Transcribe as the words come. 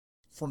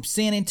From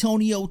San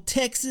Antonio,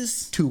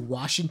 Texas to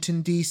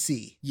Washington,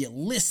 D.C. You're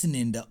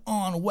listening to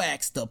On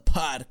Wax, the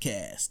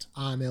podcast.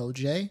 I'm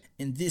LJ.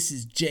 And this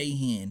is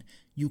J-Hen.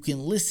 You can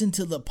listen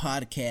to the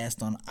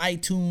podcast on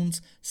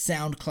iTunes,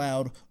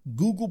 SoundCloud,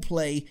 Google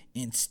Play,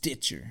 and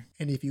Stitcher.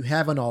 And if you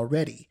haven't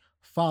already,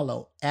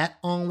 follow at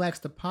On Wax,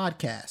 the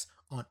podcast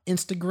on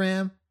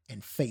Instagram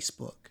and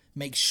Facebook.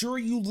 Make sure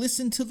you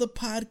listen to the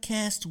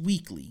podcast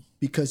weekly.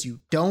 Because you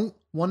don't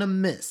want to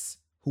miss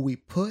who we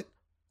put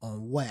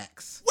on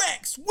wax.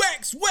 Wax,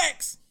 wax,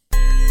 wax!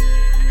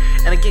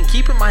 And again,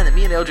 keep in mind that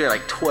me and LJ are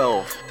like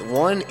 12. The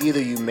one,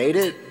 either you made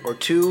it, or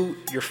two,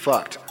 you're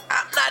fucked.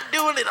 I'm not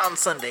doing it on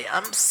Sunday.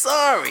 I'm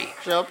sorry.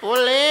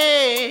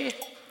 Chapole.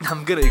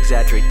 I'm gonna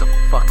exaggerate the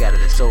fuck out of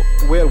this. So,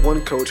 We had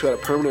one coach who had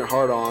a permanent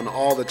hard-on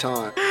all the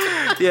time.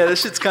 yeah,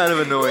 this shit's kind of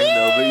annoying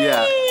though, but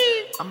yeah.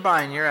 I'm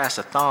buying your ass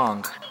a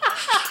thong.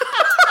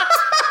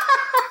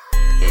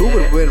 Who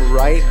would win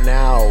right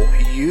now,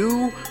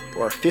 you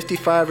or a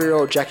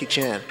 55-year-old Jackie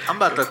Chan? I'm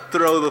about to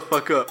throw the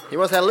fuck up. He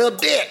must have a little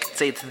dick.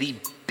 Say it's the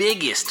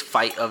biggest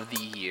fight of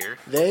the year.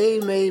 They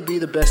may be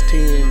the best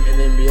team in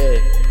the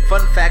NBA.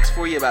 Fun facts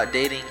for you about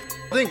dating.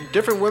 I think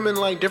different women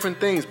like different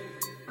things.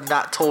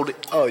 Not told You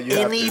have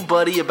to.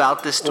 anybody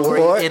about this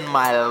story What? in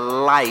my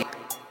life.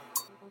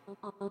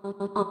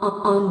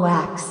 On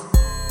wax.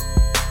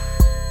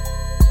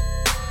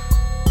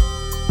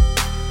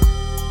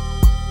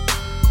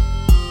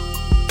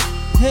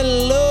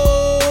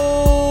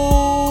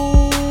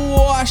 Hello,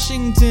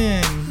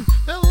 Washington.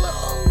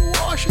 Hello,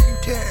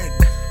 Washington.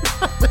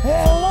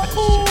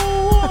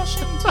 Hello,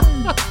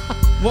 Washington.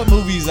 What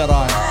movie is that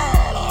on?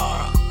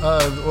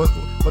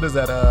 What is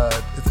that?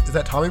 Is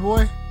that Tommy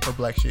Boy or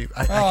Black Sheep?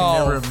 I can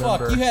never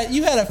remember. Fuck.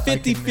 You had a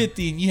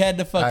 50-50 and you had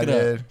to fuck it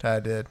up. I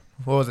did.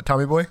 What was it?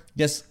 Tommy Boy?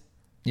 Yes.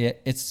 Yeah,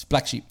 it's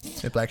Black Sheep.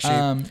 Yeah, Black Sheep.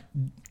 Damn.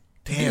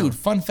 Damn. Dude,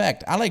 fun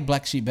fact. I like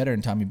Black Sheep better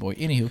than Tommy Boy.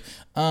 Anywho.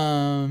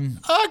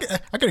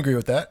 I can agree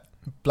with that.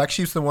 Black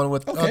Sheep's the one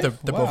with Okay, they're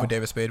both wow. with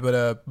David Spade,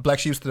 but Black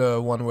Sheep's the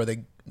one where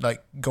they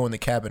like go in the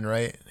cabin,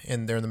 right?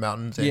 And they're in the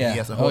mountains, and Yeah. he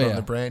has to hold Oh, on yeah.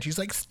 the branch. He's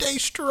like, "Stay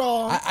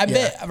strong." I Yeah,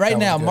 bet right that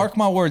now, one's good. mark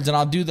my words, and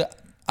I'll do the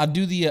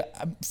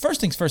first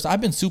things first.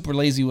 I've been super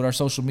lazy with our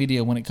social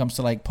media when it comes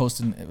to like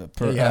posting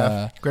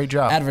Great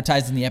job.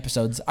 advertising the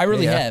episodes. I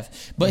really Yeah. have.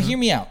 But hear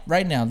me out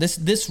right now.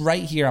 This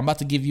right here, I'm about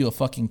to give you a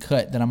fucking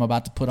cut that I'm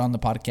about to put on the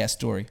podcast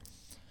story.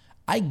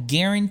 I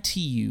guarantee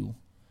you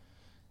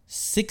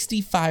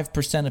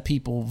 65% of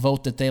people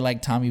vote that they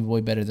like Tommy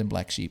Boy better than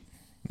Black Sheep.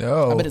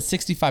 No. I bet it's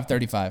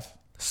 65-35.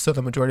 So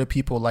the majority of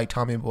people like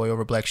Tommy Boy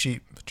over Black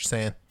Sheep. What you're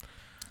saying?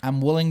 I'm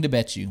willing to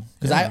bet you.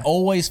 Because I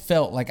always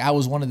felt like I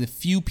was one of the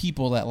few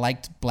people that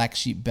liked Black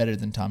Sheep better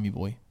than Tommy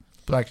Boy.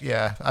 I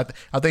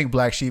think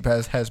Black Sheep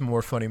has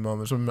more funny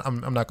moments. I'm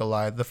not gonna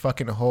lie. The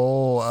fucking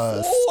whole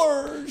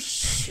For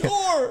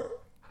sure.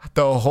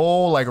 the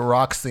whole like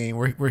rock scene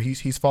where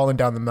he's falling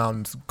down the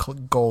mountains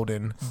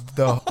golden.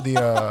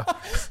 The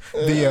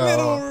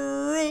Little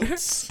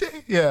roots.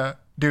 yeah,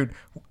 dude.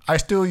 I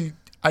still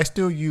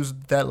use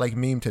that like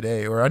meme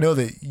today, or I know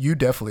that you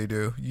definitely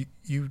do.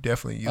 You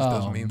definitely use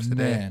those memes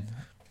today. Man.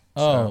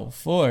 Oh,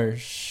 for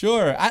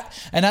sure. I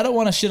don't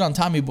want to shit on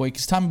Tommy Boy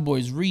because Tommy Boy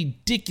is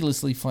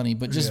ridiculously funny,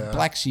 but just Yeah.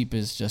 Black Sheep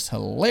is just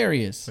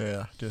hilarious.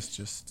 Yeah,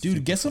 just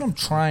Dude, guess what I'm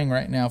trying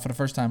right now for the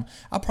first time?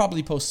 I'll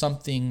probably post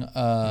something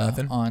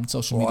on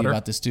social media Water?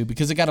 about this too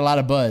because it got a lot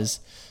of buzz.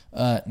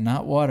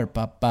 Not water,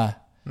 papa.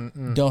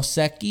 Dos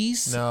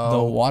Equis, No.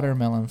 the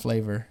watermelon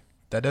flavor.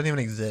 that doesn't even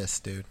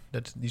exist, dude.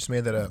 You just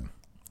made that up.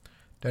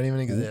 Doesn't even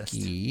exist.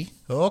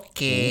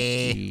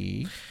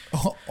 Okay.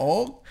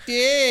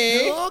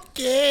 Okay.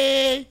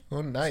 Okay.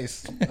 Oh,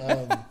 nice.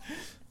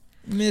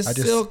 Miss I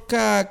just-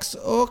 Silcox,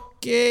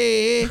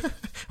 okay.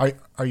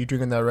 Are you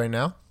drinking that right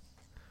now?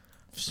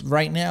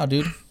 Right now,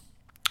 dude.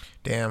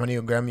 Damn, I need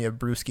to grab me a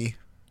brewski.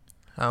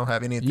 I don't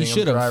have anything. You I'm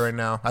should've. dry right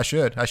now. I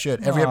should.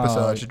 Every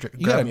episode, I should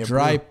You grab got me a a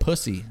dry brew.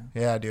 pussy.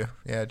 Yeah, I do.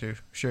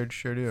 Sure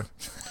do.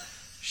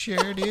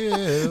 Sure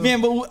do. Man,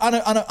 but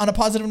on a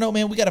positive note,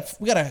 man, we got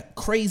a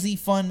crazy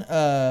fun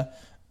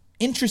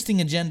interesting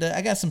agenda.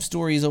 I got some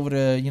stories over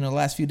the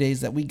last few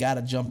days that we got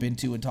to jump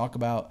into and talk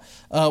about.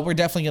 We're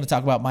definitely going to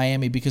talk about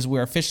Miami because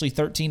we're officially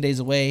 13 days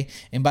away,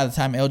 and by the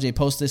time LJ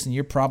posts this and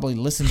you're probably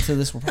listening to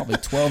this, we're probably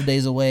 12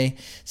 days away.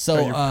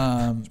 So,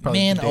 probably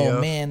man, the day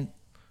of. man.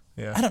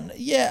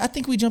 Yeah. I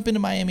think we jump into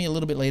Miami a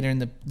little bit later in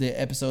the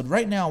episode.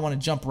 Right now, I want to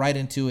jump right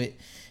into it.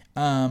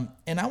 And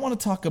I want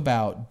to talk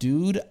about,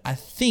 dude, I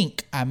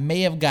think I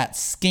may have got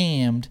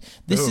scammed.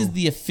 This is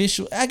the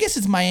official, I guess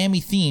it's Miami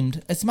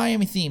themed. It's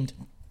Miami themed.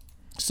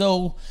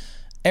 So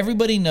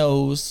everybody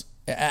knows,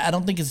 I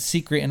don't think it's a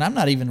secret, and I'm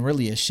not even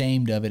really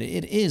ashamed of it.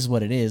 It is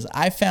what it is.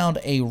 I found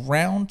a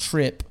round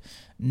trip,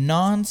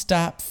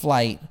 nonstop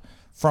flight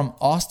from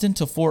Austin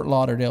to Fort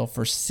Lauderdale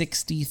for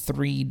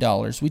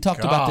 $63. We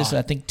talked about this,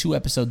 I think, 2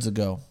 episodes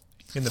ago.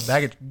 In the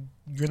baggage,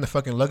 you're in the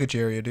fucking luggage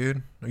area,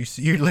 dude.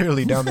 You're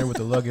literally down there with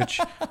the luggage.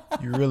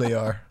 You really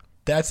are.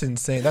 That's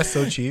insane. That's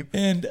so cheap.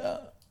 And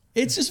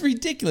it's just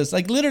ridiculous.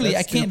 Like literally,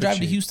 That's I can't stupid drive to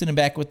cheap. Houston and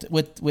back with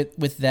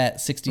that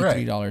 $63.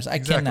 Right. I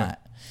Exactly. cannot.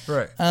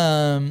 Right.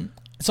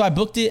 So I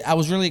booked it. I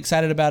was really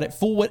excited about it.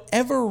 For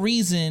whatever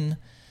reason,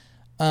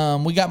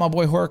 we got my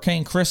boy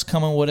Hurricane Chris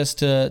coming with us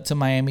to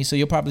Miami. So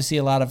you'll probably see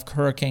a lot of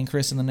Hurricane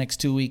Chris in the next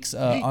 2 weeks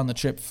on the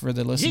trip for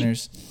the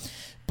listeners.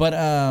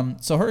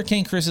 But so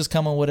Hurricane Chris is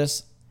coming with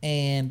us,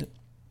 and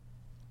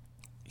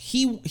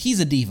he's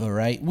a diva,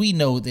 right? We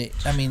know that.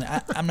 I mean,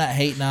 I'm not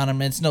hating on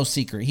him. It's no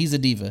secret. He's a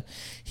diva.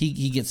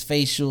 He gets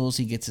facials.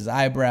 He gets his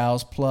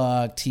eyebrows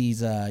plucked.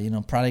 He's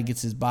probably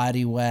gets his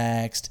body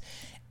waxed.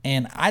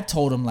 And I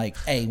told him, like,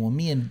 hey, when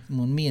me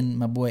and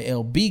my boy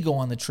LB go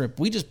on the trip,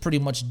 we just pretty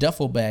much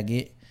duffel bag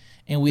it,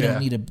 and we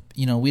don't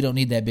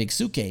need that big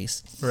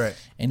suitcase. Right.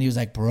 And he was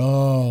like,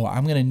 bro,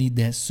 I'm gonna need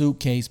that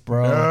suitcase,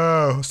 bro.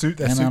 No, and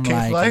suitcase I'm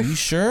like, life. are you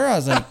sure? I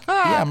was like,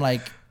 yeah. I'm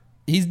like,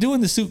 he's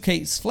doing the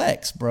suitcase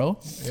flex, bro.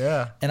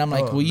 Yeah. And I'm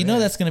like, well, you know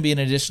that's gonna be an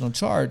additional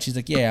charge. He's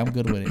like, yeah, I'm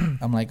good with it.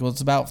 I'm like, well,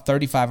 it's about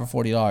 $35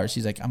 or $40.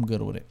 He's like, I'm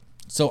good with it.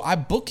 So I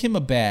book him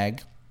a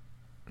bag.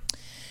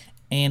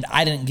 And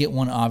I didn't get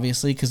one,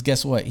 obviously, because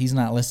guess what? He's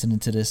not listening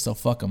to this, so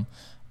fuck him.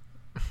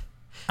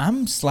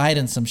 I'm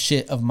sliding some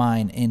shit of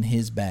mine in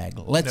his bag.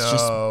 Let's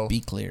just be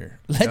clear.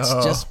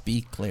 Just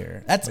be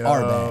clear. That's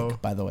our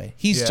bag, by the way.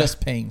 He's just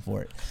paying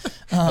for it.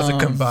 That's a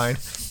combined.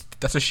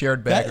 That's a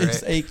shared bag, right? That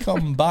is a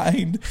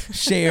combined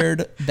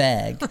shared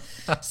bag.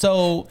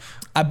 So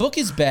I book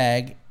his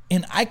bag,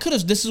 and I could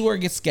have, this is where it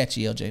gets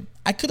sketchy, LJ.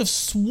 I could have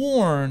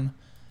sworn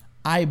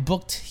I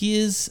booked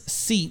his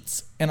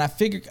seats, and I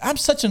figured, I'm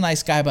such a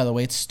nice guy, by the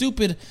way. It's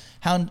stupid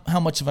how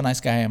much of a nice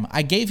guy I am.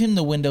 I gave him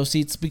the window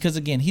seats because,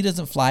 again, he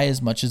doesn't fly as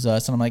much as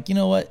us. And I'm like, you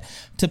know what?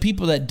 To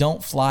people that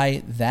don't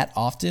fly that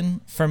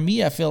often, for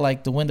me, I feel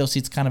like the window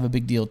seat's kind of a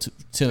big deal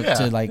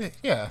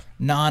to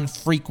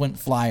non-frequent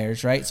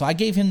flyers, right? So I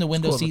gave him the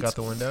window seats. Got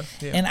the window.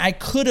 Yeah. And I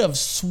could have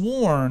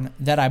sworn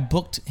that I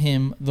booked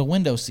him the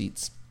window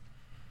seats.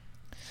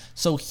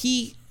 So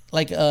he...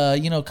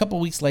 a couple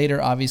weeks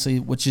later, obviously,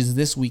 which is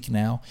this week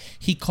now,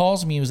 he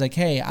calls me. He was like,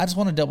 hey, I just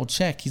want to double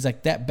check. He's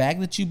like, that bag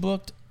that you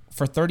booked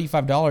for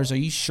 $35, are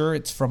you sure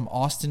it's from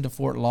Austin to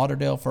Fort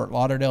Lauderdale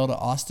to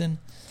Austin?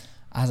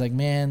 I was like,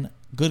 man,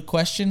 good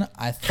question.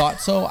 I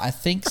thought so. I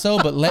think so.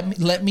 But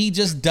let me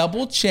just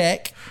double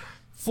check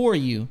for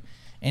you.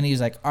 And he was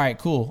like, all right,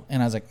 cool.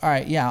 And I was like, all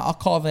right, yeah, I'll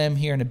call them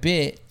here in a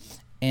bit,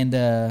 and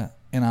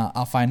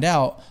I'll find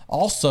out.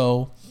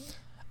 Also,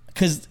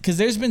 Because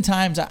there's been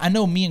times, I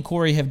know me and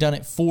Corey have done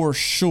it for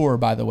sure,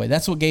 by the way.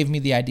 That's what gave me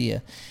the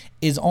idea.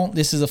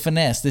 This is a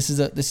finesse.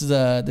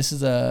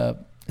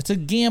 It's a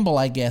gamble,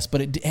 I guess,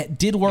 but it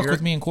did work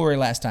with me and Corey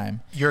last time.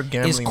 You're a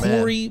gambling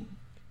man.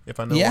 If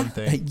I know one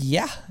thing.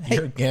 Yeah.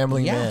 You're a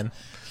gambling man.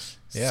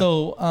 Yeah.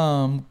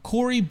 So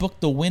Corey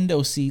booked the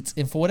window seats,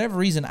 and for whatever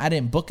reason, I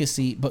didn't book a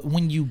seat. But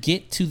when you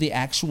get to the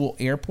actual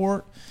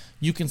airport,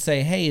 you can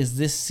say, hey, is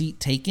this seat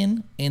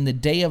taken? And the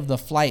day of the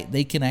flight,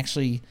 they can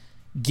actually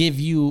give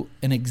you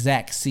an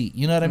exact seat.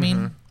 You know what I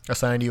mean?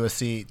 Assign you a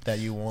seat that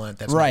you want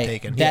that's right, not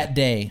taken. That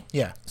day.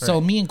 Yeah. Right.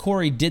 So me and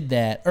Corey did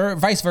that. Or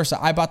vice versa.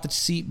 I bought the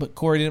seat, but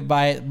Corey didn't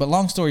buy it. But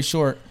long story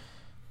short,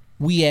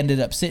 we ended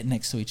up sitting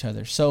next to each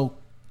other. So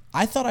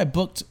I thought I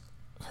booked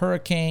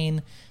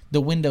Hurricane, the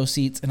window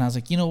seats, and I was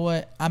like, you know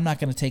what? I'm not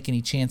going to take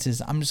any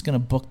chances. I'm just going to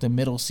book the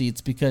middle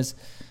seats because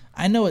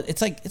I know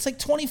it's like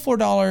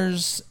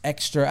 $24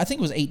 extra. I think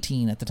it was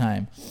 $18 at the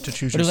time. To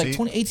choose your seat? But it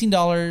was like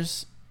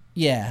 $18.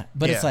 Yeah,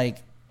 but it's like,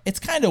 it's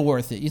kind of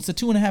worth it. It's a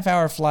 2.5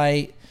 hour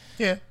flight.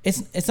 Yeah.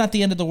 It's not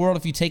the end of the world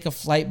if you take a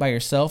flight by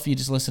yourself. You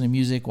just listen to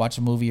music, watch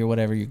a movie or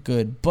whatever, you're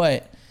good.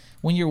 But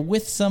when you're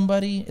with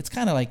somebody, it's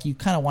kind of like you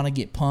kind of want to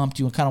get pumped.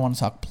 You kind of want to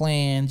talk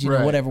plans, you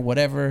know,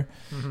 whatever.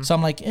 Mm-hmm. So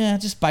I'm like,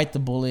 just bite the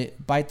bullet,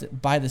 buy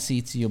the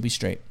seats, you'll be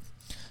straight.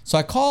 So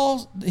I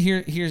call,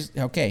 here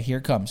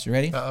it comes. You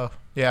ready? Uh-oh.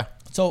 Yeah.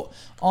 So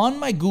on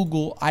my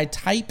Google, I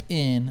type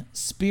in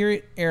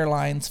Spirit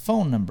Airlines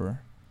phone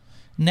number.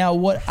 Now,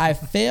 what I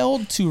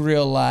failed to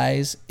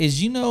realize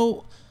is,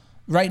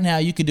 right now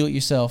you could do it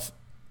yourself.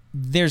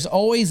 There's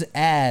always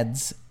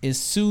ads as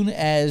soon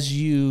as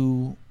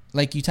you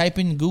type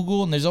in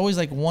Google, and there's always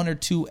like one or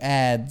two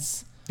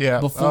ads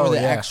before the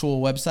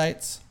actual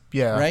websites.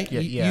 Yeah. Right?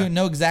 You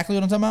know exactly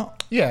what I'm talking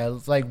about? Yeah.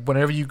 It's like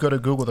whenever you go to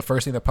Google, the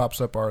first thing that pops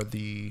up are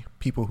the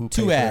people who pay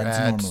two for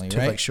ads normally, to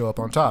right? show up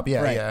on top.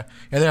 Yeah, right. Yeah.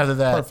 And then after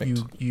that,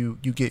 Perfect. you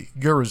get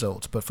your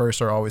results, but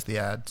first are always the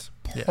ads.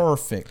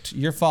 Perfect.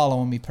 You're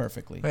following me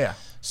perfectly. Yeah.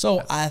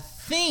 So I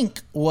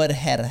think what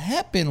had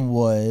happened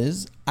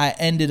was I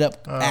ended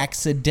up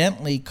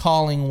accidentally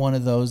calling one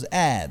of those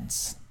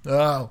ads.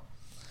 Oh,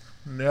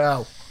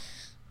 no.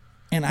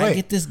 And I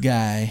get this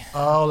guy.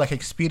 Oh, like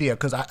Expedia.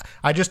 Because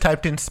I just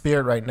typed in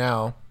Spirit right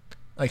now.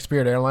 Like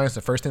Spirit Airlines,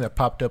 the first thing that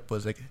popped up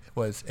was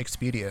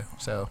Expedia.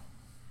 So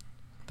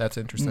that's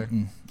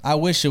interesting. I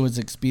wish it was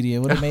Expedia. It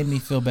would have made me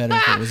feel better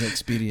if it was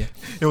Expedia.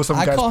 It was some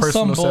guy's personal call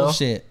some cell.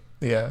 bullshit.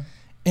 Yeah.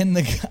 And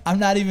I'm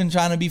not even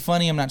trying to be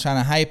funny. I'm not trying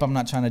to hype. I'm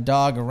not trying to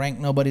dog or rank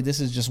nobody.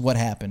 This is just what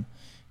happened.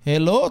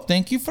 Hello,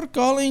 thank you for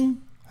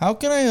calling. How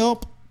can I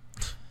help?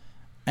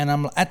 And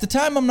at the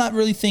time, I'm not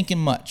really thinking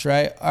much,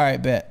 right? All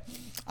right, bet.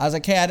 I was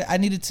like, hey, I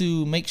needed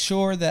to make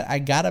sure that I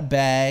got a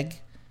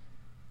bag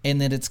and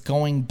that it's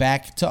going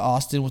back to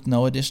Austin with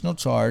no additional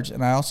charge,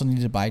 and I also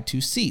needed to buy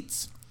 2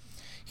 seats.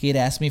 He had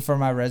asked me for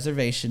my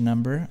reservation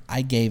number.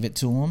 I gave it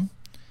to him.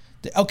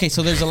 Okay,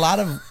 so there's a lot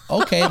of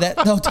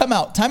time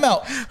out.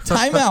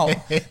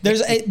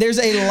 There's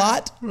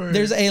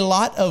a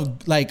lot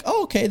of like,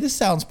 oh, okay, this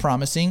sounds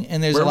promising,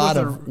 and there's a lot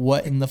of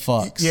what in the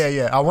fucks.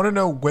 Yeah. I want to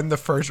know when the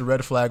first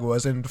red flag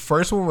was, and the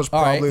first one was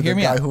probably the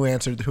guy who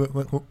answered.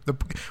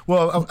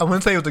 Well, I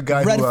wouldn't say it was the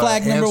guy. Red who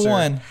flag number answered.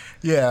 1.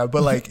 Yeah,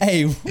 but like,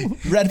 hey,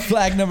 red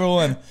flag number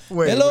 1.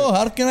 Hello,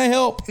 how can I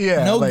help?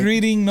 Yeah, no like,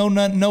 greeting, no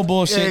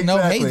bullshit. Yeah, exactly. No,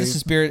 hey, this is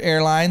Spirit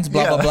Airlines.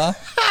 Blah blah blah.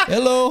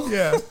 Hello.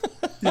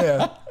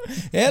 Yeah.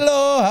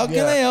 Hello, how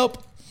can I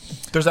help?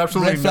 There's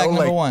absolutely red flag no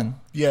number like. 1.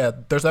 Yeah,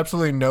 there's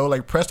absolutely no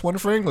like press 1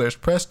 for English,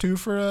 press 2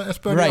 for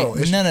Espanol. Right,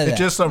 none of that. It's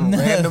just some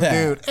None random of that.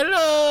 dude.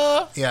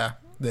 Hello. Yeah.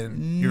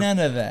 Then None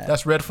of that.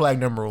 That's red flag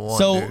number 1.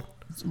 So, dude.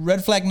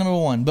 red flag number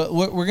 1. But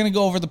we're gonna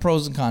go over the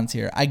pros and cons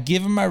here. I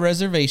give him my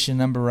reservation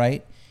number,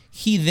 right?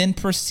 He then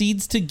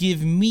proceeds to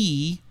give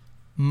me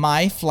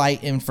my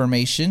flight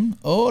information.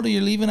 Oh,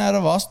 you're leaving out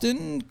of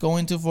Austin,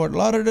 going to Fort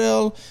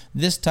Lauderdale,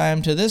 this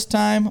time to this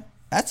time.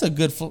 That's a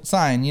good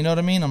sign. You know what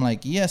I mean? I'm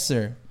like, yes,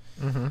 sir.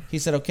 Mm-hmm. He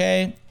said,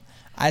 okay.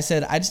 I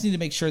said, I just need to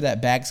make sure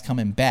that bag's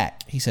coming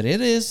back. He said, it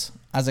is.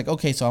 I was like,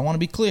 okay, so I want to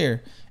be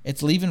clear.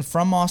 It's leaving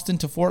from Austin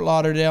to Fort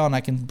Lauderdale, and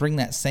I can bring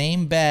that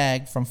same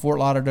bag from Fort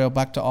Lauderdale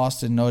back to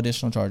Austin, no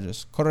additional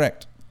charges.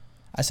 Correct.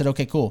 I said,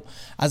 okay, cool.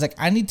 I was like,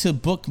 I need to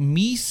book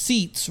me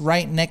seats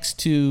right next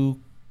to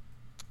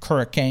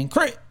Hurricane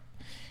Crit.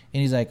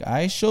 And he's like,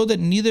 I show that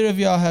neither of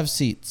y'all have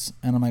seats.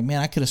 And I'm like,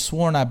 man, I could have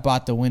sworn I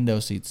bought the window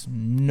seats.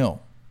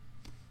 No.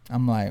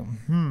 I'm like,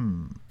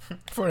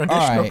 For an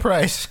additional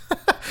price.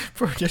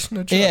 For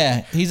additional charge.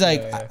 Yeah. He's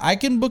like, I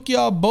can book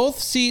y'all both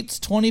seats,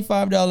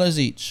 $25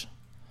 each.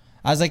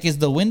 I was like, is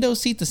the window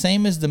seat the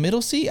same as the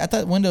middle seat? I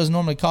thought windows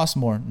normally cost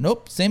more.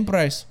 Nope, same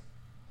price.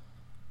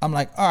 I'm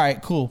like, all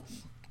right, cool.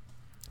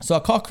 So I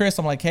call Chris.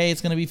 I'm like, hey, it's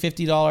going to be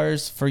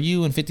 $50 for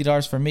you and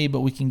 $50 for me,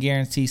 but we can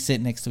guarantee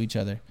sit next to each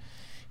other.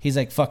 He's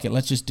like, fuck it,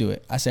 let's just do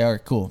it. I say, all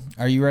right, cool.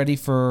 Are you ready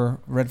for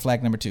red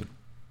flag number 2?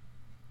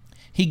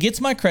 He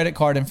gets my credit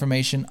card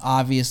information,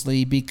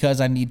 obviously, because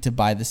I need to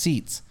buy the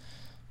seats.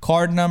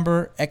 Card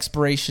number,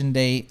 expiration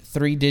date,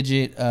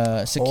 3-digit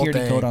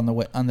security code on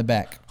the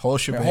back. Whole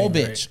shebang. Whole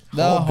bitch. Right?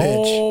 The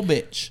whole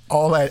bitch.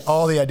 All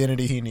the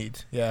identity he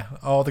needs. Yeah,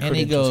 all the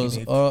credentials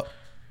he needs.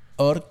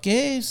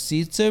 Okay,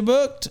 seats are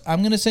booked. I'm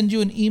going to send you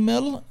an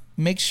email.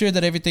 Make sure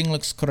that everything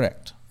looks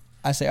correct.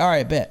 I say, all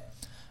right, bet.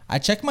 I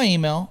check my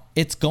email.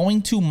 It's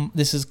going to,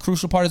 this is a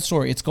crucial part of the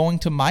story. It's going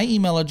to my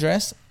email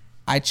address.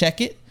 I check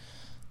it.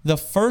 The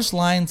first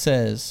line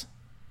says,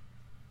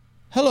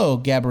 hello,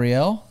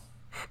 Gabrielle.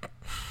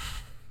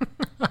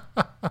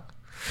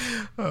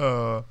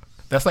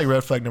 That's like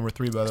red flag number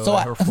 3, by the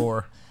way, or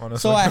 4. Honestly.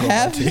 So I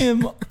have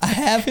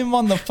him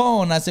on the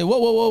phone. I say,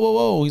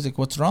 whoa. He's like,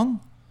 what's wrong?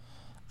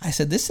 I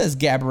said, this says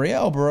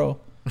Gabrielle, bro.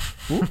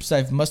 Oops,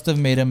 I must have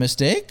made a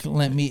mistake.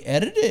 Let me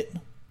edit it.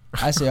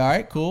 I say, all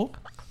right, cool.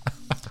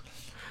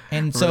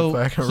 And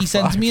so he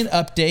sends me an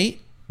update.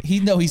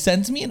 He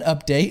sends me an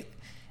update,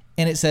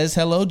 and it says,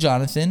 hello,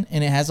 Jonathan,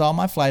 and it has all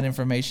my flight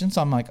information.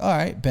 So I'm like, all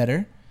right,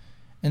 better.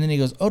 And then he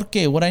goes,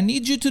 okay, what I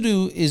need you to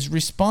do is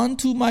respond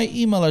to my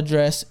email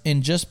address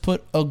and just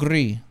put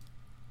agree.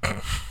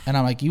 And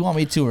I'm like, you want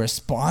me to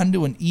respond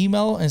to an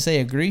email and say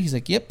agree? He's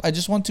like, yep, I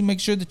just want to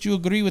make sure that you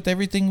agree with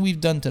everything we've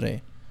done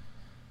today.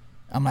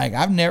 I'm like,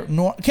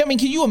 can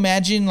you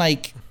imagine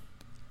like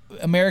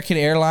American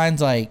Airlines,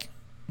 like,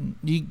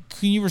 can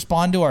you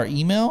respond to our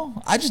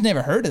email? I just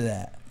never heard of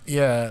that.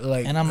 Yeah,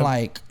 like, and I'm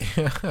like,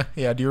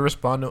 yeah. Do you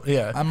respond to?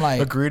 Yeah, I'm like,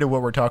 agree to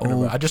what we're talking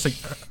about.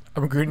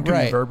 I'm agreeing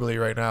to you verbally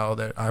right now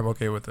that I'm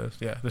okay with this.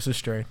 Yeah, this is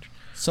strange.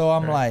 So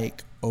I'm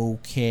like,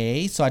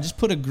 okay. So I just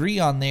put agree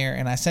on there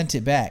and I sent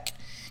it back.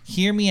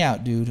 Hear me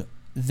out, dude.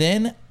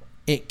 Then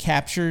it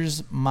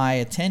captures my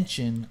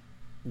attention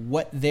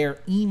what their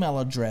email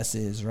address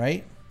is,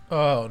 right?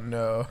 Oh,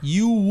 no.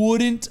 You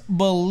wouldn't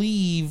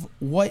believe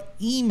what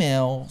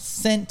email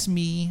sent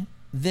me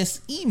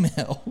this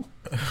email.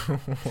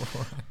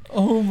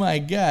 Oh, my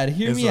God.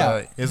 Hear me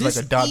out. It's like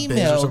a dot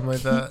biz or something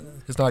like that.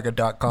 It's not like a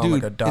 .com, dude,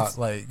 like a dot,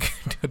 like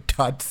a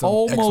dot some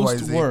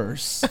almost XYZ.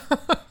 Worse.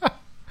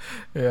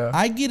 Yeah.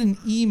 I get an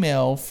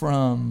email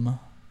from...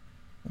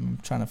 I'm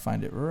trying to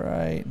find it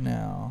right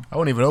now. I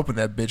won't even open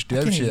that bitch.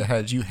 That shit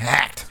had you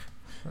hacked.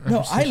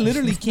 No, I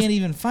literally can't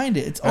even find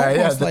it. It's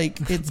almost like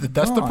it's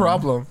That's gone. the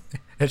problem.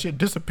 That shit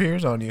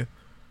disappears on you.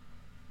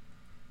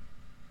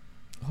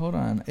 Hold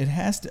on. It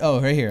has to... Oh,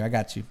 right here. I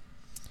got you.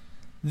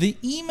 The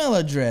email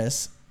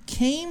address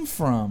came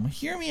from...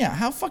 Hear me out.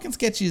 How fucking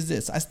sketchy is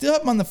this? I still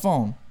have them on the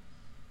phone.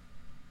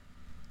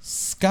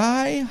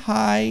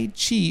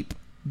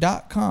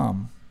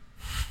 Skyhighcheap.com.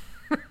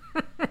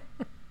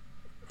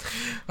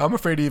 I'm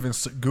afraid to even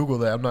Google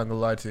that. I'm not going to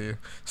lie to you.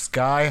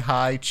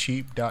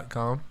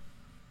 Skyhighcheap.com.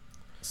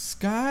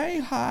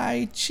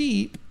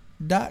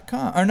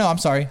 Skyhighcheap.com. Or no, I'm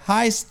sorry.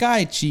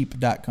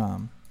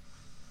 Highskycheap.com.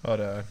 Hold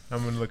on.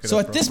 I'm going to look it up. So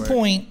at this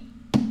point,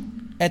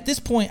 at this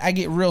point, I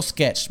get real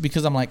sketched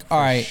because I'm like, all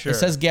right, sure. it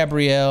says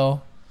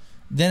Gabrielle.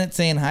 Then it's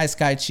saying Hi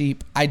Sky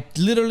Cheap. I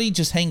literally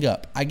just hang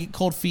up. I get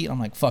cold feet. I'm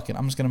like, fuck it.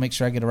 I'm just going to make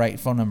sure I get the right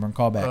phone number and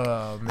call back.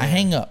 Oh, man. I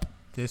hang up.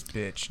 This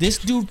bitch. This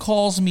dude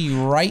calls me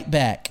right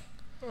back.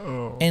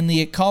 Oh. And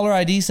the caller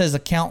ID says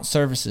account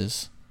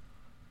services.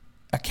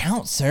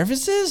 Account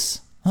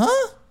services?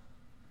 Huh?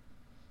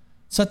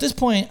 So at this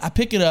point, I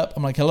pick it up.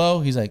 I'm like,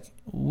 hello? He's like,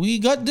 we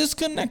got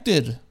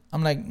disconnected.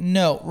 I'm like,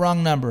 no,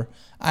 wrong number.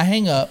 I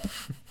hang up.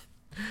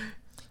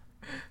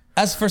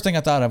 That's the first thing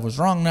I thought of was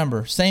wrong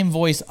number. Same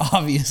voice,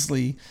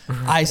 obviously.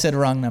 I said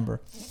wrong number.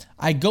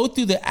 I go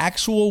through the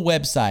actual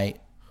website,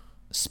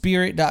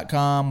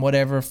 spirit.com,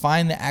 whatever,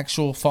 find the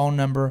actual phone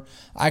number.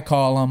 I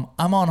call them.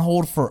 I'm on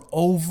hold for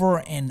over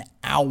an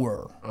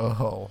hour.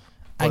 Oh.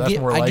 Well, that's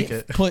more like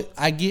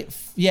it.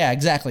 Yeah,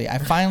 exactly. I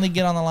finally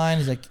get on the line.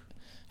 He's like,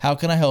 how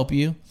can I help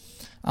you?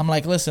 I'm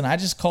like, listen, I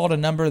just called a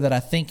number that I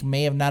think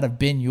may have not have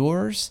been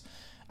yours.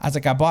 I was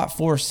like, I bought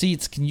 4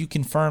 seats. Can you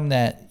confirm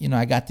that,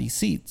 I got these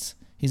seats?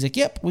 He's like,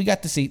 yep, we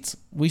got the seats.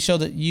 We show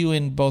that you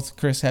and both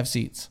Chris have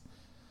seats.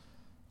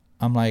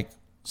 I'm like,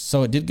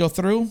 so it did go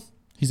through?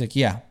 He's like,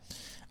 yeah.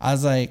 I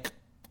was like,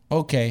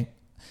 okay.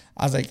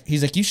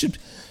 He's like, you should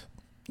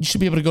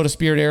be able to go to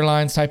Spirit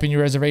Airlines, type in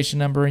your reservation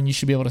number, and you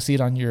should be able to see it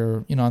on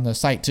your, on the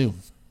site too.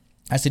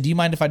 I said, do you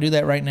mind if I do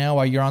that right now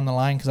while you're on the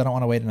line? Because I don't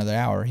want to wait another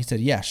hour. He said,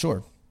 yeah,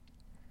 sure.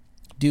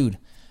 Dude,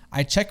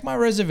 I check my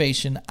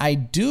reservation. I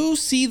do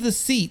see the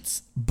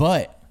seats,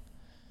 but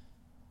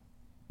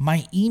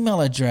my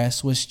email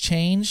address was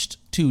changed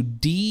to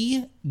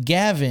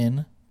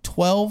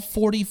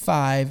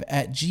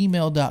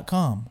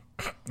dgavin1245@gmail.com.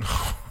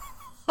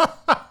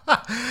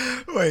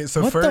 Wait,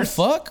 so what first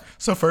the fuck?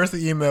 So first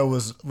the email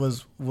was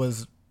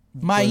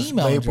my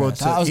email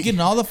address. I was getting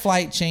all the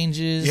flight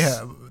changes.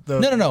 Yeah.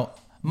 No.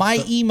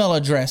 My email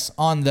address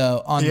on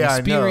the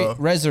Spirit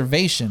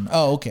reservation.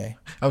 Oh, okay.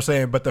 I'm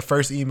saying, but the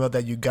first email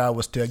that you got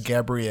was to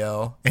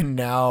Gabrielle, and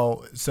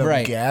now some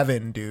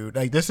Gavin dude.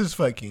 Like, this is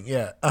fucking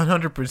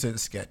 100%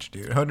 sketch,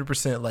 dude.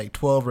 100% like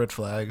 12 red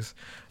flags.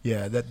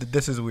 Yeah,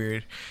 this is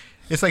weird.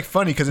 It's like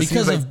funny because it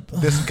seems like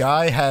this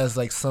guy has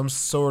like some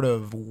sort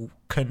of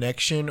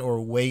connection or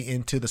way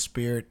into the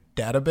Spirit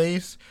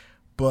database,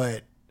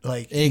 but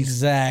like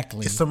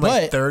exactly, it's some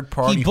like third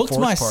party. He booked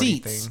my party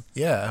seats. Thing.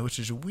 Yeah, which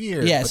is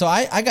weird. Yeah, so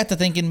I got to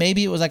thinking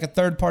maybe it was like a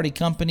third party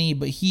company,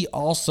 but he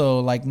also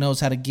like knows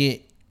how to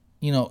get,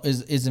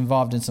 is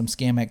involved in some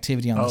scam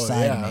activity on the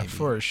side. Yeah, maybe.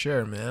 For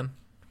sure, man.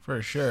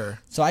 For sure.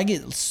 So I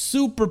get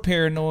super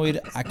paranoid.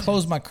 I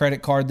close my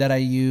credit card that I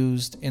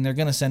used, and they're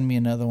gonna send me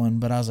another one.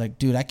 But I was like,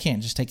 dude, I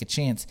can't just take a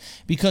chance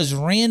because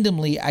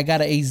randomly I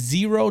got a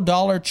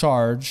 $0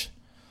 charge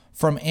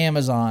from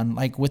Amazon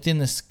like within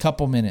this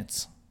couple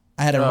minutes.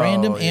 I had a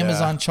random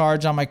Amazon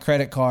charge on my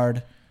credit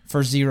card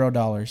for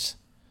 $0.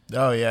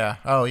 Oh yeah,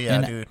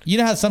 and dude. You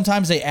know how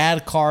sometimes they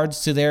add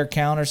cards to their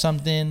account or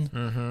something,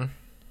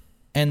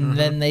 and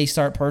then they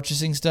start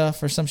purchasing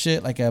stuff or some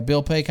shit like a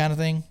bill pay kind of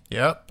thing.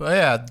 Yep. Oh,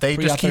 yeah, they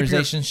just keep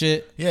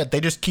shit. Yeah, they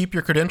just keep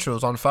your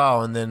credentials on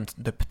file, and then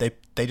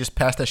they just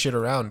pass that shit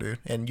around, dude.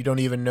 And you don't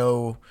even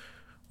know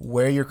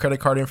where your credit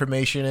card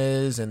information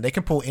is, and they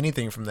can pull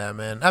anything from that,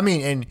 man. I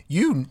mean, and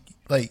you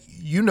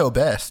know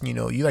best,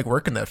 you like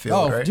work in that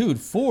field, right? Oh, dude,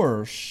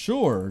 for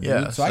sure, dude.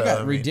 Yeah, so I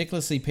got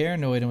ridiculously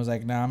paranoid and was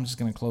like, nah, I'm just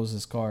going to close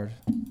this card.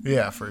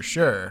 Yeah, for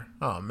sure.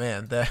 Oh,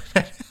 man, that...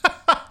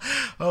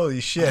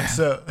 Holy shit.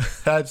 So,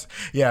 I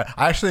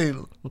actually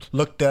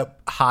looked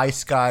up Hi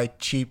Sky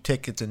cheap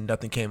tickets and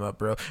nothing came up,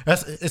 bro.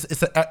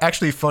 It's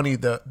actually funny.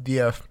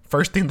 The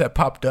first thing that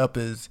popped up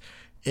is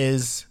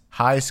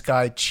Hi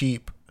Sky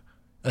cheap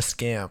a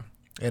scam?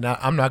 And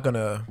I'm not going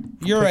to...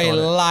 You're a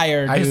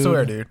liar, dude. I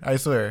swear, dude. I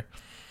swear.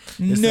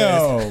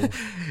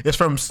 It's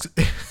from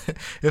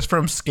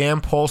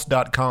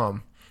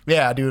scampulse.com.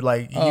 Yeah, dude.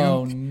 Like,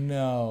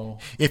 no.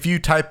 If you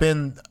type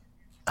in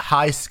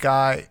Hi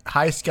Sky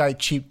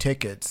cheap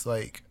tickets,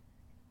 like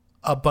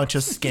a bunch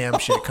of scam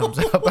shit comes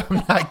up.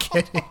 I'm not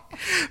kidding.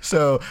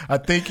 So I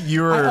think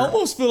I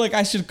almost feel like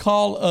I should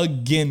call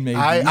again. Maybe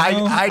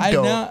I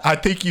don't. I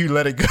think you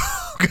let it go,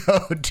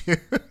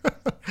 dude.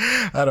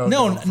 I don't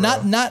know.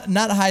 No,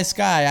 not Hi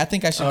Sky. I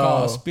think I should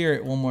call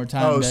Spirit one more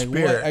time. Oh,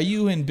 Spirit. Are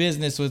you in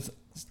business with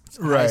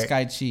Hi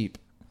Sky Cheap?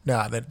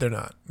 Nah, they're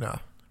not. No,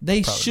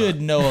 they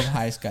should know of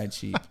Hi Sky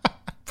Cheap.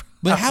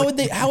 But how would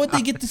they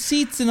get the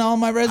seats and all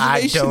my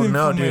reservation information? I don't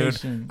know,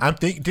 dude. I'm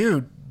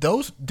thinking,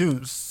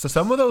 so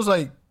some of those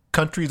like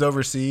countries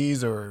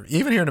overseas or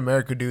even here in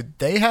America, dude,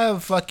 they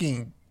have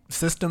fucking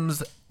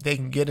systems they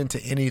can get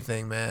into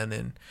anything,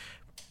 man.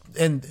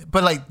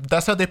 But like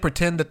that's how they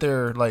pretend that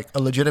they're like a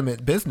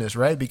legitimate business,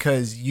 right?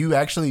 Because you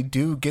actually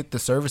do get the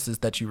services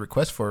that you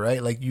request for,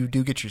 right? Like you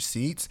do get your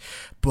seats,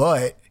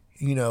 but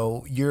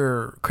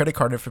your credit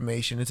card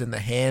information is in the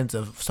hands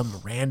of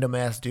some random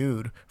ass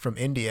dude from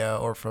India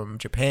or from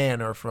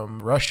Japan or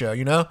from Russia,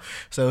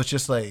 So it's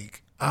just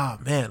like, oh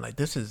man, like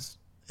that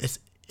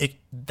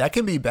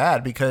can be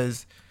bad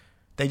because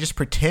they just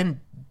pretend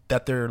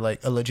that they're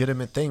like a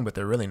legitimate thing, but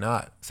they're really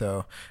not.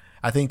 So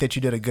I think that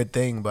you did a good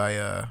thing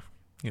by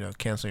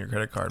canceling your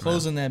credit card.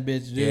 Closing that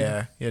bitch, dude.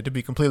 Yeah. To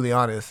be completely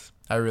honest,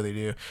 I really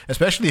do.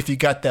 Especially if you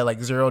got that like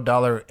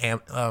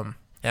 $0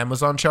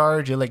 Amazon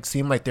charge. It like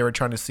seemed like they were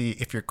trying to see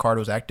if your card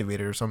was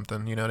activated or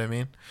something. You know what I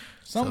mean?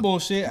 Some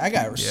bullshit. I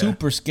got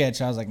super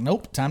sketch. I was like,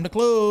 nope, time to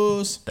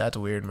close. That's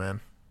weird, man.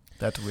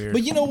 That's weird.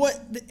 But you know what?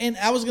 And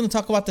I was going to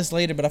talk about this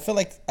later, but I feel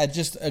like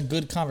just a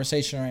good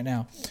conversation right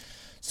now.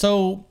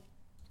 So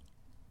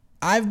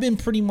I've been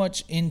pretty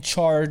much in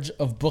charge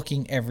of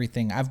booking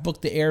everything. I've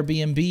booked the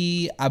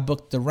Airbnb. I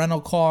booked the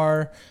rental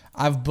car.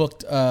 I've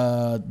booked,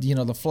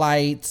 the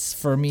flights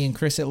for me and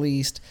Chris at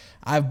least.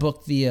 I've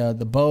booked the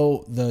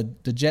boat,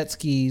 the jet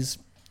skis.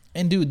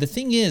 And dude, the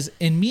thing is,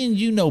 and me and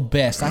you know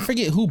best. I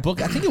forget who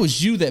booked. I think it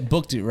was you that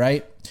booked it,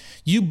 right?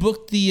 You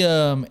booked the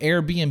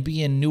Airbnb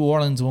in New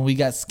Orleans when we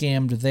got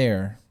scammed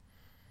there.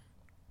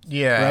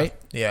 Yeah. Right?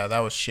 Yeah, that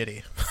was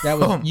shitty. That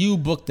was you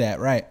booked that,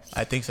 right?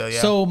 I think so,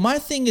 yeah. So my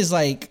thing is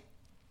like,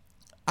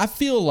 I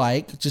feel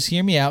like, just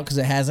hear me out because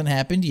it hasn't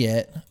happened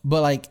yet,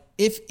 but like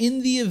if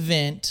in the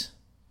event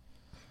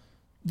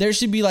there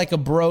should be like a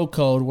bro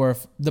code where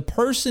if the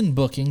person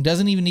booking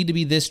doesn't even need to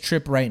be this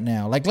trip right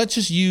now. Like let's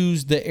just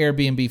use the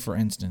Airbnb for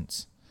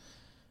instance.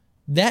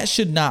 That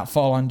should not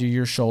fall under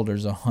your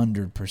shoulders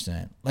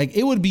 100%. Like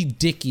it would be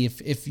dicky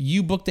if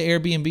you booked the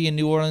Airbnb in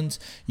New Orleans,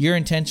 your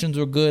intentions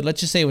were good.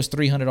 Let's just say it was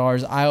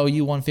 $300. I owe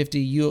you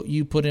 $150.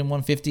 You put in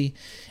 $150,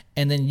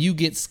 and then you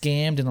get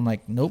scammed, and I'm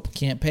like, nope,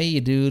 can't pay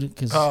you, dude,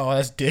 because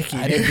that's dicky.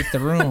 I didn't get the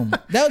room.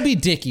 That would be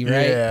dicky,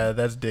 right? Yeah,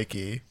 that's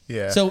dicky.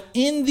 Yeah. So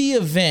in the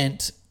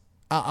event,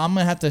 I'm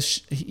gonna have to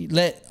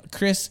let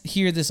Chris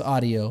hear this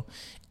audio.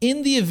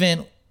 In the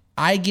event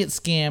I get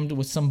scammed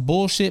with some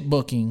bullshit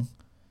booking.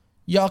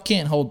 Y'all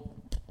can't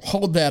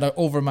hold that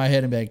over my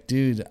head and be like,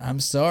 dude, I'm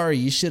sorry.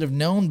 You should have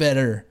known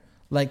better.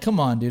 Like,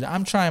 come on, dude.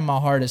 I'm trying my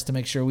hardest to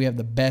make sure we have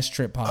the best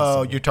trip possible.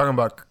 Oh, you're talking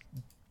about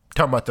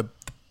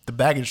the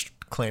baggage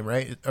claim,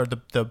 right? Or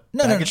the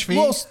baggage fee?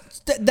 Well,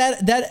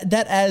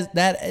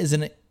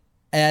 that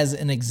as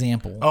an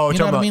example. Oh, you're you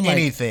know talking what about I mean?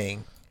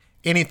 anything.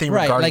 Anything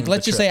right, regarding like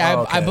let's the just trip.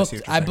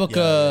 say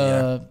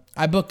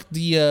I book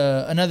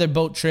another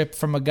boat trip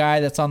from a guy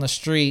that's on the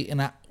street,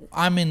 and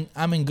I'm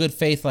in good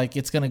faith like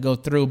it's gonna go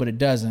through, but it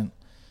doesn't,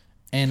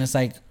 and it's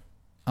like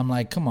I'm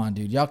like, come on,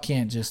 dude, y'all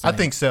can't just. I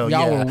think so.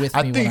 Y'all yeah. were with me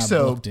I think when I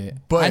so, booked it.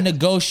 But I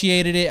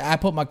negotiated it. I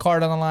put my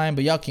card on the line,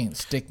 but y'all can't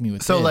stick me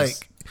with. So this.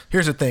 like,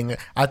 here's the thing.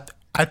 I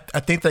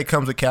think that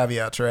comes with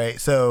caveats,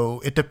 right?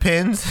 So it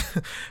depends.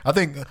 I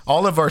think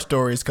all of our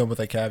stories come with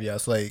like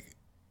caveats. Like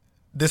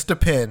this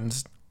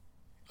depends.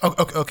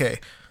 Okay.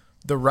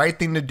 The right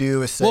thing to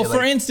do is say. Well,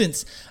 for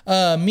instance,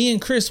 me and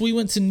Chris, we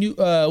went to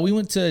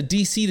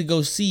DC to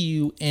go see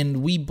you,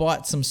 and we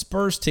bought some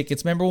Spurs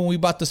tickets. Remember when we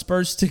bought the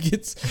Spurs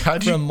tickets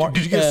did you get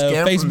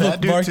scammed Facebook from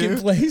that dude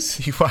Marketplace?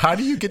 Too? How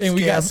do you get? And scammed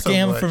we got so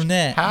scammed much? from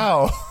that.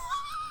 How?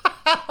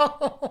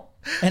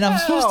 And I'm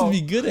supposed to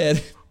be good at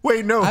it.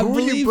 Wait, no. I Who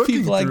are you believe booking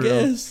people, through? I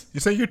guess. You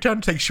say you're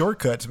trying to take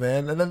shortcuts,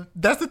 man, and then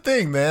that's the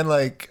thing, man.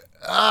 Like.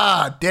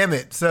 Damn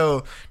it.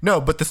 So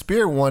no, but the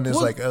Spirit one is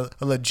like a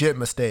legit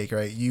mistake,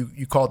 right? You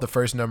called the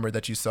first number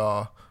that you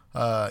saw,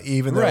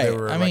 even though there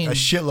were a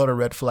shitload of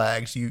red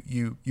flags.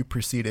 You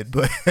proceeded,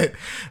 but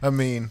I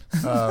mean,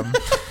 I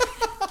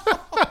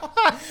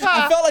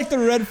felt like the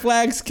red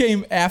flags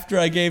came after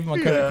I gave my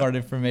credit card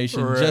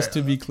information. Right. Just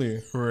to be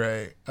clear,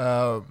 right?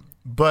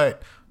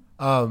 But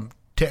to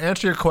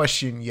answer your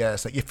question,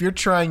 yes. Like if you're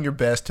trying your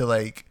best to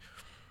like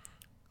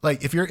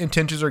if your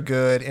intentions are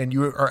good and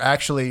you are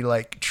actually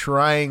like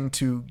trying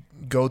to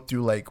go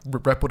through like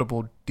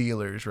reputable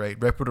dealers, right?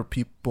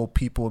 Reputable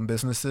people and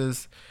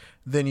businesses,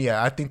 then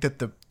yeah, I think that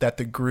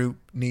the group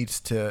needs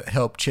to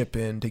help chip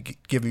in to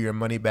give you your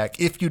money back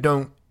if you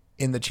don't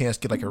in the chance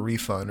get like a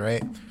refund,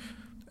 right?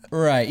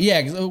 Right.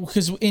 Yeah,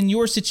 because in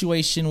your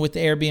situation with the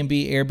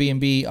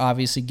Airbnb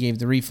obviously gave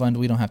the refund.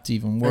 We don't have to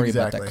even worry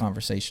about that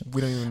conversation.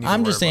 We don't even need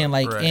I'm to just saying,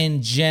 like right.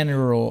 In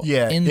general,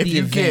 yeah, in if the you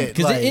event,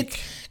 get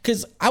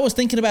because I was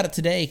thinking about it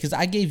today because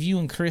I gave you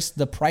and Chris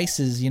the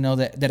prices,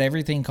 that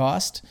everything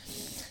cost,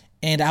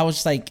 and I was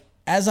just like,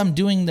 as I'm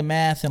doing the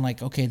math and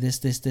like, okay,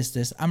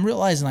 this, I'm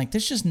realizing like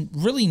there's just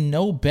really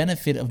no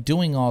benefit of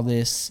doing all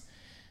this.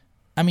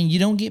 I mean, you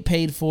don't get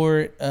paid for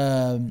it.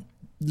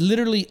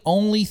 Literally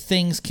only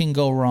things can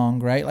go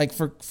wrong, right? Like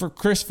for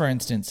Chris, for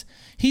instance,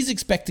 he's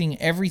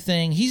expecting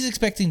everything. He's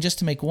expecting just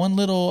to make one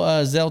little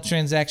Zelle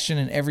transaction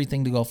and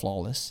everything to go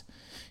flawless.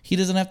 He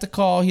doesn't have to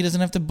call. He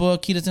doesn't have to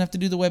book. He doesn't have to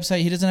do the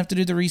website. He doesn't have to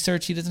do the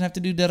research. He doesn't have to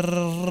do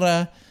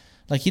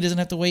like he doesn't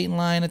have to wait in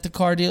line at the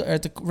car deal or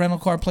at the rental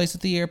car place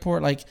at the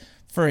airport. Like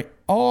for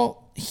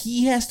all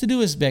he has to do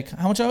is Beck,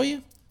 how much I owe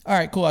you? All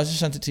right, cool. I just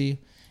sent it to you.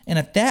 And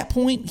at that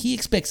point, he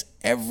expects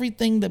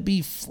everything to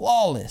be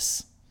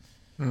flawless.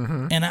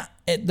 Mm-hmm.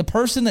 And the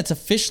person that's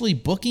officially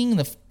booking,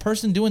 the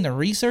person doing the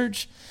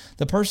research,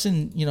 the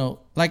person,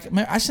 like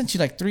I sent you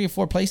like 3 or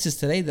 4 places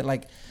today that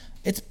like,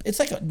 it's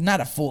like not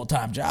a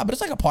full-time job, but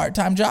it's like a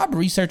part-time job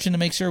researching to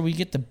make sure we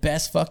get the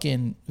best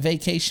fucking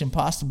vacation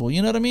possible.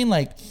 You know what I mean?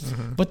 Like,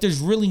 but there's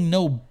really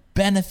no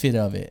benefit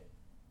of it.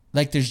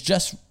 Like there's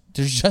just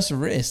There's just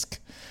risk.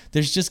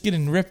 There's just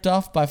getting ripped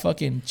off by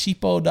fucking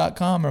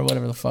cheapo.com or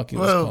whatever the fuck it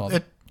was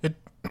called.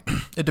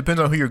 It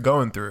depends on who you're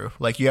going through.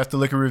 Like, you have to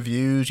look at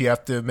reviews. You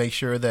have to make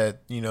sure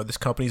that, you know, this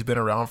company's been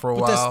around for a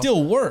while. But that's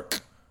still work.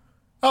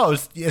 Oh,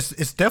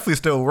 it's definitely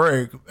still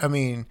work. I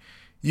mean,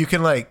 you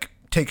can, like,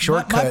 take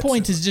shortcuts. My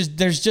point is just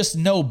there's just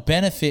no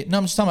benefit. No,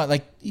 I'm just talking about,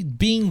 like,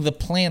 being the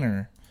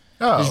planner.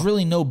 Oh, there's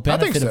really no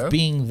benefit so. of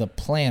being the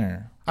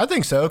planner. I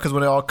think so, because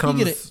when it all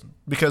comes...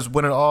 Because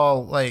when it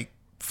all, like,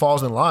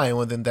 falls in line,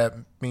 well, then that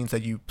means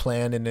that you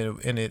planned and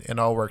it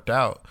all worked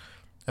out.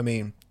 I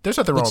mean... There's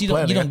nothing wrong with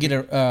planning. You don't get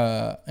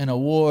an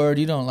award.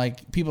 You don't,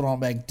 like, people don't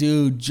like,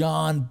 dude,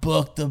 John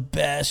booked the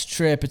best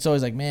trip. It's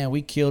always like, man,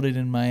 we killed it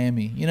in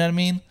Miami. You know what I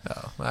mean?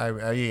 Oh,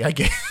 I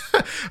get.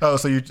 Oh,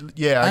 so I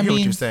get what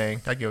you're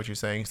saying. I get what you're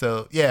saying.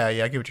 So yeah,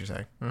 I get what you're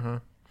saying. Mm-hmm.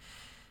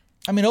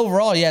 I mean,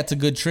 overall, yeah, it's a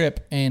good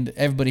trip, and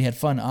everybody had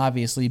fun,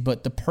 obviously.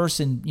 But the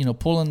person, you know,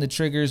 pulling the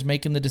triggers,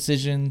 making the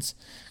decisions,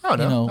 oh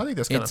no, you know, I think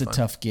that's kind of fun. It's a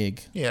tough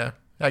gig. Yeah,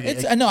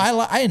 I know.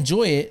 I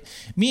enjoy it.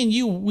 Me and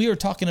you, we were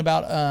talking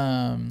about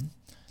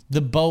the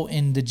boat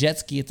and the jet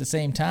ski at the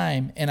same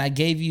time, and I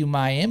gave you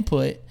my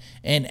input,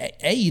 and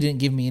you didn't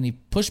give me any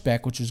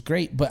pushback, which was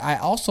great. But I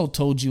also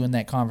told you in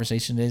that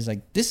conversation is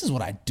like, this is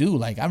what I do.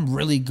 Like, I'm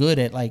really good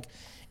at, like,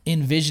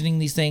 envisioning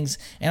these things.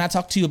 And I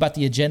talked to you about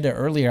the agenda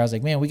earlier. I was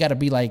like, man, we got to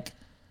be like,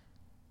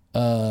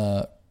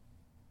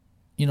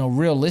 you know,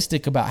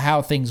 realistic about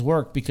how things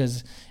work,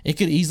 because it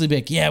could easily be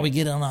like, yeah, we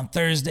get on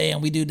Thursday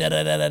and we do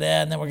da-da-da-da-da,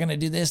 and then we're going to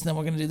do this, and then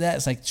we're going to do that.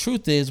 It's like,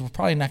 truth is, we're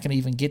probably not going to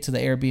even get to the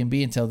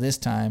Airbnb until this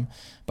time.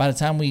 By the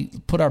time we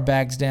put our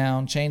bags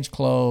down, change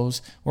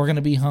clothes, we're going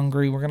to be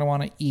hungry. We're going to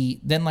want to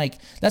eat. Then, like,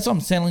 that's what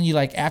I'm telling you,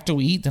 like, after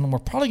we eat, then we're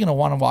probably going to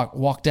want to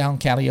walk down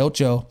Calle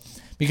Ocho,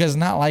 because it's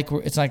not like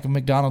it's like a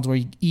McDonald's where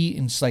you eat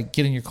and just, like,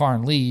 get in your car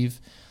and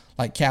leave.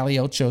 Like, Calle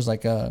Ocho is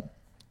like a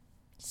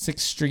 6th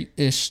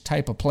Street-ish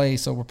type of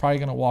place, so we're probably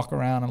going to walk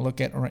around and look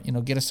at, you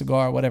know, get a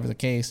cigar, whatever the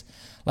case.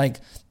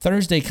 Like,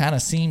 Thursday kind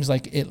of seems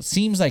like,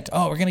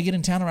 oh, we're going to get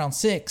in town around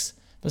 6,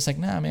 but it's like,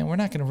 nah, man, we're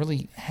not going to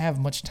really have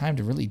much time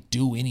to really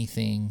do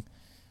anything,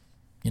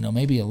 you know,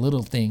 maybe a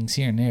little things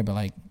here and there, but,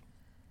 like,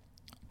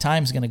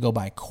 time's going to go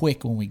by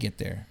quick when we get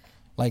there.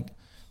 Like,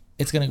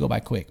 it's going to go by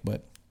quick,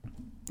 but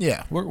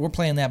yeah, we're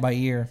playing that by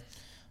ear.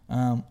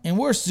 And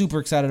we're super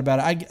excited about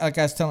it. Like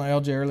I was telling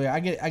LJ earlier, I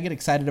get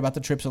excited about the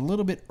trips a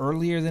little bit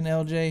earlier than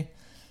LJ.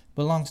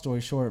 But long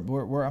story short,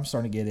 I'm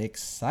starting to get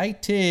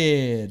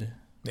excited.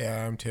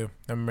 Yeah, I'm too.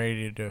 I'm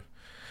ready to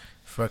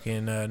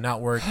fucking not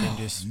work and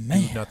just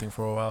do nothing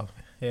for a while.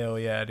 Hell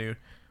yeah, dude.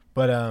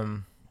 But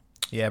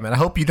yeah, man. I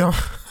hope you don't.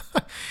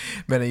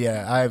 Man,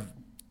 yeah,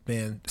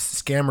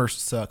 scammers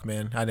suck,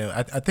 man. I know.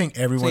 I think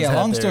everyone's. So yeah,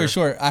 long story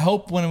short, I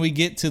hope when we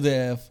get to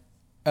the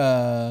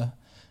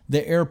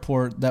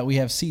airport that we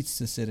have seats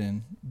to sit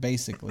in,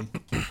 basically.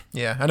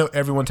 Yeah, I know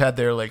everyone's had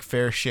their, like,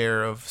 fair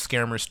share of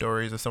scammer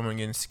stories of someone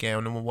getting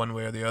scammed in one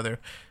way or the other,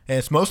 and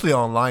it's mostly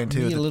online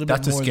too.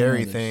 That's a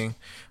scary thing.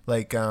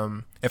 Like,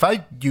 if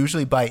I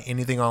usually buy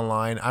anything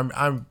online,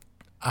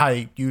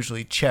 I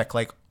usually check,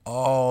 like,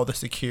 all the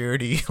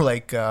security,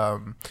 like,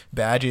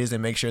 badges,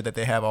 and make sure that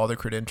they have all their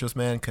credentials,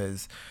 man,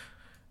 because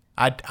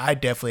I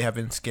definitely have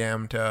been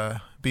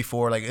scammed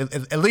before, like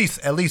at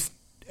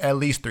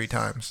least 3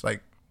 times,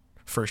 like.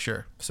 For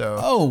sure. So.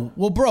 Oh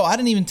well, bro, I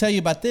didn't even tell you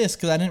about this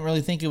because I didn't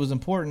really think it was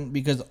important.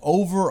 Because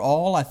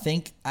overall, I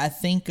think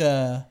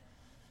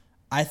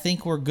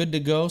we're good to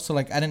go. So,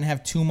 like, I didn't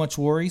have too much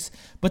worries.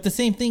 But the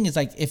same thing is,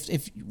 like,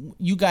 if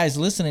you guys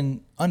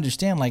listening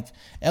understand, like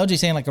LJ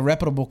saying, like, a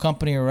reputable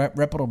company or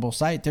reputable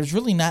site, there's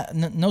really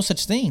no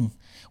such thing.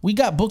 We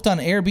got booked on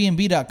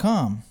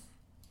Airbnb.com.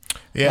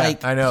 Yeah,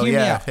 like, I know.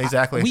 Yeah,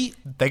 exactly.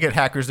 They get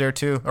hackers there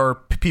too, or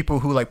people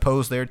who, like,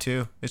 pose there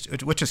too,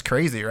 which is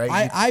crazy, right?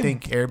 I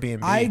think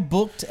Airbnb. I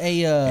booked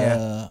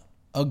a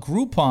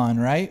Groupon,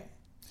 right?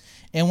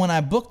 And when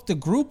I booked the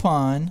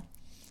Groupon,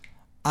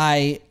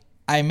 I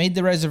made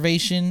the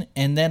reservation,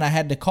 and then I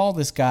had to call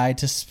this guy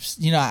to,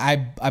 you know,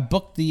 I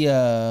booked the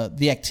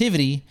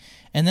activity,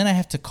 and then I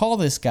have to call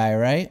this guy,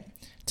 right,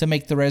 to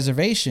make the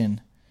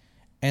reservation,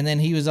 and then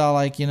he was all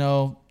like, you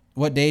know,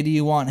 what day do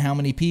you want? How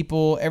many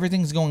people?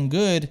 Everything's going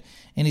good.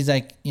 And he's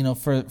like, you know,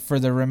 for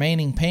the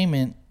remaining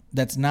payment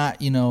that's not,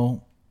 you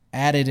know,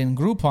 added in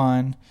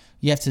Groupon,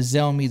 you have to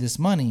Zelle me this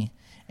money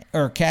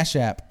or Cash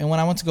App. And when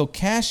I went to go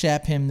Cash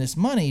App him this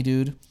money,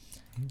 dude,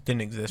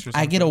 didn't exist or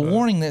something. I get a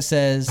warning that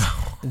says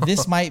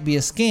this might be a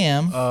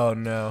scam. Oh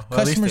no. Well,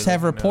 customers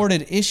have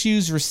reported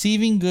issues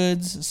receiving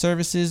goods,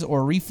 services,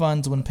 or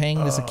refunds when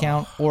paying this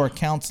account or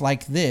accounts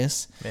like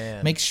this.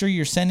 Man. Make sure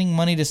you're sending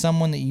money to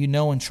someone that you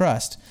know and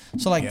trust.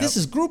 So, like, this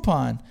is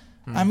Groupon.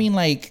 I mean,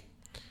 like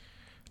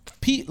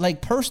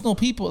personal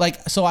people.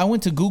 Like, so I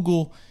went to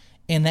Google,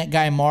 and that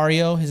guy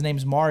Mario, his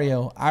name's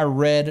Mario. I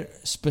read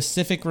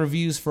specific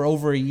reviews for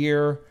over a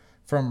year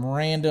from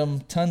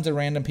tons of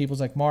random people.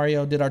 It's like,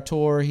 Mario did our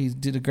tour. He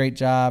did a great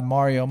job.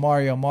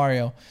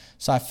 Mario.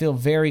 So I feel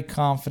very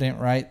confident,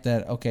 right,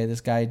 that, okay,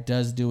 this guy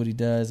does do what he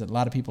does. A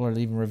lot of people are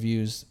leaving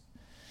reviews.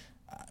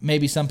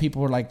 maybe some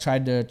people were like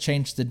tried to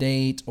change the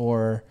date,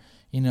 or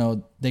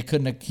he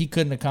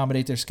couldn't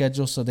accommodate their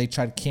schedule, so they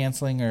tried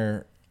canceling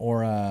or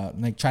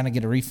like trying to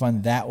get a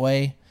refund that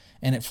way,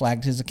 and it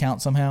flagged his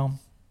account somehow.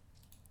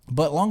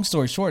 But long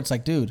story short, it's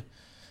like, dude,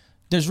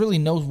 there's really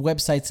no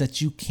websites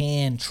that you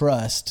can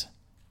trust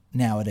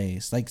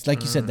nowadays.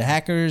 Like you said, the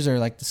hackers or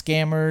like the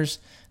scammers,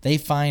 they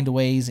find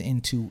ways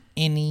into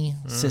any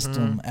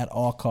system at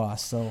all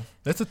costs. So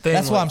that's the thing.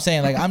 That's what I'm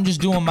saying. Like, I'm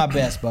just doing my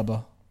best,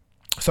 Bubba.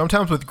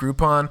 Sometimes with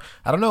Groupon,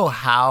 I don't know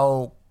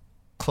how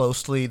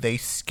closely they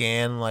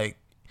scan like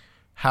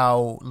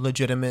how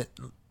legitimate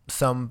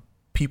some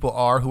people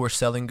are who are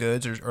selling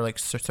goods or like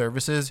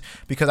services,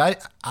 because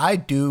I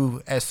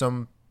do at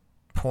some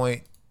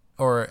point,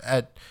 or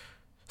at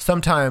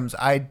sometimes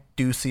I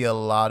do see a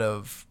lot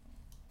of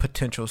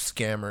potential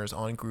scammers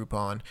on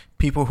Groupon,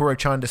 people who are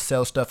trying to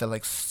sell stuff at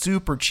like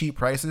super cheap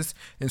prices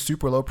and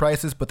super low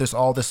prices, but there's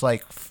all this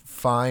like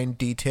fine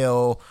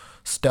detail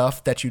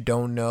stuff that you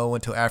don't know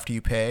until after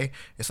you pay.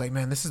 It's like,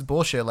 man, this is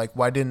bullshit. Like,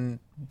 why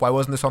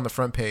wasn't this on the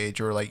front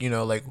page? Or like,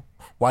 like,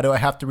 why do I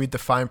have to read the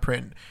fine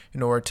print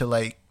in order to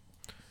like,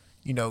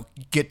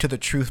 get to the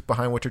truth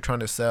behind what you're trying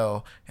to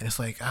sell? And it's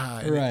like,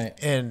 right.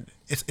 And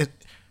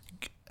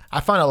I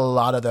find a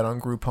lot of that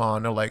on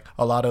Groupon, or like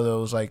a lot of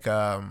those like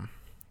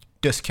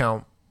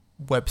discount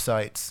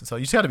websites. So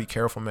you just got to be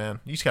careful, man.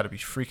 You just got to be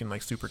freaking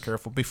like super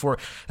careful before,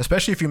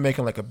 especially if you're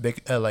making like a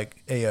big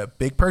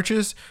big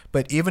purchase.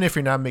 But even if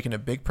you're not making a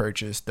big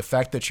purchase, the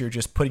fact that you're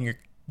just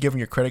giving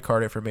your credit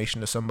card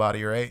information to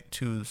somebody, right,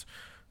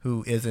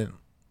 who isn't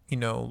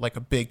like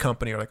a big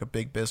company or like a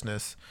big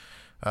business,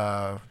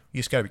 you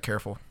just got to be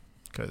careful,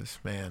 because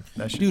man,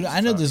 that shit dude, I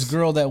know this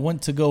girl that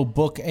went to go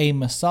book a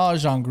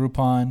massage on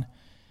Groupon,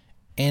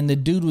 and the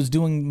dude was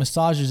doing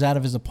massages out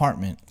of his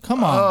apartment.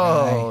 Come on,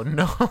 oh, guy.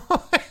 No.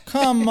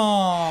 Come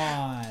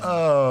on.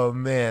 Oh,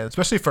 man.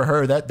 Especially for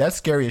her. That's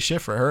scary as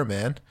shit for her,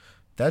 man.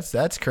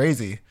 That's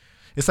crazy.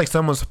 It's like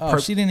someone's...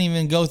 she didn't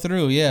even go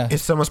through, yeah.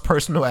 It's someone's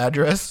personal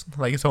address,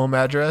 like his home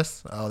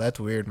address. Oh, that's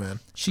weird, man.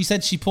 She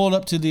said she pulled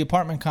up to the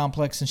apartment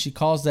complex, and she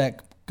calls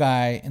that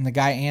guy, and the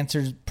guy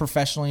answers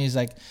professionally. He's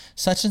like,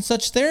 such and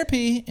such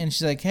therapy. And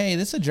she's like, hey,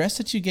 this address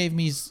that you gave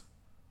me is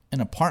an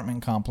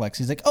apartment complex.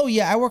 He's like, oh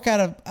yeah, I work out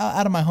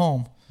of my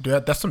home.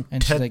 Dude, that's some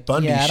and Ted like,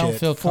 Bundy shit. Yeah, I don't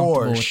feel comfortable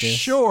for with this.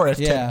 Sure, it's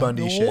Ted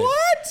Bundy shit.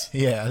 What?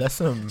 Yeah, that's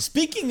some...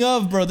 Speaking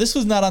of, bro, this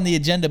was not on the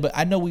agenda, but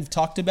I know we've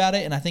talked about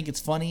it, and I think it's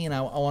funny, and I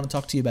want to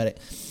talk to you about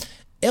it.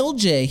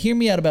 LJ, hear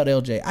me out about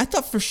LJ. I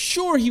thought for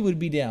sure he would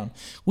be down.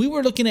 We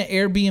were looking at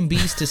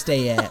Airbnbs to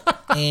stay at,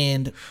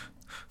 and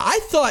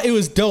I thought it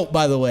was dope,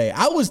 by the way.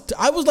 I was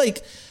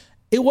like...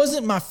 It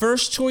wasn't my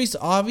first choice,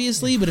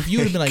 obviously, but if you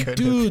would have been like,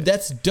 dude,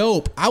 that's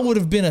dope, I would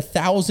have been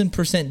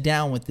 1,000%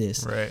 down with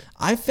this. Right.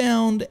 I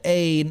found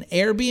an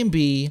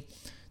Airbnb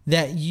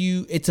that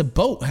it's a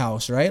boat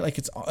house, right? Like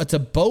it's a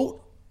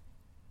boat,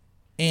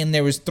 and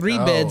there was 3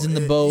 beds in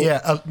the boat.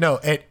 Yeah, no,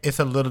 it's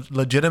a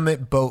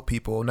legitimate boat,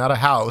 people, not a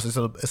house. It's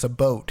a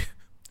boat.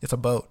 It's a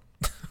boat.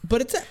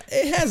 But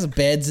it has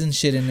beds and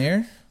shit in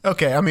there.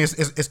 Okay, I mean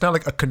it's not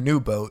like a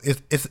canoe boat.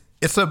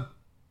 It's a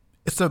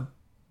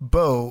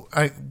boat.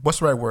 What's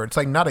the right word? It's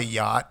like not a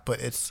yacht,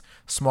 but it's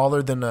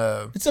smaller than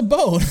a... It's a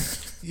boat.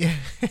 Yeah,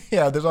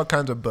 there's all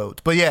kinds of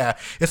boats. But yeah,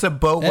 it's a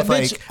boat with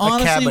like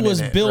honestly a cabin was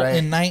in it, built right?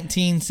 in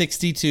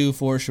 1962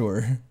 for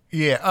sure.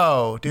 Yeah,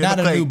 oh, dude. Not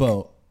a new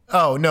boat.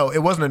 Oh, no, it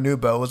wasn't a new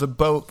boat. It was a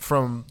boat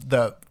from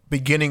the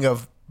beginning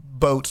of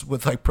boats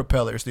with like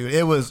propellers, dude.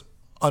 It was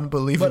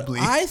unbelievably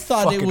But I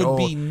thought it would old.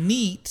 be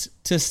neat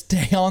to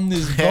stay on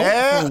this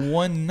boat for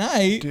one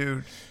night,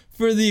 dude,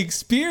 for the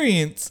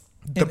experience.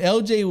 And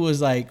LJ was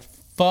like,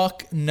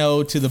 fuck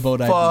no to the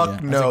boat idea.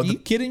 Fuck no. Like, are you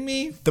kidding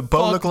me? The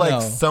boat Fuck looked like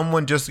no.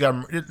 someone just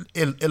got...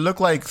 It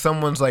looked like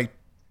someone's like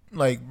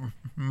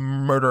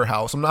murder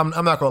house. I'm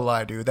not gonna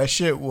lie, dude. That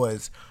shit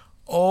was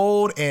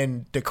old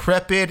and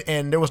decrepit,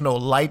 and there was no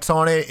lights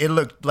on it. It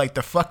looked like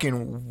the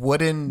fucking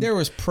wooden... There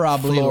was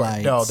probably floor.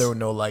 lights. No, there were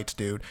no lights,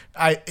 dude.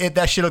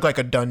 That shit looked like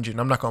a dungeon.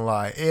 I'm not gonna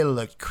lie. It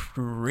looked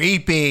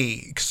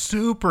creepy.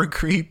 Super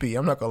creepy.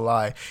 I'm not gonna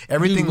lie.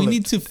 Everything. Dude, we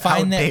need to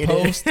find outdated.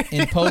 that post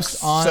and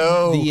post on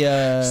so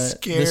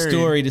the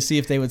story to see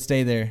if they would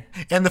stay there.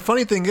 And the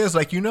funny thing is,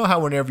 like,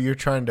 how whenever you're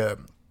trying to,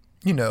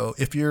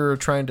 if you're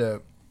trying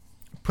to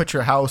put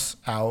your house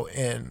out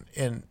and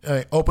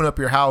open up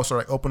your house, or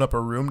like open up a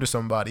room to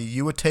somebody,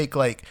 you would take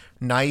like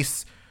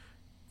nice,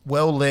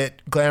 well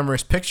lit,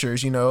 glamorous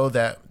pictures,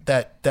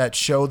 that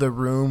show the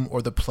room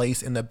or the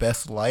place in the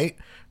best light,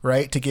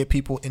 right, to get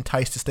people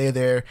enticed to stay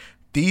there.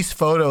 These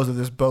photos of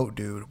this boat,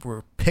 dude,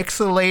 were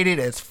pixelated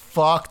as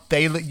fuck.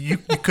 You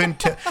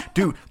couldn't tell,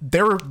 dude.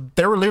 There were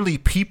literally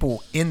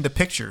people in the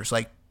pictures,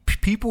 like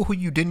people who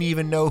you didn't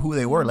even know who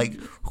they were. Like,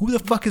 who the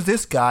fuck is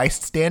this guy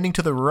standing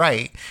to the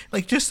right?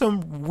 Like, just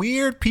some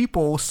weird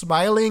people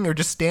smiling or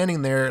just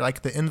standing there, like,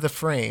 at the end of the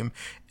frame.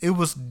 It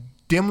was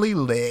dimly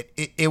lit.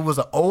 It was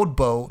an old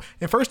boat.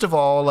 And first of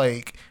all,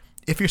 like,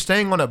 if you're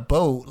staying on a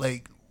boat,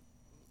 like,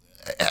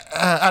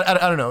 I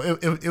don't know.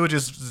 It was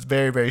just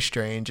very, very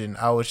strange, and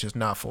I was just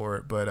not for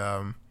it. But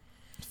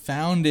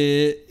Found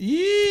it.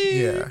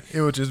 Yeah,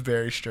 it was just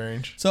very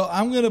strange. So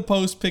I'm gonna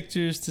post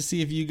pictures to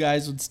see if you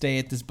guys would stay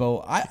at this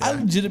boat. I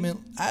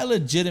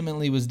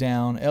legitimately was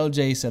down.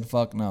 LJ said,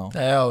 "Fuck no."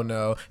 Hell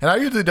no. And I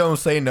usually don't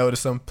say no to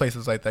some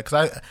places like that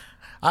because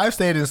I've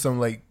stayed in some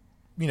like,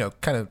 you know,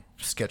 kind of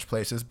sketch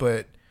places,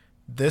 but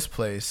this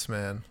place,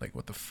 man, like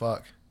what the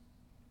fuck?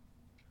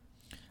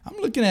 I'm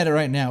looking at it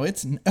right now.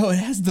 It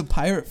has the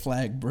pirate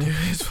flag, bro. Dude,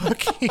 it's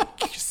fucking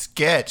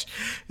sketch.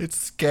 It's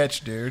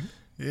sketch, dude.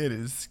 It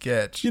is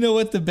sketch. You know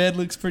what? The bed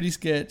looks pretty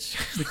sketch.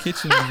 The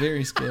kitchen is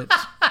very sketch.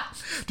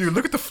 Dude,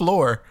 look at the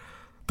floor.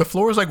 The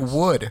floor is like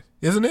wood,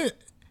 isn't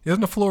it?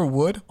 Isn't the floor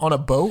wood on a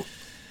boat?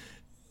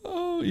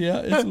 Oh,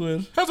 yeah, it's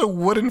wood. Has a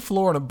wooden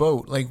floor on a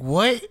boat. Like,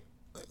 what?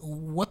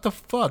 What the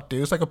fuck,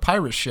 dude? It's like a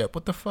pirate ship.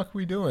 What the fuck are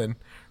we doing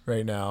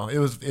right now?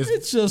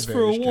 It's just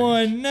for strange.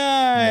 one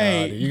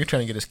night. Nah, dude, you're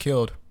trying to get us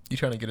killed. You're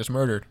trying to get us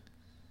murdered.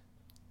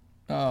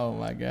 Oh,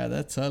 my God.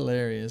 That's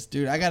hilarious.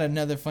 Dude, I got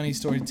another funny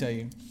story to tell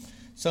you.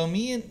 So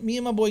me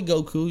and my boy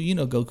Goku, you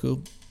know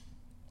Goku,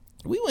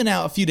 we went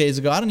out a few days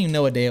ago. I don't even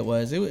know what day it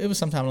was. It was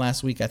sometime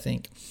last week, I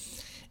think.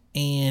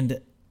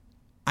 And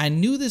I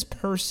knew this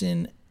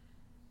person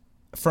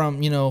from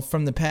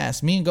the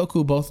past. Me and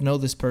Goku both know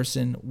this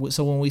person.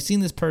 So when we seen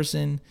this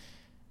person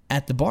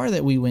at the bar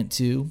that we went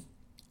to,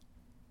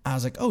 I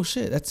was like, oh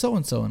shit, that's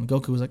so-and-so. And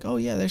Goku was like, oh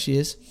yeah, there she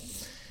is.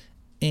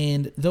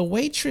 And the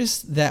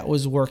waitress that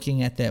was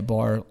working at that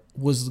bar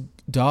was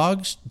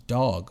dog.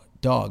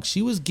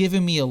 She was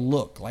giving me a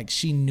look like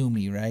she knew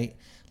me, right?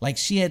 Like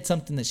she had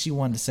something that she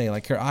wanted to say.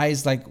 Like her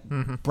eyes like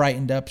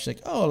brightened up. She's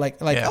like, oh,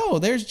 oh,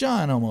 there's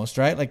John almost,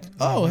 right? Like,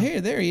 oh, here,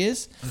 there he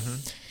is.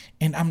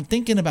 And I'm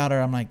thinking about her.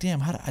 I'm like,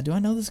 damn, do I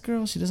know this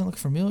girl? She doesn't look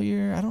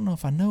familiar. I don't know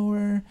if I know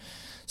her.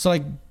 So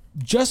like,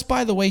 just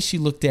by the way she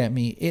looked at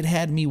me, it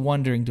had me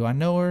wondering, do I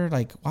know her?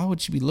 Like, why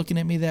would she be looking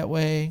at me that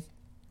way?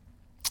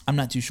 I'm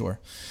not too sure.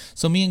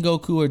 So me and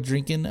Goku are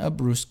drinking a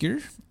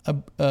brewsker,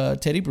 a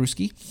Teddy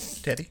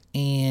Brewski. Teddy.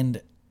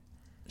 And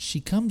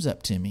she comes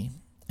up to me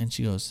and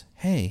she goes,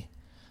 hey,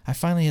 I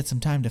finally had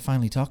some time to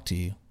finally talk to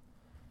you.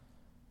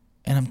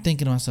 And I'm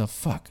thinking to myself,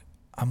 fuck,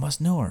 I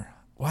must know her.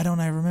 Why don't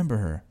I remember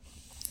her?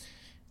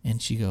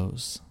 And she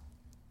goes,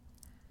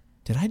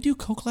 did I do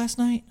coke last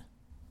night?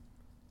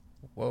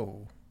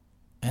 Whoa.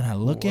 And I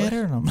look at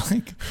her and I'm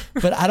like,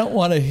 but I don't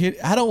want to hit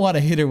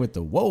her with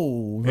the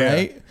whoa,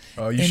 right? Yeah.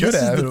 Oh, you and should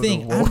have. This is the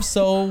thing.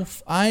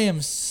 I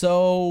am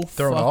so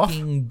Thrown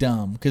fucking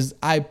dumb because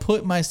I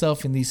put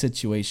myself in these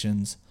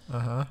situations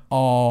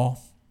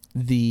all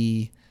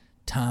the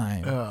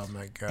time. Oh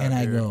my god. And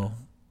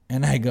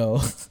I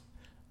go,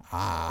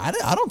 I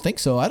don't think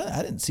so. I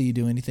didn't see you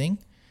do anything.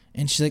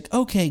 And she's like,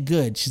 okay,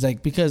 good. She's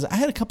like, because I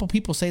had a couple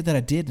people say that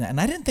I did, and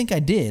I didn't think I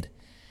did.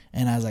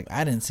 And I was like,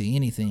 I didn't see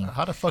anything.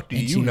 How the fuck do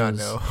you not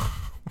know?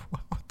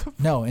 What the fuck?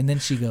 No, and then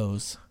she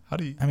goes, how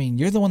do you? I mean,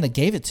 you're the one that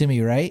gave it to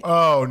me, right?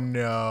 Oh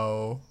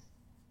no.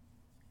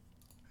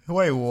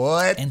 Wait,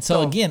 what? And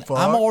so again, fuck?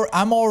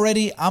 I'm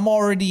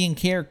already in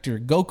character.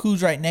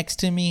 Goku's right next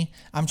to me.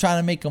 I'm trying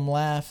to make him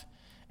laugh.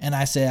 And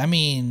I said, I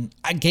mean,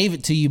 I gave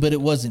it to you, but it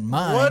wasn't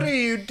mine. What are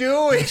you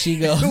doing? And she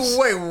goes,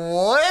 wait,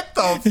 what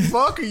the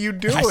fuck are you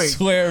doing? I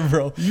swear,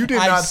 bro. You did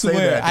not say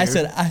that,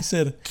 dude. I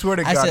said, swear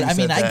to God, I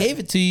mean, that. I gave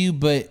it to you,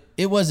 but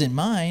it wasn't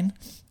mine.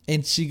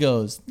 And she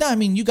goes, no, I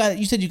mean, you got it.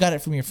 You said you got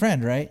it from your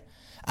friend, right?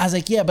 I was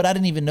like, yeah, but I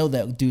didn't even know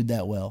that dude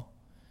that well.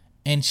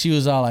 And she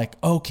was all like,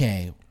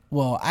 okay,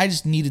 well, I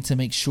just needed to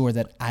make sure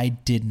that I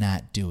did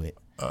not do it.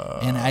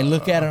 And I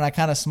look at her and I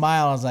kind of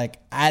smile. I was like,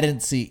 I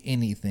didn't see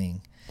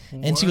anything.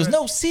 And she goes,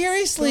 no,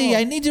 seriously,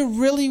 I need to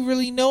really,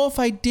 really know if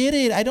I did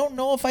it. I don't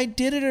know if I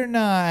did it or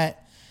not.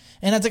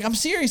 And I was like, I'm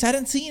serious. I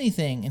didn't see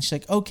anything. And she's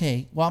like,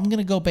 okay, well, I'm going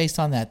to go based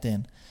on that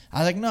then. I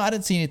was like, no, I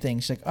didn't see anything.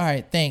 She's like, all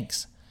right,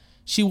 thanks.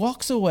 She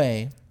walks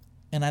away,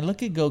 and I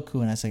look at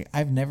Goku, and I say,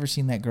 I've never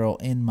seen that girl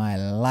in my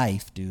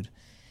life, dude.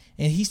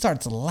 And he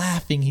starts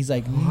laughing. He's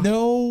like,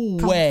 no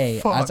way.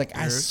 Fuck, I was like,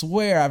 dude. I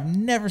swear, I've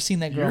never seen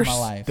that girl in my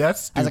life.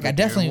 That's stupid, I was like, I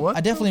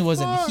definitely dude.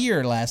 wasn't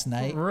here last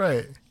night.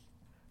 Right.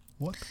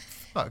 What the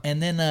fuck?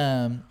 And then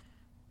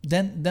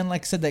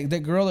like I said, that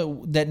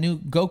girl that knew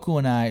Goku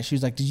and I, she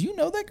was like, did you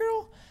know that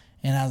girl?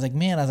 And I was like,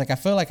 man, I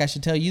feel like I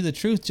should tell you the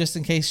truth just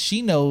in case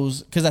she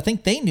knows, because I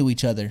think they knew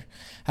each other.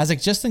 I was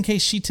like, just in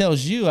case she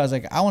tells you, I was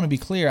like, I want to be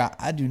clear.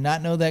 I do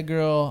not know that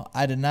girl.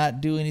 I did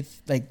not do anything,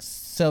 like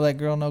sell that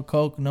girl no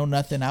coke, no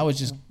nothing. I was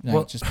just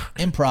just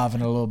improvising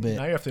a little bit.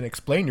 Now you have to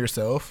explain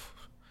yourself.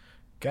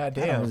 God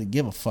damn. I don't really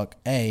give a fuck,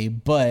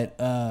 but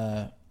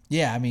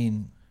yeah, I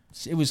mean,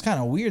 it was kind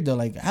of weird though.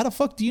 Like, how the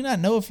fuck do you not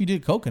know if you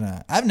did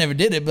coconut? I've never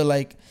did it, but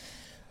like,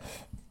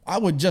 I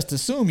would just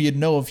assume you'd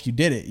know if you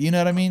did it. You know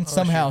what I mean?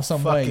 Somehow,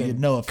 some way, you'd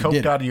know if you did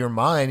it. Coked out of your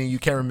mind and you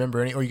can't remember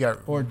any,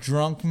 or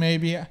drunk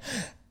maybe.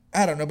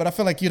 I don't know, but I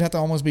feel like you'd have to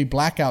almost be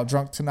blackout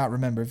drunk to not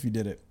remember if you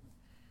did it.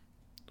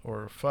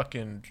 Or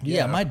fucking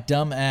yeah. My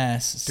dumb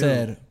ass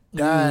said,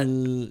 God.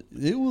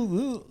 It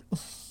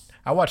was.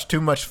 I watched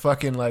too much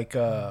fucking like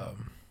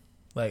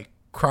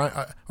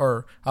crime,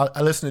 or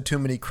I listened to too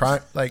many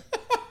crime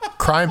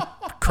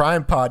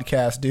crime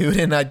podcast, dude,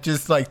 and I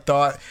just like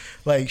thought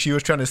like she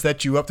was trying to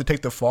set you up to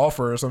take the fall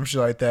for her or some shit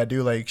like that,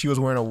 dude. Like she was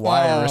wearing a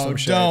wire or some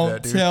shit like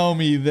that, dude. Don't tell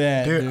me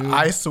that, dude.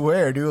 I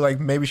swear, dude. Like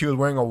maybe she was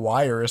wearing a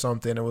wire or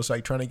something and was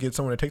like trying to get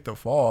someone to take the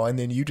fall, and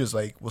then you just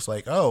like was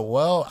like, oh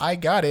well, I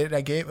got it.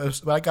 I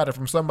got it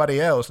from somebody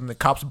else, and the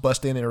cops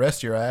bust in and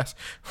arrest your ass,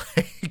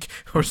 like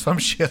or some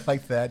shit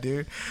like that,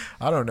 dude.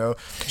 I don't know.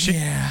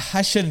 Yeah,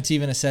 I shouldn't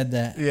even have said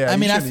that. Yeah, I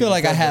mean, I shouldn't feel even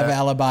like I said have that.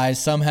 alibis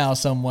somehow,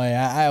 some way.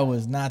 I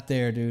was not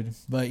there, dude.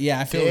 But yeah,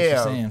 I feel what you're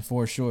Damn. saying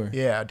for sure.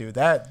 Yeah, dude.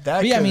 That.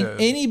 But yeah, I mean, that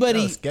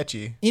anybody was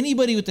sketchy.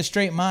 Anybody with a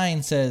straight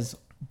mind says,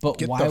 but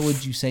Get why the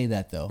would you say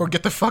that though? Or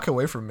get the fuck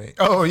away from me.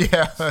 Oh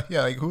yeah,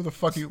 yeah. Like who the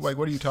fuck you? Like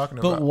what are you talking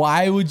But about?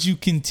 why would you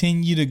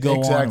continue to go on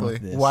Exactly.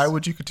 with this? Why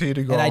would you continue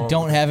to go? And I on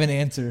don't with have an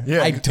answer.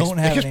 Yeah, I don't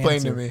have an explain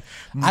answer. to me.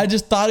 I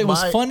just thought it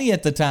was My- funny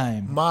at the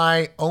time.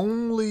 My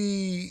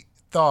only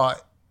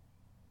thought,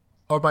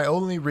 or my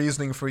only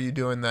reasoning for you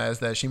doing that is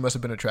that she must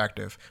have been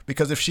attractive.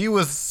 Because if she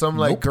was some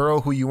like Nope.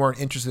 girl who you weren't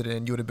interested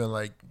in, you would have been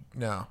like,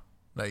 no,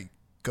 like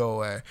go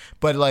away.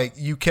 But like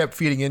you kept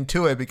feeding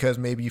into it because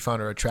maybe you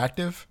found her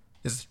attractive.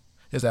 Is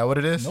that what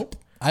it is? Nope.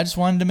 I just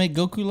wanted to make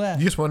Goku laugh.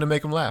 You just wanted to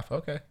make him laugh.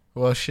 Okay.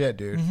 Well, shit,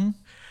 dude.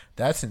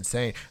 That's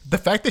insane. The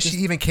fact that she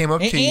even came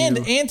up to and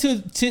you. and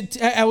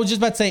to I was just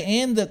about to say,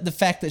 and the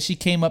fact that she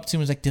came up to me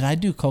and was like, "Did I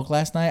do coke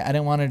last night?" I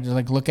didn't want her to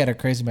like look at her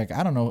crazy, and be like,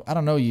 "I don't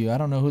know you. I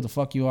don't know who the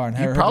fuck you are." And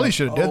You her probably like,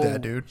 should have did "Oh."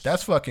 that, dude.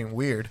 That's fucking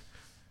weird.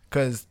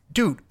 Cause,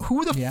 dude,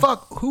 who the Yeah.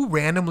 fuck who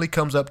randomly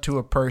comes up to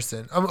a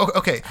person?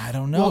 Okay, I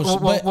don't know.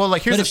 Well,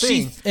 like here's the but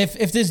thing.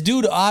 if this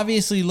dude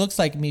obviously looks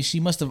like me, she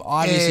must have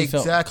obviously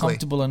felt Exactly.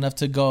 comfortable enough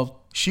to go.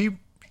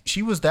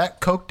 She was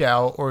that coked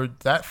out or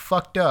that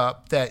fucked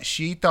up that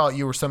she thought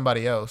you were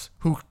somebody else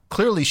who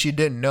clearly she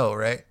didn't know,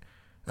 right?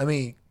 I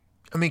mean,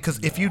 because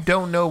if you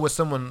don't know what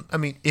someone,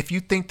 if you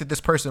think that this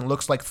person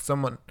looks like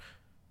someone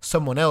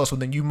else, well,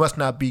 then you must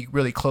not be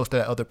really close to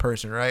that other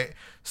person, right?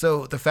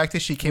 So the fact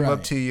that she came up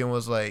Right. to you and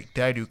was like,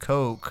 "Did I do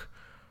coke?"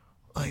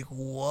 Like,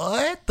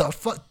 what the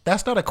fuck?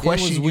 That's not a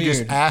question you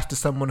just weird. ask to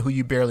someone who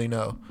you barely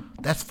know.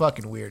 That's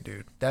fucking weird,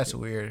 dude. That's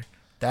weird.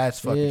 That's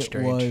fucking It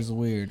strange. was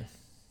weird.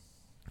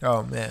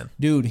 Oh man.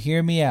 Dude,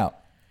 hear me out.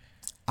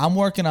 I'm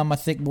working on my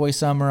thick boy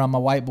summer, on my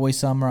white boy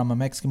summer, on my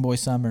Mexican boy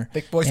summer.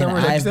 Thick boy and summer,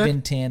 is that what you I've said?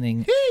 been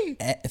tanning.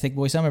 Thick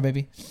boy summer,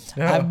 baby.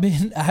 Yeah.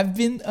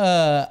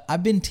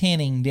 I've been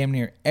tanning damn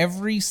near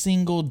every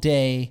single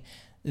day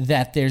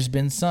that there's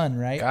been sun,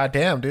 right? God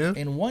damn, dude.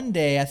 And one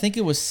day, I think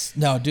it was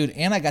dude,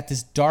 and I got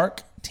this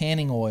dark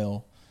tanning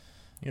oil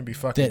You're gonna be that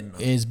fucking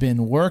has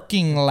been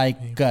working like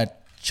a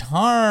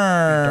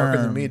charm.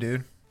 darker than me,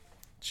 dude.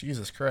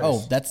 Jesus Christ.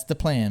 Oh, that's the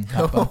plan,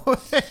 Papa.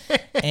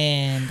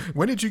 And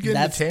when did you get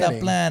that's into tanning?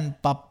 the plan,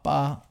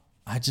 Papa.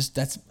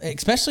 That's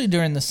especially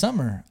during the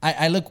summer.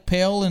 I look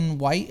pale and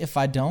white if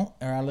I don't,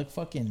 or I look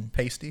fucking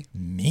Pasty?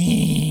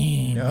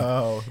 mean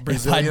No, if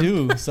Brazilian. I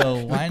do.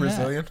 So why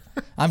Brazilian.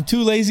 not? I'm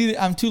too lazy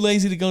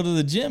to go to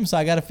the gym, so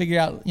I got to figure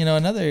out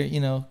another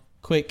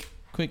quick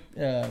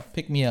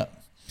pick me up.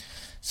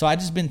 So I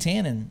just been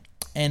tanning,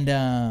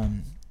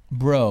 and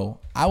bro,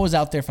 I was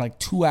out there for like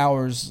 2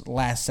 hours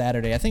last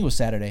Saturday. I think it was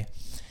Saturday.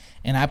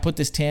 And I put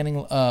this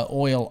tanning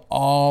oil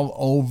all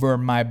over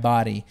my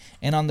body,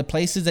 and on the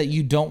places that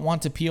you don't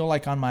want to peel,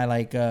 like on my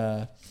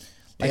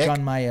Dick?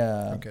 on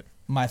my good.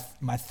 my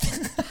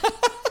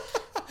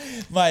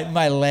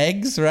my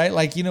legs, right?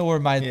 Like where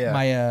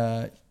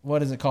my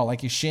what is it called?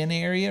 Like your shin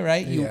area,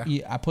 right? Yeah.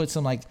 I put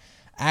some like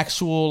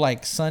actual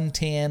like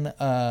suntan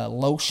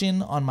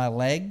lotion on my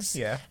legs.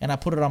 Yeah. And I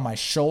put it on my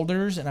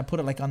shoulders, and I put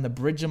it like on the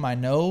bridge of my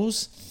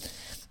nose.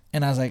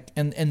 And I was like,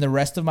 and the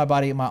rest of my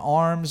body, my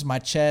arms, my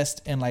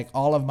chest, and like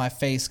all of my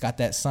face got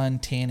that sun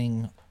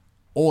tanning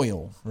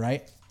oil,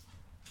 right?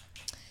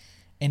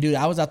 And dude,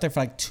 I was out there for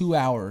like 2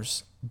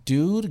 hours.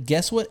 Dude,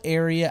 guess what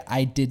area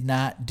I did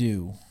not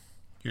do?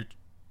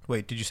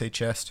 Wait, did you say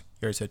chest?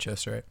 You already said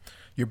chest, right?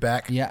 Your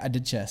back. Yeah, I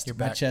did chest. Your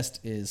My back. chest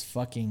is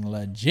fucking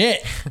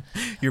legit.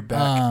 Your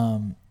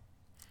back.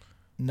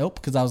 Nope,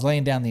 because I was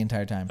laying down the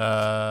entire time.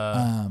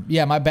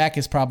 Yeah, my back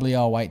is probably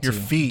all white Your too.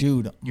 feet.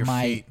 Dude, Your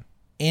my feet.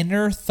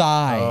 inner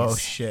thighs. Oh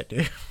shit,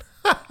 dude.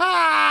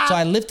 So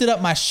I lifted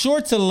up my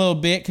shorts a little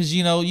bit because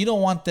you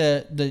don't want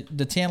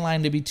the tan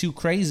line to be too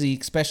crazy,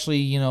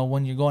 especially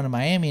when you're going to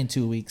Miami in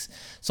 2 weeks.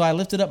 So I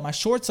lifted up my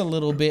shorts a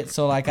little bit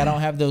so like I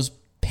don't have those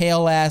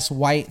pale ass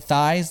white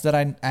thighs that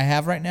I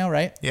have right now,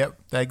 right? Yep,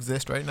 that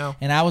exists right now.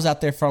 And I was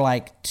out there for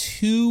like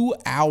 2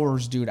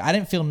 hours, dude. I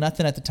didn't feel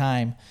nothing at the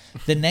time.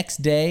 The next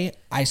day,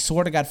 I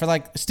swear to God, for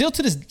like still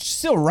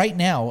right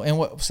now. And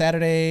what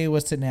Saturday?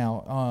 What's it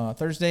now?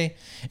 Thursday.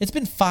 It's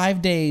been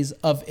 5 days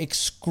of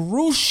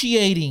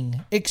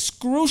excruciating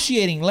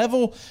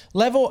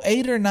level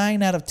 8 or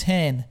 9 out of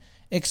 10.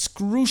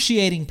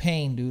 Excruciating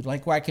pain, dude.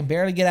 Like where I can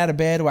barely get out of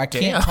bed, where I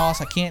can't Damn.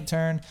 toss, I can't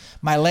turn,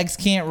 my legs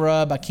can't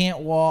rub, I can't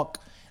walk.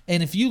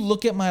 And if you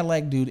look at my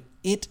leg, dude,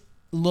 it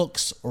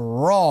looks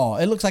raw.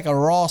 It looks like a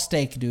raw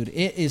steak, dude.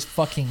 It is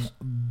fucking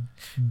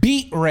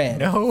beet red.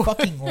 No.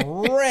 Fucking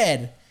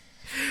red.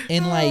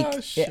 And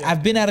like, shit.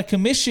 I've been out of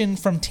commission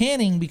from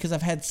tanning because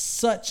I've had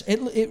such.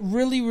 It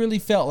really, really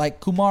felt like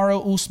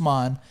Kamaru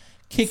Usman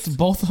kicked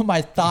both of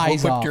my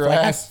thighs Whipped off. your Like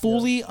ass. I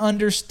fully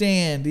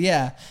understand,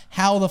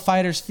 how the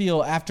fighters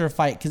feel after a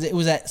fight because it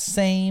was that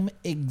same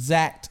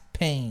exact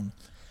pain.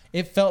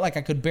 It felt like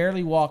I could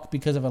barely walk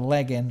because of a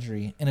leg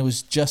injury, and it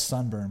was just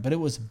sunburn, but it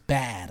was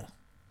bad.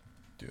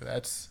 Dude,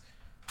 that's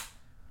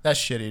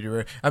shitty,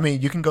 dude. I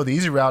mean, you can go the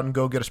easy route and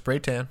go get a spray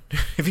tan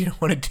if you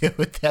don't want to deal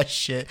with that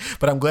shit.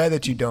 But I'm glad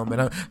that you don't,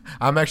 man.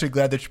 I'm actually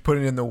glad that you're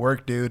putting in the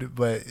work, dude.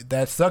 But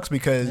that sucks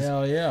because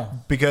Hell yeah.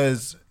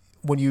 because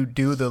when you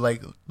do the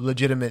like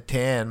legitimate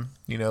tan,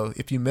 you know,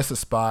 if you miss a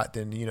spot,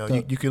 then you know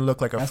you can look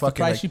like a That's the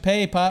fucking price like, you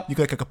pay, Pop. you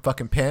look like a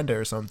fucking panda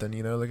or something,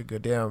 you know, like a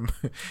goddamn.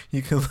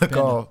 You can look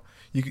Panda. all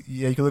you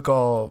can look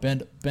all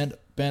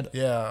Bend.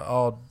 yeah,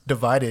 all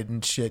divided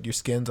and shit. Your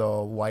skin's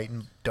all white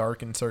and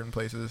dark in certain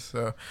places.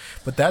 So,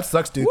 but that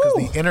sucks, dude.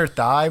 Because the inner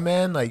thigh,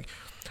 man. Like,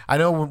 I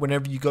know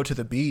whenever you go to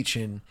the beach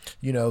and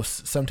you know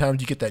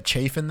sometimes you get that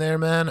chafe in there,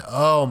 man.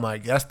 Oh my,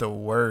 that's the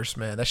worst,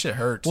 man. That shit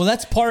hurts. Well,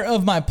 that's part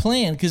of my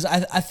plan because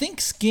I think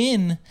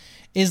skin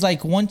is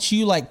like once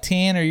you like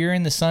tan or you're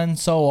in the sun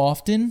so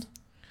often,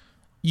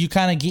 you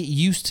kind of get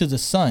used to the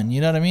sun.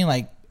 You know what I mean?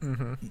 Like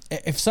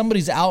if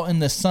somebody's out in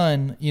the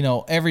sun, you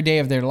know, every day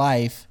of their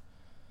life,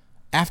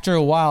 after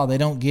a while they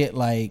don't get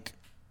like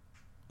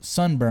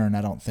sunburn.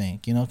 I don't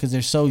think, you know, because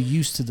they're so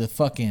used to the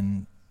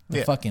fucking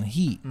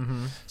heat.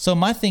 So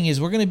my thing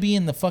is we're gonna be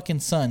in the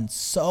fucking sun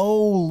so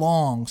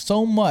long,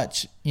 so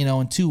much, you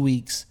know, in 2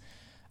 weeks.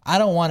 I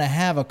don't want to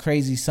have a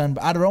crazy sun.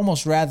 I'd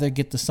almost rather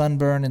get the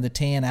sunburn and the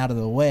tan out of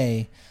the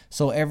way,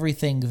 so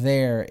everything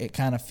there it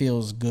kind of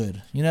feels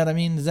good. You know what I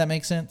mean? Does that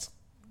make sense?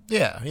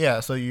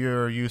 Yeah. So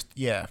you're used.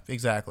 Yeah,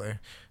 exactly.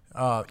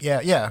 I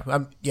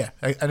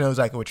know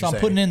exactly what So you're I'm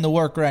saying. putting in the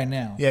work right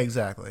now. Yeah,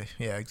 exactly.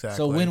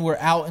 So when we're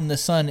out in the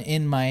sun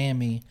in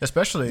Miami,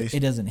 especially it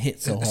doesn't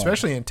hit so hard.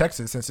 especially in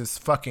Texas, since it's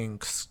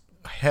fucking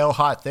hell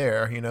hot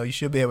there, you know, you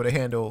should be able to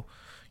handle,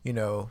 you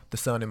know, the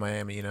sun in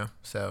Miami, you know.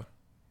 So,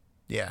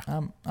 yeah,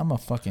 I'm a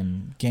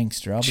fucking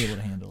gangster. I'll be able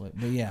to handle it.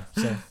 But yeah,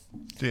 so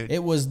dude,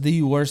 it was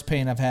the worst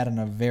pain I've had in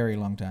a very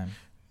long time.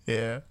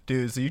 yeah,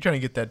 dude. So you're trying to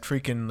get that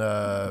freaking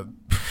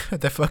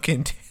that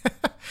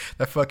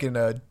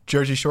fucking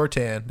Jersey Shore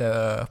tan,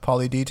 the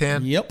Pauly D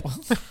tan. Yep.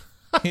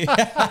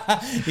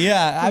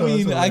 yeah. I Oh,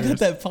 mean, that's I got hilarious.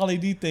 that Pauly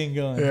D thing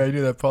going. Yeah, I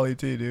do that Pauly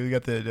T, dude. You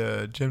got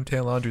the Gym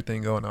Tan Laundry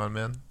thing going on,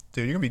 man.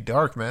 Dude, you're gonna be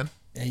dark, man.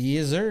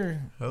 Yes,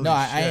 sir. Holy No,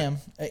 I shit. am.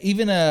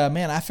 Even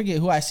man, I forget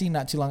who I seen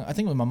not too long. I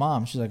think with my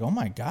mom. She's like, "Oh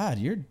my god,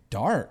 you're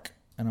dark,"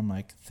 and I'm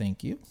like,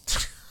 "Thank you."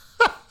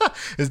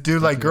 Is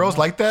dude like girls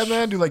like that,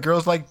 man? Do like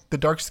girls like the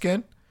dark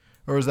skin,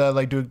 or is that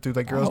like do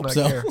like girls hope not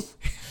so. care?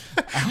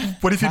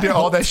 What if you did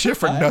all that shit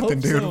for I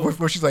nothing, hope dude? so.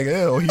 Where she's like,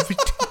 ew,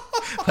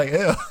 like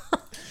ew.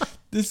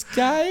 This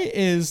guy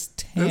is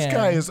tan. This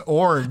guy is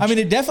orange. I mean,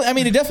 it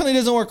definitely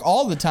doesn't work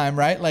all the time,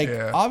 right? Like,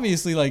 Yeah.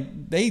 obviously,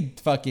 like they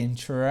fucking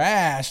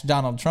trash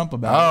Donald Trump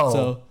about it.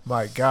 So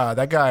my god,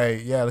 that guy,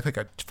 yeah, looks like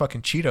a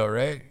fucking Cheeto,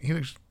 right? He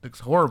looks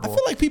horrible. I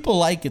feel like people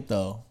like it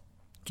though.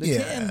 The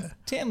Yeah.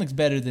 tan looks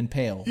better than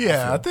pale.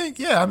 Yeah, I think.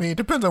 Yeah, I mean, it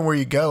depends on where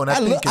you go, and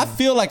I I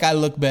feel like I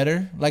look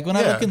better. Like when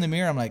I Yeah. look in the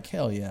mirror, I'm like,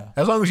 hell yeah.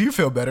 as long as you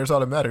feel better, it's all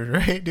that matters,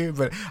 right, dude?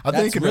 But I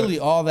That's think in really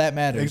all that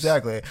matters.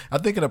 exactly. I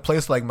think in a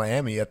place like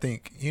Miami, I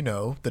think you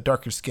know the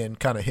darker skin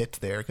kind of hits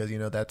there because you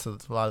know that's a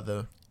lot of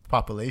the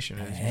population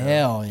is you know,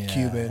 Hell yeah.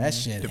 Cuban. That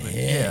shit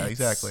Yeah, hits.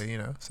 exactly. You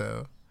know,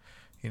 so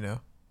you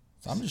know,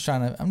 So I'm just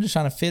trying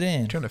to fit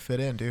in. trying to fit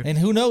in, dude. And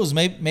who knows?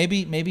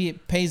 Maybe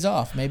it pays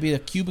off. Maybe the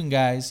Cuban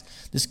guys,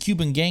 this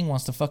Cuban gang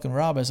wants to fucking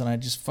rob us, and I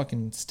just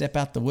fucking step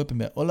out the whip and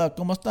be, "Hola,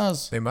 cómo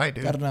estás?" They might,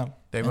 dude. I don't know.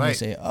 They and might. They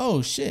say,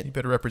 "Oh shit, You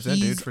better represent,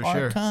 he's dude, for our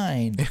sure."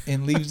 kind,"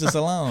 and leaves us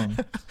alone.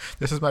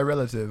 This is my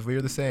relative. We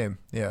are the same.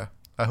 Yeah,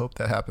 I hope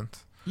that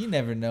happens. You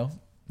never know,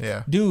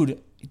 Yeah. dude.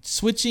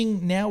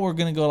 Switching now, we're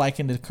gonna go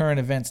like into current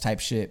events type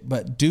shit.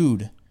 But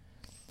dude,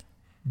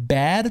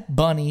 Bad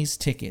Bunny's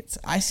tickets.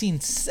 I seen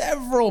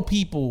several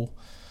people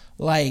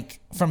like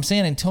from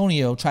San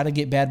Antonio try to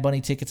get Bad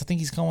Bunny tickets. I think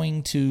he's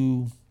going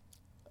to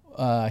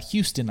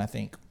Houston, I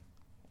think.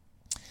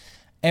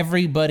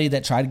 Everybody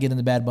that tried to get in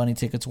the Bad Bunny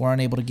tickets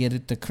weren't able to get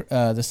it.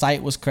 The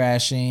site was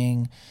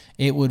crashing.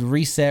 It would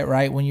reset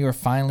right when you were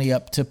finally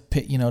up to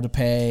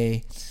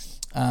pay.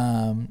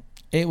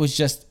 It was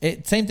just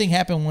same thing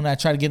happened when I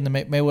tried to get in the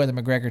Mayweather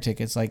McGregor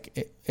tickets.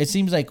 Like it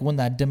seems like when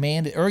the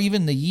demand, or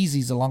even the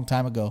Yeezys a long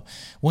time ago,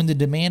 when the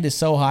demand is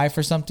so high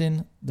for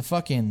something, the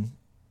fucking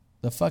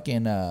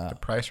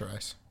Price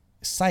rise.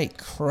 site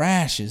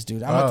crashes,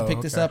 dude. I'm about to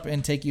pick this okay. up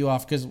and take you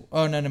off because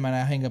no mind,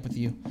 I'll hang up with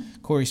you.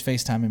 Corey's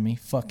FaceTiming me.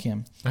 Fuck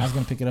him. I was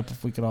gonna pick it up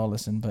if we could all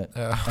listen, but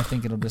I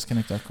think it'll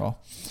disconnect our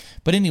call.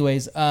 But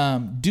anyways,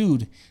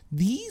 dude,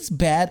 these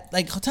bad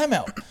time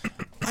out.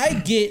 I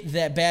get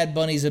that Bad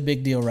Bunny's a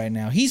big deal right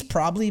now. He's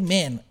probably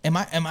am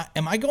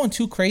I going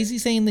too crazy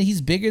saying that he's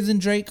bigger than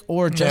Drake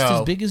or just No.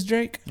 as big as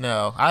Drake?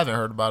 No, I haven't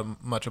heard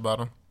much about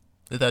him.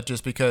 Is that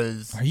just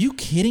because Are you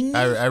kidding me?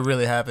 I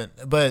really haven't?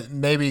 But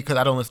maybe because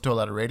I don't listen to a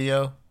lot of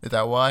radio. Is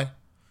that why?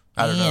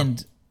 I don't know.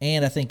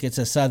 And I think it's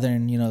a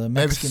southern, the Maybe it's a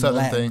Mexican southern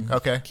Latin thing.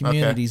 Okay.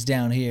 communities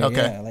down here.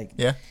 Okay.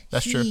 Yeah,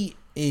 That's true. He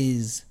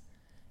is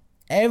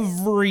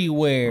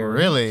everywhere.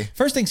 Really?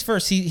 First things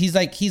first, he's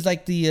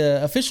like the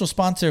official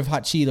sponsor of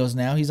Hot Cheetos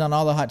now. He's on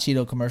all the Hot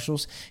Cheeto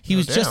commercials. He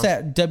was just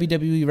at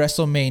WWE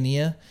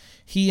WrestleMania.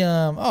 He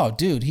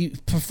he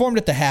performed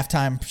at the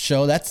halftime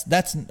show. That's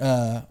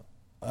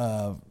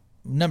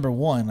number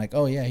one. Like,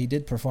 oh yeah, he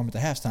did perform at the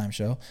halftime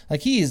show.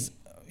 Like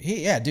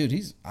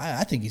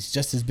I think he's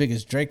just as big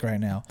as Drake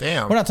right now.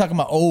 Damn. We're not talking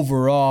about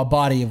overall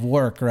body of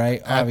work,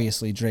 right?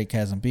 Obviously Drake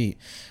hasn't beat.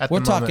 We're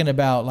talking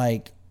about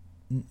like,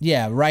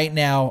 right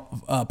now,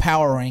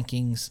 power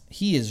rankings,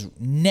 he is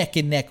neck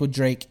and neck with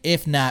Drake,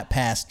 if not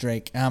past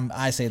Drake.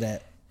 I say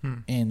that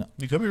You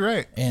could be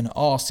right. in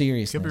all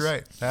seriousness. You could be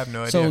right. I have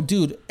no idea. So,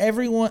 dude,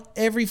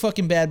 every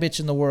fucking bad bitch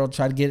in the world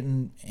tried to get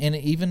in, and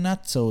even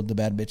not so the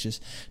bad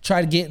bitches,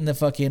 try to get in the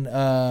fucking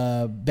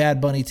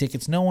Bad Bunny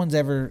tickets. No one's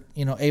ever,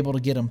 able to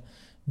get them.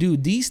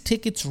 Dude, these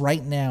tickets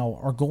right now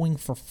are going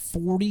for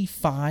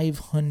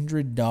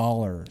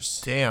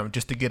 $4,500. Damn,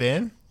 just to get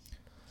in?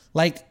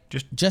 Like,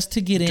 just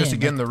to get in. Just to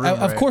get in the room, Of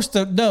right? course,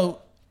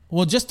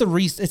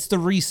 it's the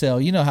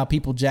resale. You know how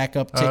people jack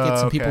up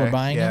tickets and people are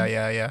buying them?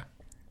 Yeah.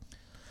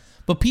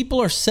 But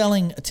people are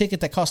selling a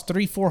ticket that costs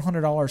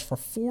 $300-$400 for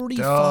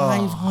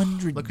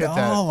 $4,500. Look at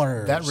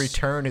that. That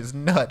return is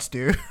nuts,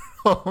 dude.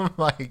 Oh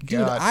my god.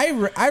 Dude,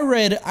 I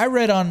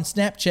read on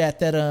Snapchat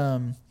that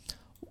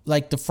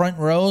like the front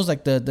rows,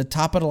 like the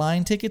top of the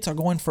line tickets are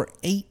going for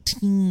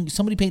 18.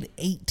 Somebody paid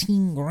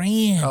 18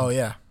 grand. Oh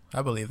yeah,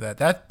 I believe that.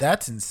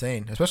 That's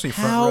insane, especially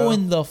front How row.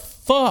 in the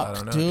fuck, I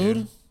don't know,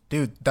 dude?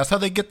 Dude, that's how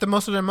they get the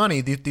most of their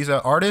money. These are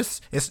artists.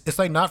 It's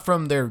like not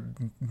from their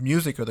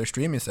music or their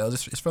streaming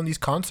sales. It's from these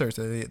concerts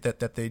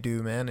that they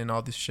do, man, and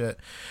all this shit,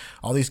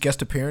 all these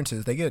guest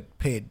appearances. They get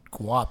paid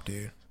guap,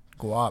 dude.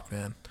 Guap,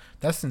 man.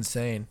 That's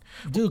insane.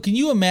 Dude, can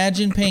you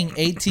imagine paying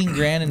 18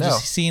 grand and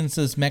just seeing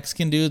those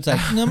Mexican dudes like,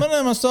 no,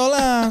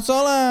 sola,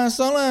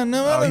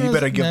 no. Oh, he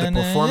better give the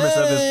performance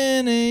of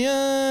his.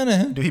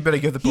 Dude, he better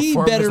give the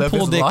performance of his life. He better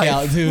pull dick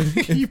out, dude.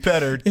 He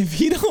better. If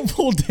he don't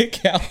pull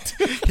dick out,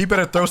 he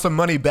better throw some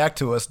money back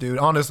to us, dude.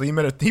 Honestly, he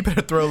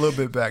better throw a little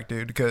bit back,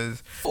 dude,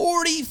 because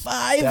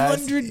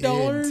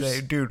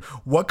 $4,500, dude.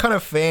 What kind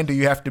of fan do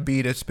you have to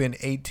be to spend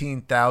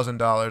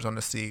 $18,000 on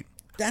a seat?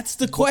 That's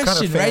the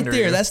question right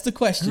there. That's the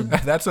question.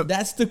 That's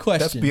the question.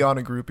 That's beyond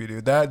a groupie,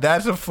 dude.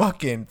 That's a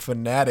fucking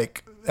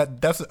fanatic.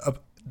 That's an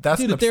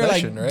dude,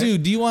 obsession, like, right?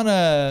 Dude, do you want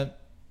to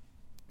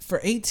for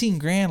 18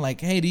 grand?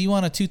 Like, hey, do you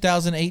want a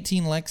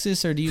 2018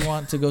 Lexus or do you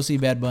want to go see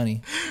Bad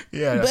Bunny?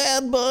 Yeah,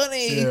 Bad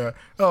Bunny. Yeah.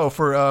 Oh,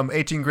 for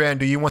 18 grand,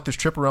 do you want this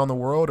trip around the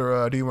world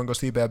or do you want to go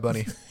see Bad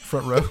Bunny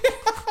front row?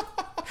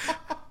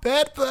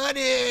 Bad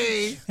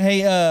Bunny.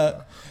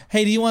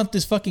 Hey, do you want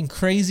this fucking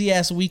crazy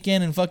ass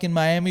weekend in fucking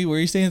Miami where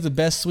you're staying at the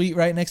best suite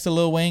right next to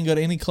Lil Wayne, go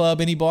to any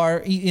club, any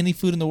bar, eat any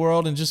food in the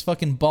world, and just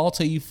fucking ball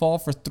till you fall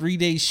for 3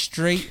 days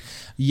straight,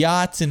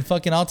 yachts and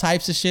fucking all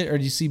types of shit, or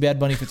do you see Bad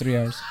Bunny for 3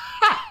 hours?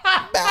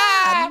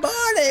 Bad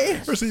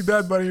Bunny. Or see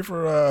Bad Bunny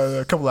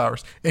for a couple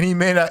hours, and he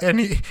may not, and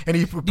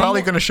he's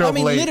probably going to show up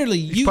late. Literally,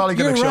 he's probably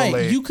going to show right.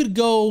 late. You could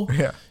go.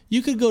 Yeah.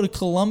 You could go to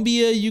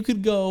Colombia. You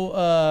could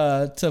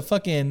go to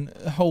fucking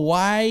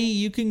Hawaii.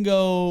 You can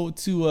go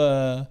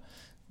to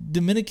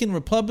Dominican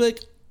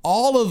Republic.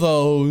 All of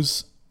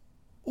those,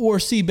 or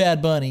see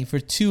Bad Bunny for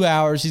 2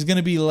 hours. He's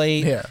gonna be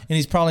late, and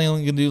he's probably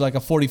only gonna do like a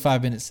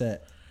 45-minute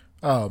set.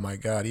 Oh my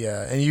god,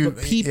 yeah. And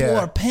but people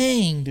are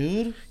paying,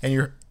 dude. And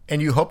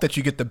you hope that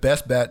you get the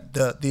best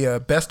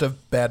best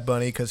of Bad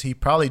Bunny because he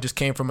probably just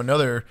came from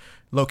another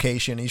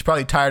location. He's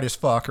probably tired as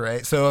fuck,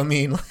 right? So I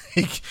mean,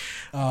 like,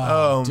 dude,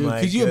 my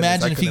could you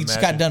imagine if he just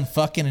got done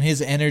fucking and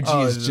his energy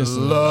is just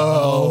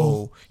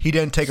low? He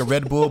didn't take a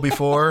Red Bull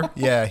before.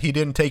 Yeah, he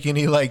didn't take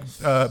any like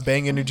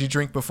Bang energy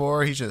drink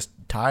before. He's just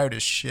tired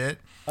as shit.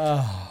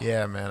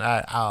 Yeah, man.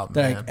 Man.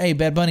 Like, hey,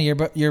 Bad Bunny,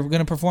 you're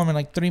gonna perform in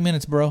like 3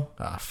 minutes, bro.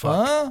 Ah,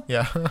 fuck. Huh?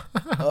 Yeah.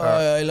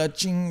 Ay, la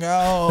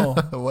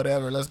chingao.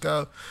 Whatever. Let's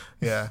go.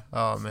 Yeah.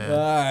 Oh man. All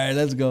right,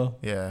 let's go.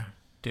 Yeah,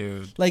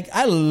 dude. Like,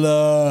 I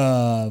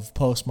love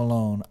Post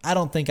Malone. I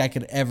don't think I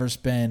could ever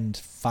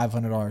spend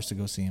 $500 to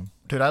go see him.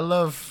 Dude, I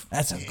love.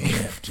 That's a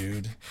gift,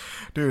 dude.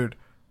 Dude,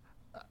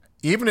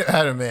 even if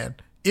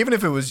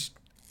it was,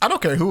 I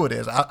don't care who it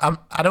is. I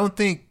don't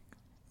think.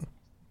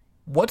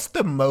 What's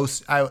the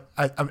most I'm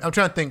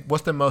trying to think.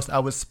 What's the most I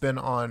would spend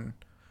on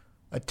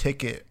a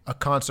ticket, a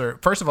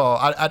concert? First of all,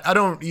 I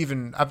don't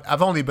even.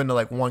 I've only been to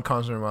like one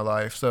concert in my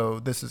life, so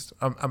this is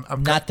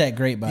I'm not that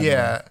great, by the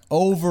way.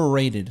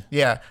 Overrated.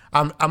 Yeah,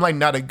 I'm like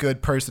not a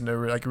good person to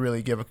like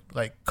really give a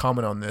like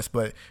comment on this,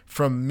 but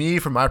from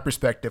my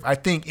perspective, I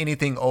think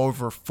anything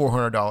over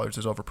 $400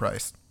 is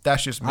overpriced.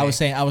 That's just me.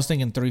 I was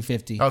thinking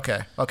 $350.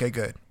 Okay,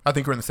 good. I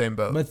think we're in the same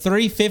boat. But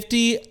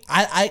 $350,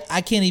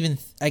 I can't even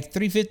like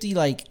 $350.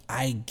 Like,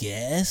 I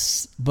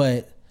guess,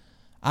 but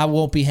I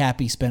won't be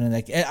happy spending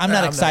that. I'm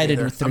not excited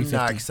with $350. I'm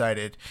not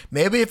excited.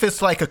 Maybe if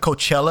it's like a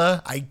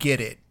Coachella, I get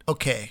it.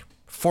 Okay,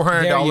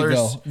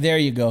 $400. There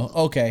you go.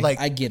 Okay, Like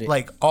I get it.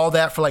 Like all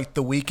that for like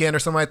the weekend or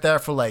something like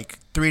that for like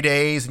 3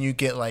 days, and you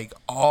get like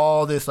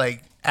all this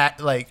like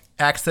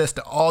access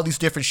to all these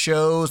different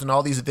shows and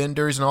all these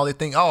vendors and all these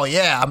things. Oh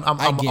yeah,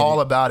 I'm all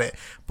about it.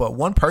 But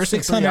one person,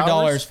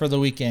 $600 for the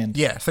weekend.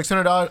 Yeah,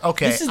 $600.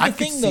 Okay, this is the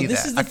thing though.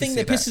 This is the thing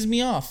that pisses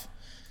me off.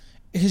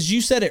 Because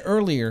you said it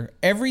earlier.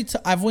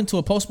 I've went to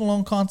a Post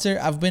Malone concert.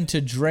 I've been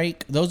to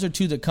Drake. Those are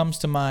two that comes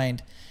to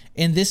mind.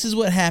 And this is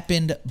what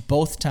happened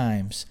both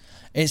times.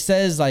 It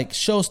says like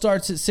show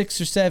starts at 6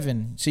 or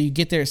 7. So you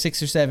get there at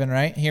 6 or 7,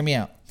 right? Hear me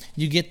out.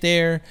 You get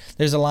there.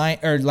 There's a line,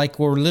 or like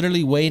we're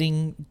literally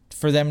waiting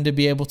for them to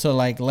be able to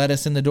like let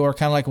us in the door,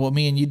 kind of like what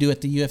me and you do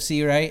at the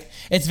UFC, right?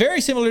 It's very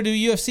similar to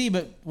UFC,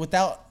 but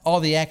without all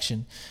the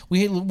action.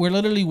 We're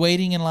literally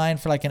waiting in line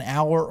for like an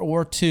hour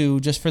or two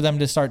just for them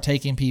to start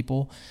taking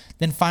people.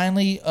 Then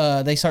finally,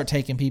 they start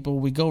taking people.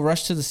 We go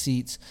rush to the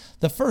seats.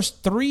 The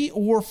first 3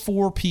 or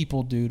 4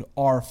 people, dude,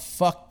 are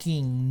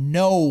fucking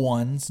no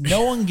ones.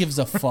 No one gives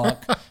a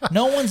fuck.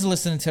 No one's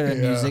listening to their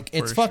music.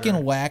 It's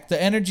fucking whack.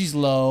 The energy's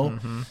low.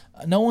 Mm-hmm.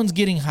 No one's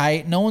getting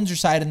hyped. No one's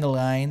reciting the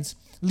lines.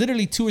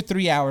 Literally 2 or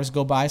 3 hours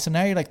go by. So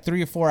now you're like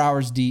 3 or 4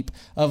 hours deep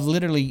of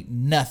literally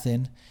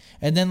nothing.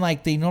 And then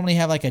like they normally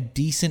have like a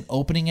decent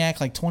opening act,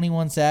 like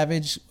 21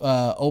 Savage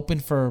open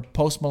for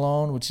Post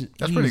Malone, which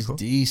that's pretty cool.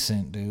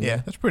 Decent, dude. Yeah,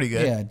 that's pretty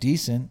good. Yeah,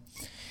 decent.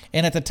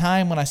 And at the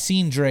time when I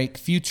seen Drake,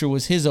 Future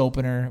was his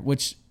opener,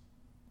 which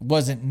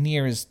wasn't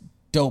near as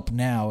dope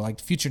now.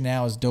 Like Future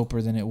now is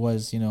doper than it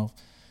was,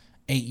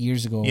 8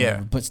 years ago. Yeah.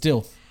 Whatever. But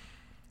still.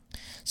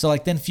 So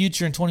like then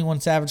Future and 21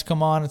 Savage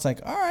come on. It's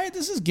like, all right,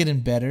 this is getting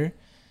better.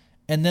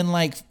 And then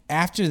like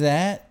after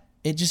that,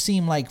 it just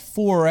seemed like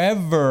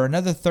forever,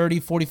 another 30,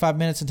 45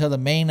 minutes until the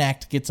main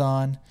act gets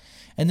on.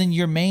 And then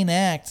your main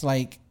act,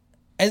 like,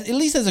 at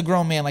least as a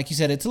grown man, like you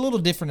said, it's a little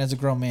different as a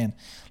grown man.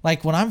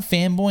 Like when I'm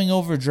fanboying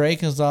over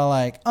Drake, it's all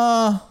like,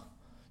 hell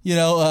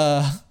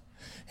yeah,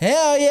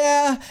 hell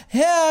yeah,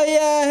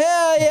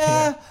 hell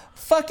yeah,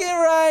 fucking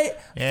right,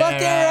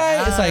 fucking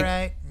right. It's like,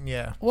 right.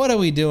 Yeah. What are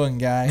we doing,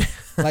 guy?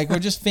 Like we're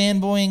just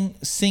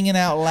fanboying, singing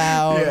out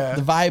loud. Yeah.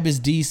 The vibe is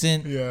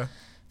decent. Yeah.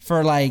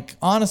 For like,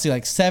 honestly,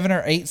 like 7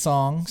 or 8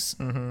 songs.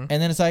 Mm-hmm. And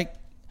then it's like,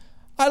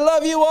 I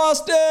love you,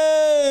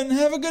 Austin.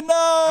 Have a good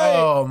night.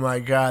 Oh my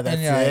God. That's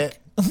it.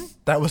 Like,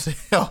 that was it.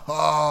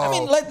 Oh. I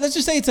mean, let's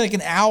just say it's like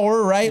an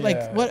hour, right? Yeah.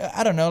 Like what?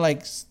 I don't know,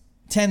 like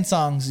 10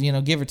 songs,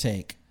 give or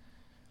take.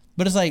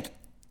 But it's like,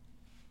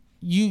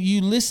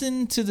 you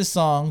listen to the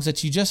songs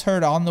that you just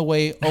heard on the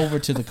way over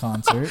to the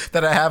concert.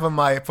 That I have on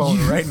my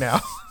phone right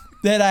now.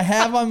 That I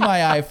have on my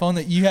iPhone,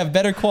 that you have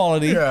better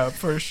quality. Yeah,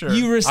 for sure.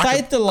 You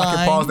recite the lines.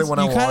 I can pause it when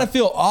you kind of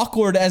feel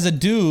awkward as a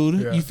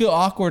dude. Yeah. You feel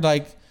awkward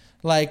like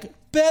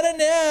better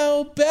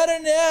now,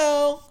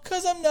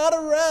 cause I'm not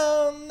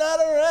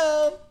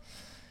around.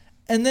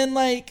 And then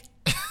like,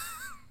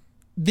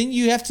 then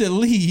you have to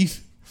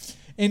leave.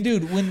 And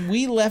dude, when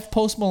we left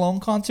Post Malone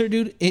concert,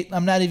 dude,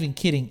 I'm not even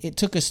kidding. It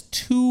took us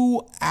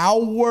 2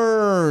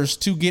 hours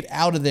to get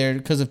out of there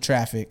because of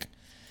traffic.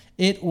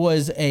 It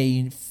was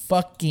a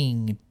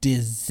fucking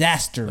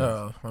disaster.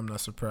 Oh, I'm not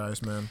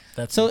surprised, man.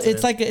 That's so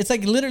insane. it's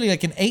like literally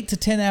like an 8 to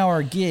 10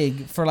 hour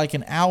gig for like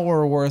an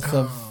hour worth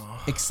of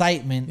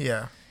excitement.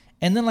 Yeah.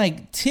 And then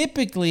like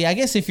typically, I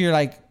guess if you're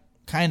like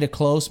kind of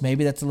close,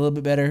 maybe that's a little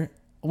bit better.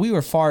 We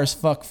were far as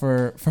fuck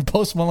for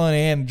Post Malone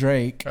and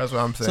Drake. That's what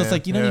I'm saying. So it's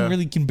like you don't even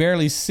really can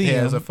barely see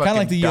him. Kind of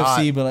like the dot.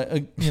 UFC, but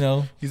like,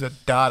 he's a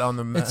dot on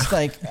the map. It's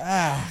like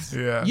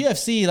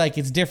UFC, like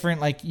it's different.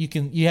 Like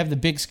you have the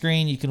big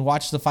screen, you can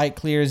watch the fight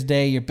clear as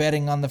day. You're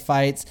betting on the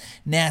fights,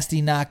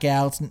 nasty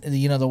knockouts.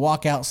 The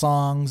walkout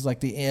songs like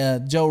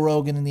the Joe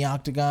Rogan in the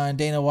Octagon,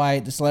 Dana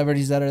White, the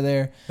celebrities that are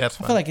there. That's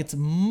fun. I feel like it's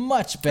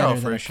much better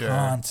than a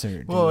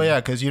concert. Well, dude. yeah,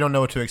 because you don't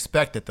know what to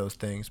expect at those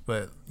things,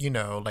 but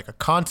like a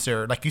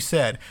concert, like you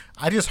said.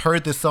 I just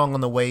heard this song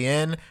on the way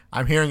in.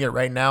 I'm hearing it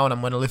right now, and I'm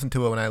going to listen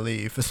to it when I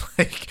leave. It's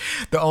like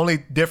the only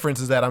difference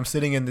is that I'm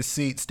sitting in the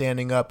seat,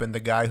 standing up, and the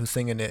guy who's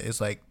singing it is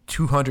like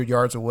 200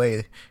 yards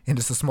away, and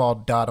just a small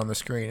dot on the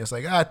screen. It's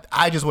like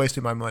I just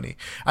wasted my money.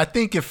 I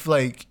think if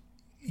like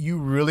you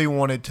really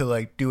wanted to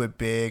like do it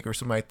big or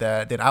something like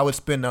that, then I would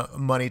spend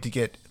money to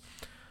get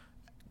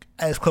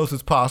as close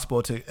as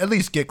possible to at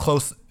least get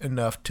close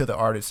enough to the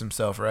artist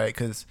himself, right?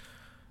 Because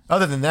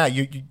other than that,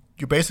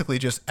 you're basically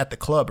just at the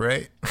club,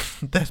 right?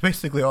 That's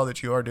basically all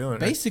that you are doing.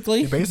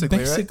 Basically, right?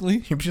 Basically,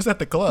 right? You're just at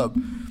the club.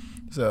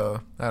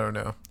 So I don't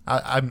know.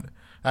 I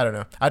don't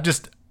know. I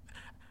just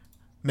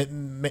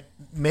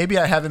maybe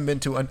I haven't been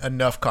to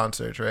enough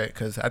concerts, right?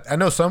 Because I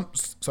know some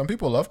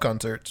people love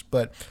concerts,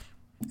 but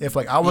if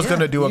like I was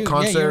gonna do a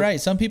concert, you're right.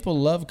 Some people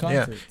love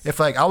concerts. Yeah. If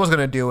like I was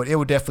gonna do it, it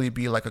would definitely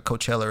be like a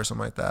Coachella or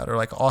something like that, or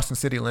like Austin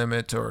City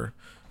Limits, or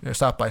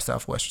South by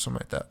Southwest or something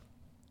like that.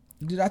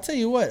 Dude, I tell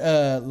you what,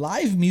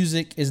 live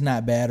music is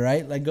not bad,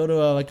 right? Like go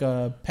to like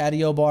a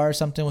patio bar or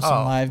something with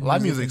some live music.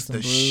 Live music's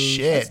the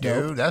shit,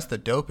 dude. That's the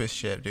dopest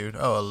shit, dude.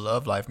 Oh, I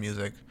love live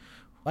music.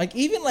 Like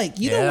even like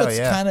know what's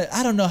kind of,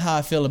 I don't know how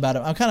I feel about it.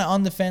 I'm kind of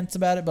on the fence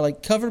about it, but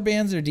like cover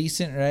bands are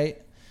decent,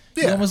 right?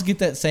 You almost get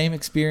that same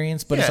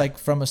experience, but it's Yeah. like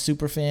from a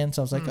super fan.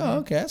 So I was like, oh,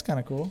 okay, that's kind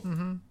of cool.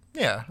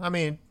 Yeah, I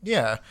mean,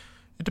 yeah.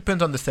 It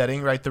depends on the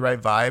setting, right? The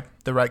right vibe,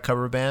 the right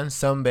cover band.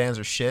 Some bands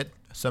are shit.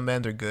 Some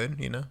bands are good,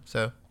 you know?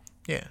 So,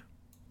 yeah.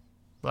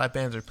 Live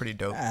bands are pretty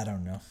dope. I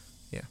don't know.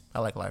 Yeah, I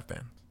like live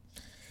band.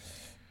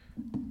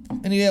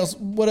 Anything else?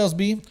 What else,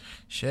 B?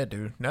 Shit,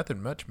 dude.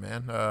 Nothing much,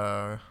 man.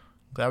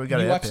 Glad we got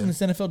You it. watching this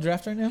NFL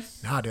draft right now?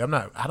 Nah, dude,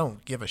 I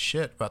don't give a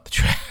shit about the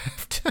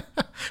draft.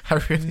 I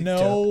really No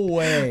don't.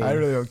 way. I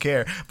really don't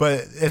care.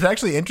 But it's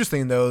actually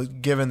interesting, though,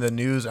 given the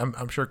news.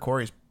 I'm sure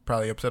Corey's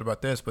probably upset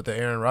about this, but the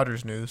Aaron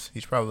Rodgers news,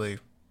 he's probably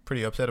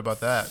pretty upset about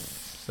that.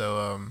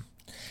 So,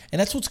 And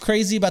that's what's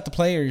crazy about the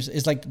players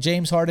is like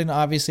James Harden,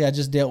 obviously I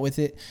just dealt with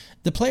it.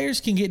 The players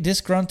can get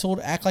disgruntled,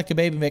 act like a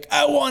baby, and be like,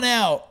 I want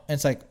out. And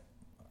it's like,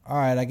 all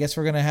right, I guess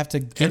we're going to have to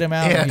get him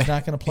out and he's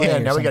not going to play. Yeah, or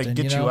now we got to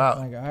something, get you you know? out.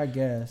 Like, I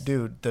guess.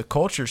 dude, the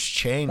culture's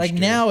changed. Like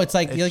dude. now it's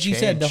like you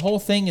said, the changed. whole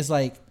thing is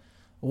like,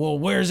 well,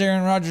 where's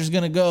Aaron Rodgers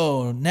going to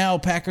go? Now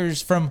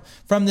Packers from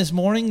this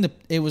morning,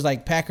 it was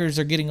like Packers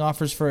are getting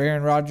offers for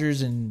Aaron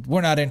Rodgers and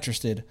we're not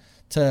interested.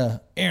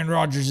 To Aaron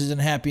Rodgers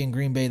isn't happy in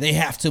Green Bay. They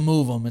have to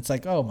move him. It's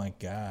like, oh my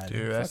God.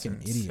 Dude, that's fucking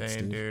insane, idiots,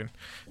 dude.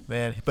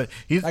 Man, but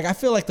he's Like I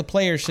feel like the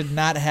players should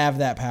not have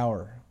that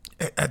power.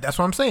 that's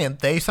what I'm saying.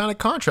 They signed a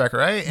contract,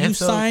 right? You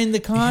signed the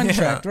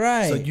contract,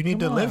 right. So you need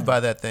Come to live on. by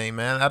that thing,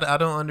 man. I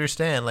don't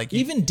understand. Like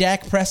Even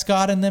Dak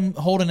Prescott and them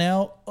holding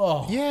out.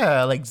 Oh,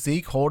 yeah, like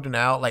Zeke holding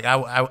out. Like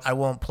I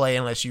won't play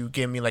unless you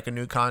give me like a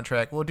new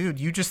contract. Well, dude,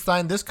 you just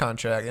signed this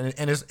contract,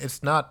 and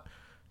it's not.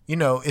 You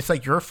know, it's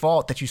like your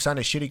fault that you signed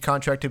a shitty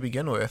contract to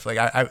begin with. Like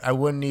I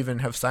wouldn't even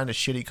have signed a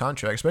shitty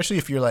contract, especially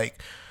if you're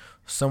like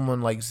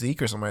someone like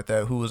Zeke or something like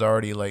that who was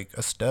already like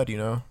a stud, you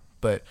know.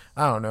 But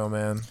I don't know,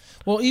 man.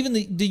 well, even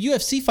the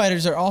UFC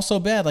fighters are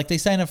also bad. Like they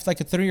sign up for like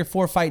a 3 or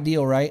 4 fight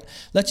deal, right?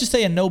 Let's just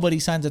say a nobody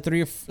signs a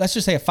let's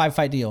just say a 5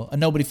 fight deal. A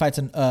nobody fights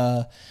and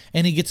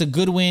he gets a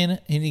good win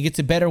and he gets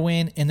a better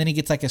win and then he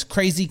gets like his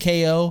crazy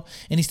KO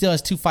and he still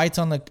has 2 fights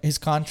on his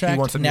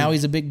contract. Now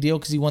he's a big deal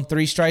because he won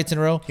 3 strikes in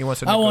a row. He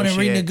wants to I want to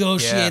negotiate.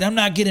 renegotiate. Yeah. I'm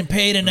not getting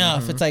paid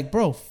enough. It's like,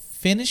 bro,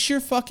 finish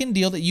your fucking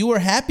deal that you were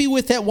happy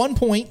with at one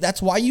point.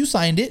 That's why you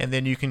signed it. And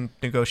then you can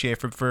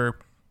negotiate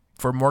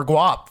for more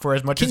guap for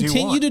as much as you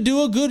Continue want. to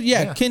do a good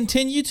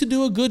continue to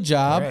do a good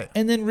job Right.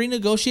 and then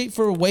renegotiate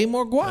for way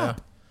more guap.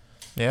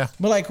 Yeah.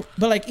 But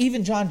like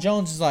even John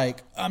Jones is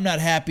like, I'm not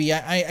happy.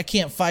 I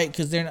can't fight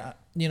because they're not,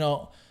 you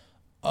know,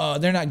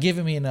 they're not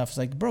giving me enough. It's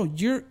like, bro,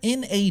 you're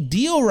in a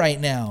deal right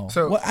now.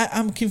 So-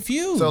 I'm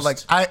confused. So like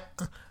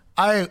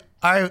I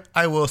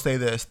will say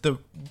this: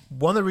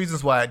 one of the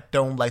reasons why I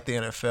don't like the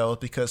NFL is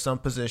because some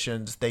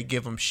positions they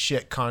give them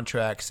shit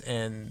contracts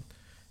and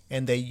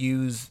they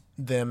use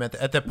them at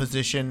that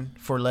position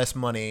for less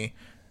money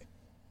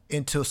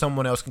until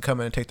someone else can come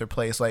in and take their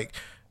place. Like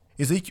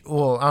Ezekiel,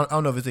 well, I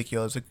don't know if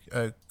Ezekiel is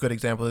a good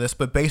example of this,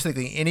 but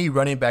basically any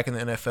running back in the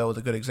NFL is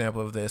a good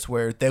example of this,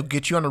 where they'll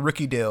get you on a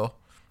rookie deal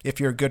if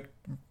you're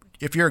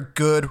a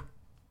good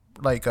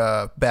like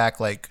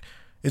back like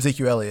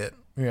Ezekiel Elliott.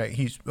 Right,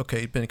 he's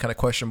been kind of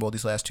questionable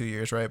these last 2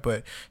 years, right?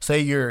 But say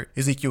you're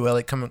Ezekiel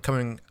Elliott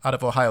coming out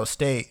of Ohio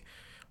State,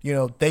 you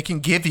know, they can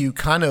give you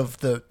kind of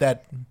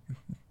that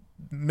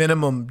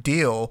minimum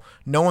deal,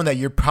 knowing that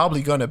you're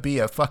probably going to be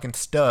a fucking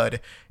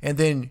stud, and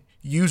then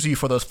use you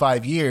for those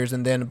 5 years,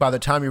 and then by the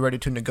time you're ready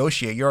to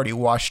negotiate, you're already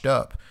washed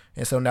up,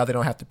 and so now they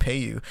don't have to pay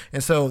you.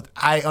 And so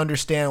I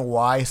understand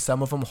why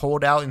some of them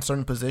hold out in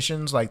certain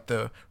positions, like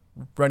the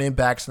running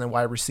backs and the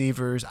wide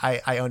receivers.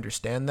 I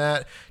understand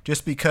that,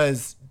 just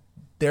because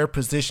their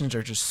positions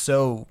are just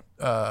so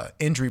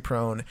injury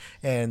prone,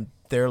 and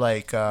they're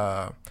like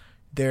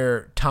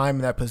their time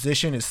in that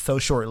position is so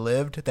short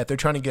lived that they're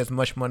trying to get as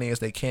much money as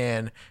they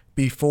can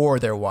before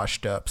they're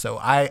washed up. So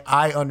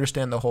I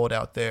understand the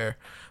holdout there,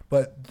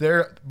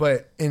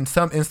 but in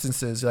some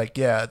instances, like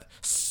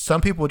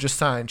some people just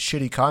sign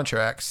shitty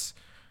contracts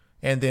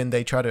and then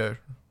they try to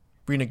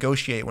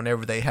renegotiate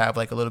whenever they have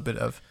like a little bit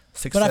of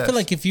success. But I feel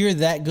like if you're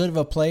that good of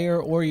a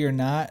player or you're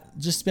not,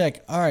 just be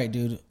like, all right,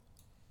 dude,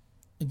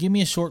 give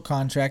me a short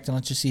contract and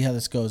let's just see how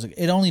this goes.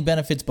 It only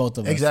benefits both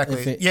of us. Exactly.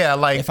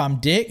 If I'm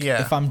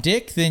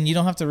Dick, then you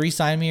don't have to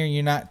re-sign me,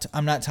 or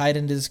I'm not tied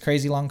into this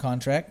crazy long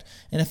contract.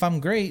 And if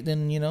I'm great,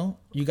 then you know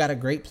you got a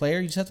great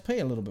player. You just have to pay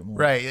a little bit more.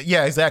 Right.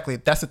 Yeah. Exactly.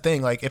 That's the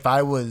thing. Like if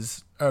I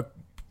was a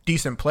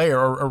decent player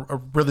or a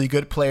really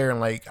good player, and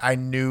like I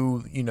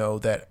knew, you know,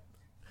 that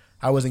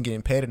I wasn't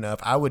getting paid enough,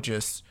 I would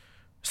just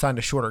sign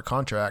a shorter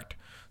contract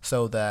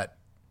so that,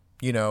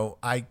 you know,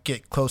 I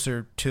get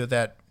closer to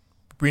that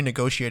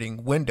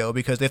renegotiating window.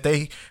 Because if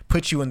they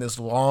put you in this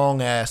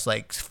long ass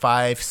like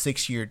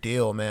 5-6 year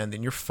deal, man,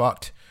 then you're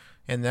fucked.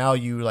 And now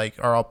you like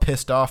are all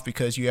pissed off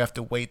because you have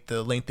to wait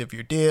the length of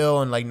your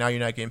deal, and like now you're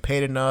not getting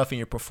paid enough, and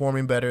you're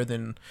performing better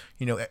than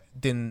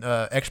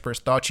experts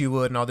thought you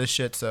would, and all this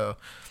shit. So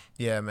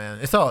yeah, man,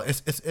 it's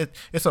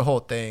a whole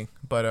thing.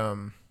 But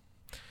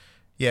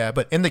yeah,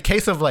 but in the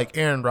case of like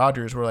Aaron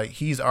Rodgers, where like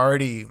he's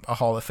already a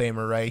Hall of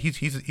Famer, right?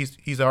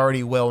 He's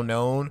already well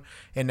known,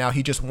 and now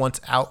he just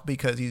wants out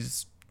because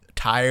he's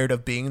tired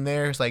of being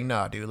there. It's like,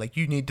 nah, dude, like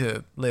you need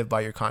to live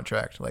by your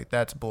contract. Like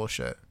that's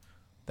bullshit.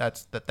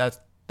 That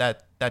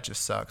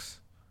just sucks.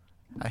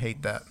 I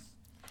hate that.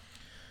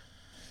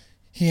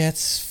 Yeah,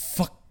 it's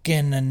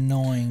fucking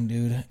annoying,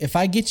 dude. If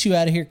I get you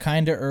out of here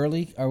kind of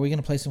early, are we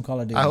gonna play some Call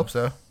of Duty? I hope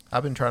so.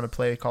 I've been trying to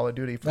play Call of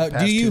Duty for the past 2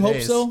 days. Do you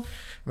hope so?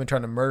 I've been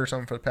trying to murder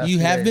something for the past 2 You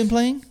days. have been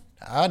playing?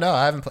 No,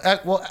 I haven't played.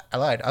 Well, I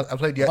lied. I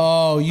played yet.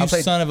 Oh, you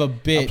son of a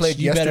bitch. I played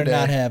you better yesterday.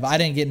 not have. I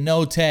didn't get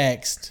no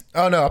text.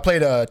 Oh, no. I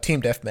played a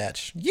Team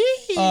Deathmatch.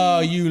 Yee!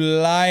 Oh, you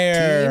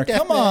liar. Team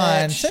Come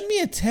on. Deathmatch. Send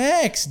me a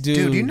text, dude.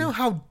 Dude, you know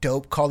how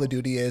dope Call of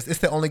Duty is? It's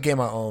the only game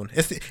I own.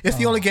 It's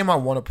the only game I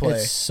want to play.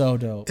 It's so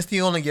dope. It's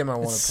the only game I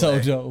want to So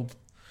play. dope.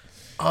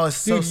 Oh, it's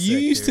so Dude, sick, you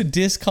used to dude.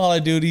 diss Call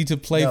of Duty to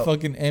play No.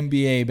 fucking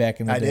NBA back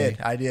in the day.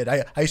 I did.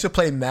 I used to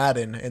play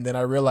Madden, and then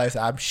I realized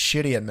I'm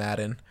shitty at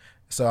Madden.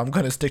 So I'm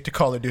going to stick to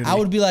Call of Duty. I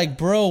would be like,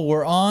 bro,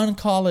 we're on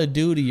Call of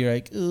Duty. You're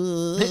like,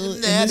 ugh.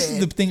 And this is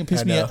the thing that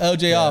pissed me know.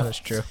 LJ Yeah, off. that's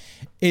true.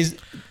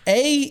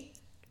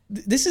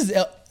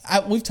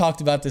 We've talked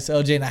about this,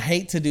 LJ, and I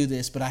hate to do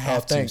this, but I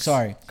have to. Thanks.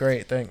 Sorry.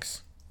 Great,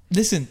 thanks.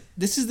 Listen,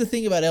 this is the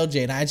thing about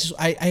LJ, and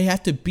I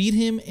have to beat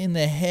him in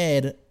the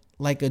head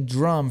like a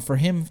drum for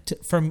him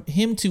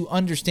to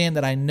understand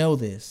that I know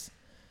this.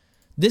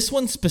 This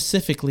one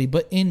specifically,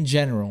 but in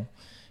general.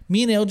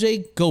 Me and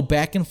LJ go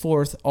back and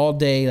forth all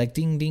day, like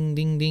ding, ding,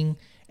 ding, ding.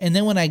 And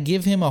then when I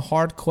give him a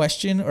hard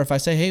question, or if I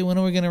say, hey, when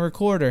are we going to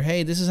record? Or,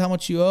 hey, this is how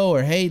much you owe.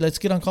 Or, hey, let's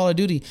get on Call of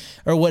Duty.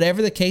 Or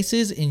whatever the case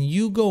is, and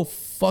you go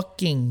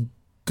fucking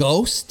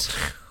ghost,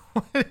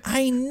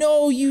 I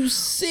know you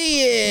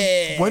see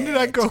it. When did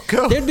I go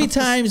ghost? There'd be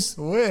times.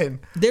 When?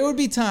 There would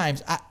be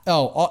times.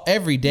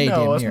 Every day, No,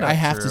 damn that's near. not I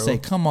have to true. say,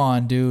 come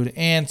on, dude,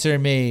 answer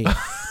me.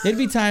 There'd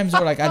be times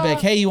where, like, I'd be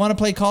like, hey, you want to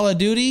play Call of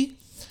Duty?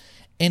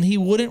 And he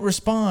wouldn't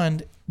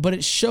respond, but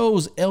it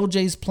shows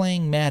LJ's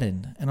playing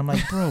Madden. And I'm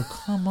like, bro,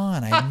 come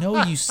on. I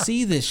know you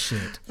see this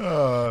shit.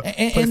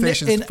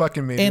 PlayStation's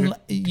fucking me, And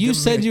dude. you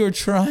said you were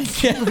trying.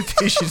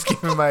 PlayStation's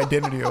giving my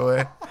identity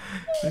away.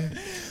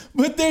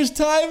 But there's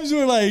times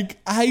where, like,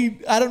 I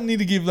don't need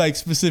to give, like,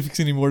 specifics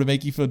anymore to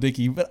make you feel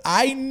dicky, but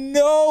I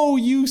know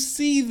you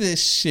see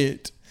this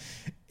shit.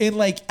 And,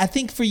 like, I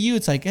think for you,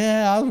 it's like,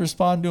 I'll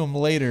respond to him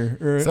later.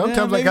 Or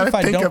Sometimes I maybe gotta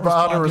if think don't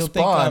about how to he'll think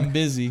respond. I'm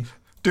busy.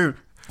 Dude,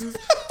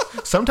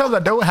 sometimes I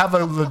don't have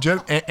a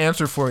legit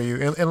answer for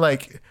you. And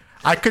like,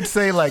 I could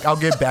say, like, I'll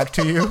get back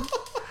to you.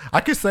 I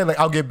could say, like,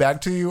 I'll get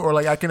back to you, or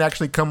like I can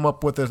actually come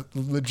up with a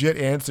legit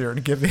answer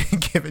and give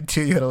it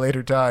to you at a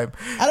later time.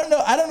 I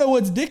don't know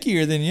what's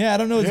dickier than I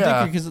don't know what's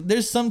Yeah. dickier because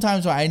there's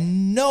sometimes where I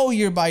know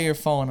you're by your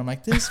phone. I'm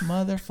like, this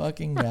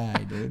motherfucking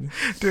guy, dude.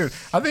 Dude,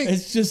 I think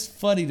It's just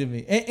funny to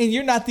me. And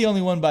you're not the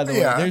only one, by the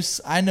Yeah. way.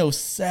 I know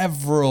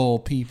several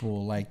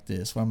people like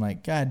this where I'm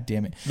like, God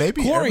damn it.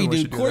 maybe Corey, everyone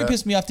should dude. do Corey that.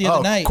 pissed me off the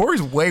other night.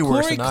 Corey's way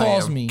worse Corey than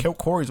calls I am. me.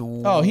 Corey's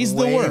He's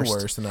the way worst.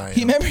 worse than I am.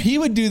 Remember, he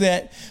would do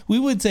that. We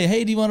would say,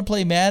 hey, do you want to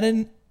play Madden?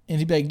 And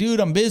he'd be like, dude,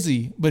 I'm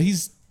busy. But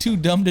he's too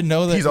dumb to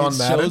know that He's on it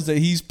Madden? shows that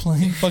he's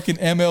playing fucking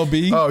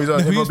MLB. Oh, he's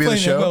on No, MLB the playing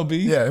show.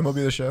 MLB. Yeah, MLB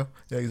the show.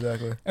 Yeah,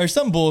 exactly. Or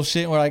some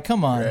bullshit. We're like,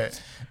 come on.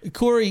 Right.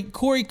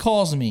 Corey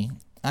calls me.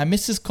 I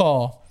miss his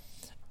call.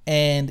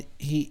 And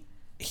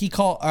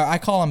I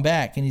call him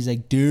back and he's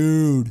like,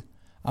 dude,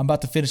 I'm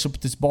about to finish up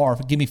with this bar.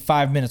 Give me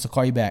 5 minutes. I'll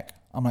call you back.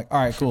 I'm like, all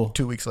right, cool.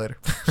 2 weeks later.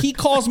 He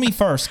calls me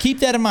first. Keep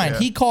that in mind. Yeah.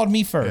 He called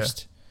me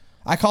first.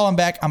 I call him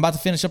back. I'm about to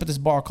finish up at this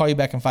bar. I'll call you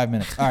back in 5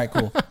 minutes. All right,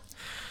 cool.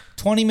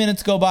 20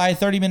 minutes go by,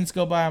 30 minutes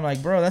go by. I'm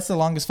like, bro, that's the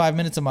longest 5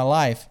 minutes of my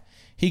life.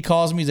 He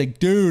calls me. He's like,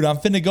 dude, I'm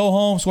finna go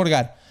home. Swear to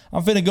God,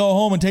 I'm finna go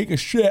home and take a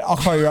shit. I'll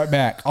call you right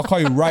back. I'll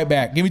call you right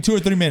back. Give me 2 or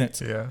 3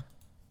 minutes. Yeah.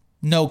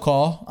 No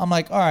call. I'm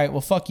like, all right,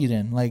 well, fuck you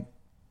then. Like,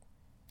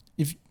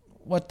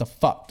 what the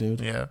fuck, dude?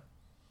 Yeah.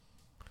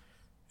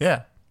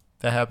 Yeah.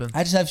 That happens.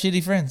 I just have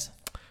shitty friends.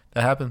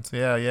 That happens.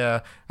 Yeah,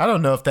 yeah. I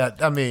don't know if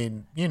that. I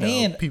mean, you know,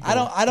 And people. I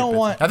don't get busy.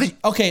 want. I think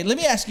Okay, let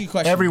me ask you a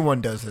question.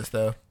 everyone does this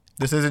though.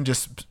 This isn't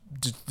just.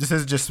 This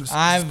is just.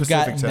 I've specific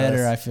gotten to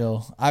better. us. I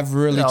feel I've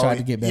really No, tried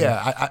to get better.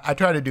 Yeah, I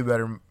try to do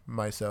better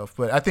myself,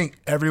 but I think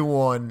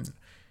everyone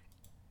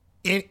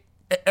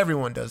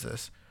does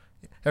this.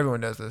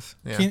 Everyone does this.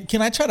 Yeah.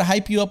 Can I try to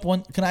hype you up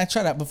can I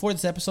try to before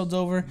this episode's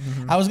over?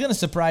 Mm-hmm. I was gonna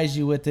surprise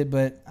you with it,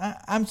 but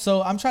I'm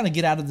trying to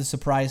get out of the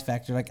surprise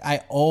factor. Like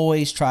I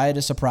always try to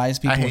surprise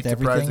people hate with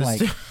everything.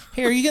 surprises, Like, too.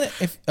 hey, are you gonna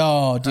dude, hate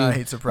are you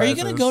gonna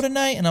surprises. go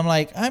tonight? And I'm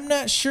like, I'm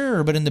not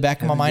sure, but in the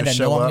back of my then mind, I just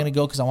know show I'm up. gonna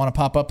go because I want to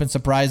pop up and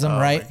surprise them, Oh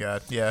right? my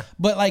god. Yeah.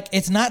 But like,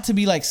 it's not to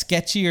be like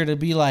sketchy or to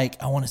be like,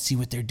 I want to see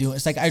what they're doing.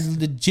 It's like I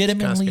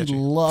legitimately sketchy.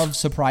 love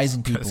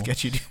surprising people.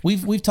 sketchy, dude.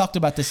 We've talked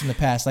about this in the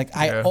past. Like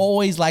I Yeah.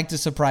 always like to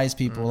surprise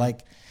people. Like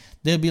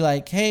they'll be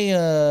like, hey,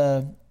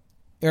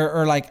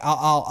 or like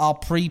I'll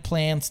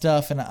pre-plan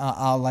stuff and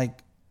I'll like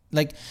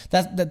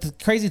that. The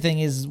crazy thing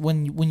is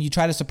when you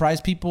try to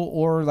surprise people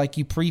or like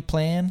you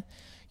pre-plan,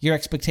 your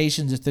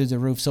expectations are through the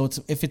roof. So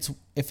if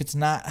it's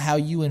not how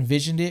you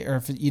envisioned it, or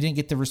if you didn't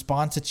get the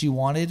response that you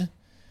wanted,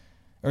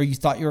 or you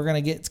thought you were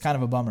gonna get, it's kind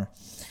of a bummer.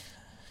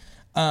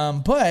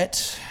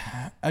 But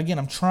again,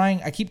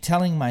 I keep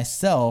telling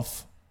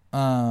myself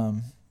not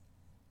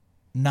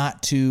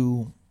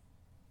to,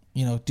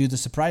 do the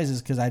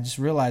surprises, because I just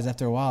realized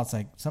after a while, it's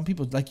like some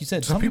people, like you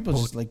said, some people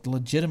just like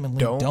legitimately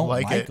don't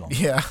like them.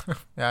 Yeah.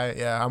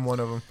 Yeah, I'm one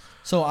of them.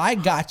 So I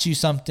got you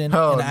something, and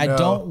I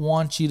don't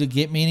want you to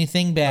get me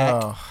anything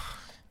back. Oh.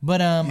 But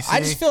I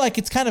just feel like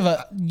it's kind of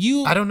a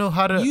you. I don't know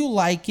how to. You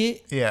like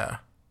it? Yeah.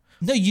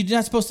 No, you're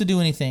not supposed to do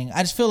anything.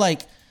 I just feel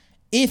like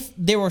if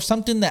there were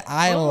something that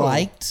I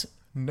liked,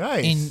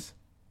 nice,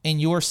 in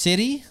your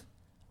city,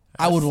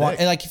 I would want.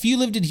 Like if you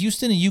lived in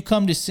Houston and you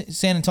come to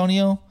San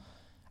Antonio,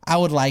 I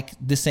would like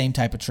the same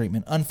type of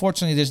treatment.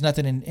 Unfortunately, there's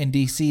nothing in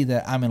DC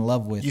that I'm in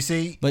love with. You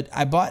see, but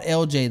I bought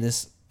LJ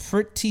this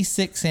pretty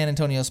sick San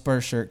Antonio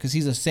Spurs shirt because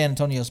he's a San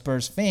Antonio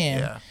Spurs fan.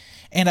 Yeah.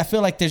 And I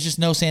feel like there's just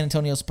no San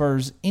Antonio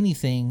Spurs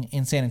anything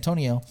in San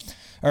Antonio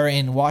or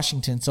in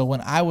Washington. So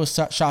when I was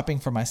shopping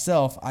for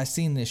myself, I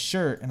seen this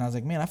shirt and I was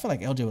like, man, I feel like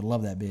LJ would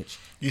love that bitch.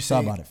 So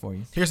I bought it for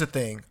you. Here's the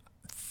thing.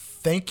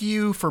 Thank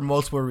you for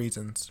multiple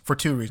reasons. For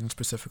 2 reasons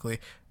specifically.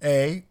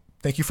 A,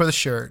 thank you for the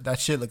shirt. That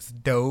shit looks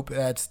dope.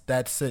 That's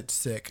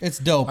sick. It's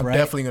dope, I'm right?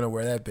 definitely going to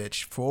wear that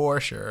bitch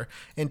for sure.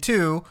 And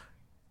 2,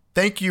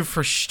 thank you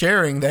for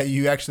sharing that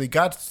you actually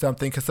got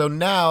something. Because so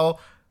now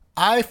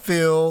I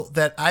feel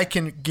that I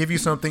can give you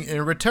something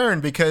in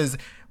return, because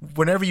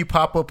whenever you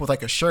pop up with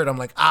like a shirt, I'm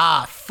like,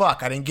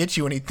 fuck, I didn't get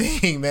you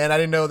anything, man. I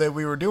didn't know that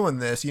we were doing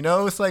this.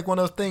 It's like one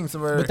of those things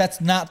where. But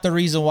that's not the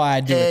reason why I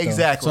do it.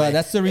 Exactly. So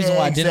that's the reason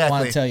why I didn't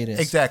want to tell you this.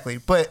 Exactly.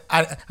 But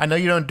I know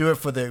you don't do it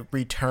for the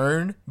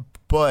return,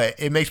 but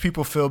it makes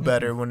people feel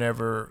better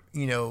whenever,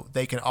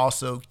 they can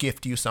also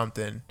gift you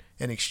something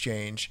in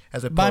exchange,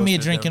 as opposed buy me a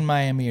to drink them. in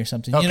Miami or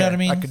something. Okay, You know what I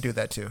mean? I could do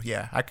that too.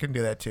 Yeah, I can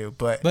do that too.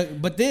 But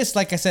this,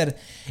 like I said,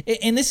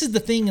 and this is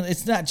the thing.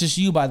 It's not just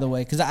you, by the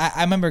way, because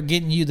I remember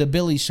getting you the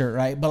Billy shirt,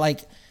 right? But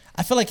like,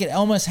 I feel like it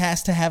almost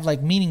has to have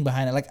like meaning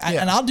behind it. Like,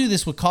 and I'll do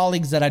this with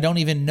colleagues that I don't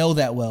even know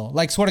that well.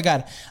 Like, swear to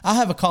God, I'll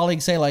have a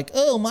colleague say like,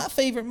 "Oh, my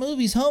favorite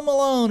movie's Home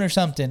Alone" or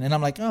something, and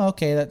I'm like, "Oh,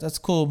 okay, that's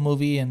a cool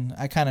movie," and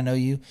I kind of know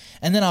you.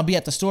 And then I'll be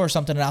at the store or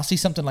something, and I'll see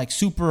something like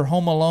super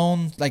Home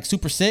Alone, like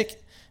super sick.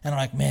 And I'm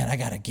like, man, I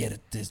gotta get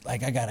it. I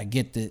gotta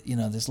get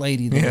this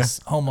lady this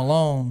Home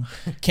Alone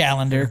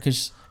calendar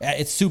because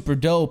it's super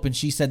dope. And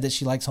she said that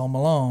she likes Home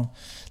Alone.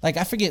 Like,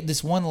 I forget,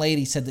 this one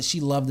lady said that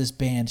she loved this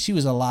band. She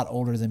was a lot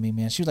older than me,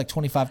 man. She was like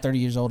 25, 30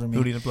 years older than me.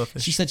 Hootie and the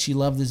Blowfish. She said she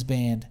loved this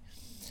band,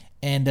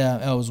 and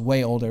it was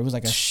way older. It was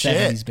like a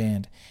 70s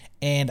band.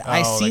 And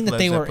I seen that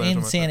they were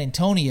in San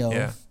Antonio.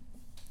 Yeah.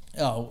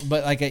 Oh,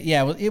 but like,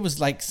 it was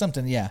like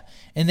something,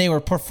 and they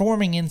were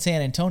performing in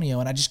San Antonio,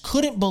 and I just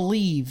couldn't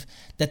believe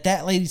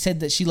that lady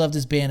said that she loved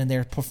this band and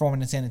they're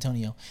performing in San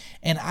Antonio,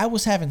 and I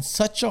was having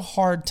such a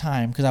hard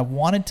time because I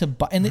wanted to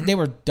buy, and they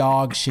were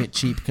dog shit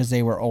cheap because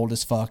they were old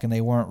as fuck and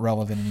they weren't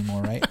relevant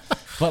anymore, right?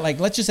 But like,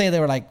 let's just say they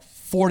were like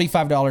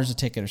 $45 a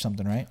ticket or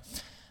something, right?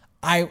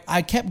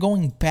 I kept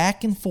going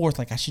back and forth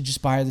like I should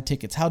just buy her the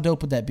tickets. How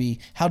dope would that be?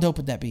 How dope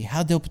would that be?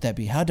 How dope would that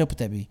be? How dope would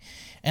that be?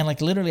 And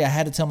like literally I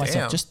had to tell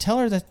myself, just tell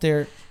her that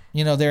they're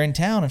in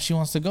town. If she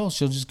wants to go,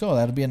 she'll just go.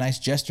 That'll be a nice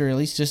gesture, at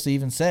least just to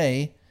even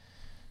say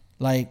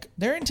like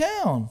they're in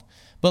town.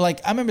 But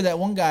like, I remember that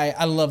one guy,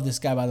 I love this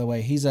guy, by the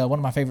way. He's one of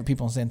my favorite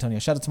people in San Antonio.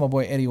 Shout out to my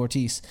boy, Eddie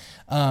Ortiz.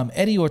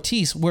 Eddie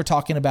Ortiz, we're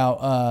talking about,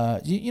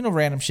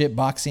 random shit,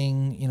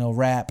 boxing,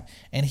 rap.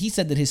 And he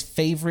said that his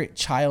favorite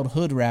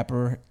childhood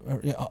rapper,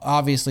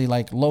 obviously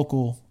like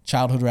local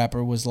childhood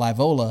rapper, was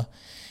Livola.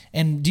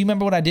 And do you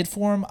remember what I did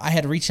for him? I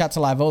had reached out to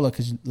Livola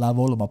because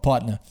Livola, my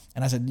partner.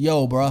 And I said,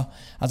 yo, bro. I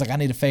was like, I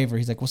need a favor.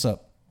 He's like, what's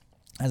up?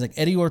 I was like,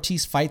 Eddie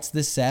Ortiz fights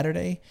this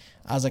Saturday.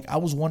 I was like, I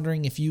was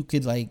wondering if you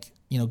could like,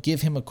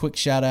 give him a quick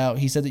shout out.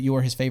 He said that you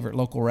were his favorite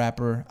local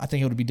rapper. I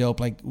think it would be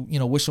dope. Like,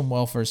 wish him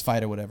well for his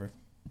fight or whatever.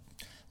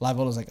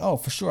 Livola's like, oh,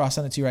 for sure. I'll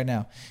send it to you right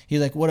now. He's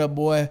like, what up,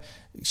 boy?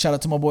 Shout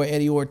out to my boy,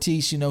 Eddie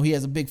Ortiz. He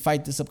has a big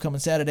fight this upcoming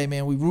Saturday,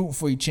 man. We rooting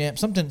for you, champ.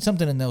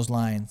 Something in those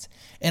lines.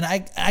 And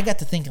I got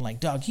to thinking like,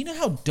 dog, you know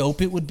how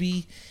dope it would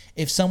be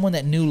if someone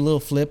that knew Lil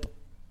Flip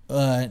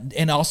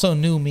and also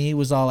knew me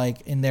was all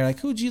like in there,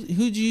 like, who'd you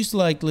used to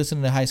like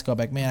listen to high school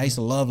back? Man, I used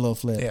to love Lil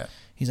Flip. Yeah.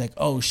 He's like,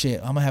 oh shit,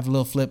 I'm gonna have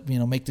Lil Flip,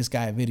 make this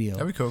guy a video.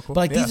 That'd be cool. But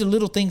like, these are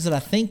little things that I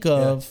think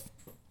of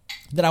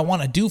that I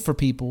want to do for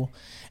people.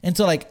 And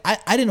so like,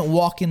 I didn't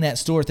walk in that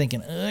store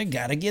thinking, I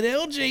gotta get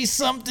LJ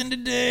something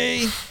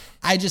today.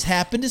 I just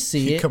happened to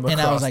see it,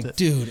 and I was like,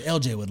 dude,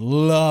 LJ would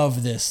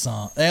love this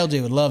song.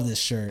 LJ would love this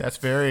shirt. That's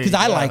very... Because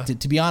I liked it,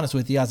 to be honest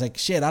with you. I was like,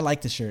 shit, I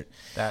like this shirt.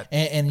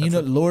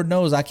 Lord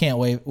knows I can't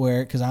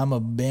wear it because I'm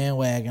a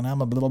bandwagon.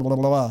 I'm a blah, blah, blah,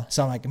 blah, blah.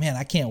 So I'm like, man,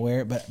 I can't wear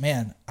it. But,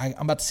 man, I'm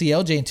about to see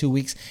LJ in 2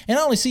 weeks. And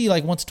I only see you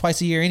like once or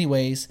twice a year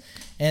anyways.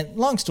 And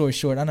long story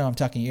short, I know I'm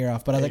talking your ear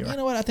off, but I was like, you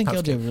know what? I think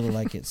LJ would really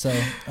like it. So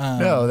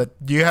no,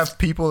 you have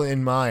people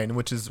in mind,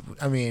 which is,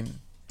 I mean,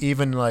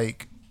 even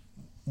like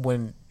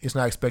when it's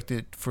not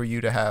expected for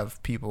you to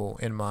have people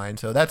in mind.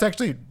 So that's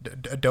actually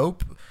a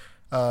dope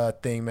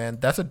thing, man.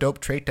 That's a dope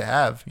trait to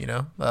have,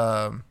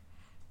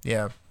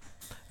 yeah.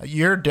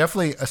 You're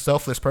definitely a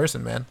selfless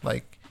person, man.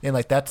 Like in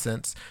like that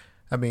sense.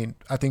 I mean,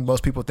 I think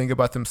most people think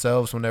about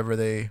themselves whenever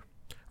they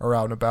or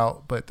out and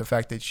about, but the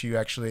fact that you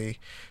actually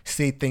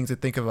see things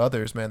and think of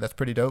others, man, that's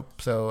pretty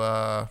dope.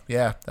 So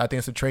yeah, I think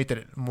it's a trait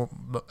that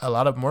a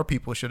lot of more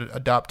people should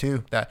adopt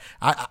too. That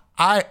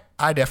I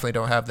definitely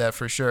don't have that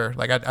for sure.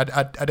 Like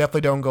I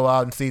definitely don't go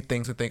out and see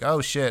things and think,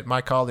 oh shit,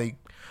 my colleague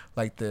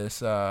like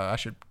this, I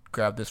should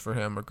grab this for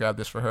him or grab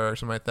this for her or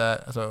something like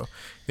that. So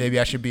maybe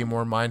I should be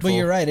more mindful. But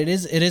you're right. It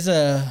is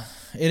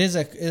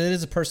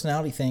a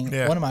personality thing.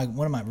 Yeah. One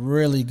of my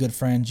really good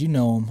friends, you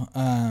know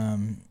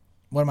him.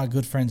 One of my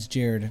good friends,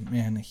 Jared,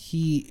 man,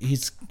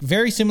 he's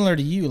very similar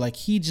to you. Like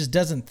he just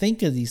doesn't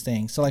think of these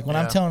things. So like when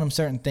I'm telling him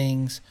certain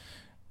things,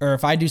 or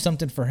if I do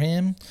something for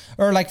him,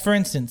 or like for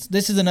instance,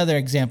 this is another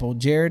example.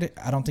 Jared,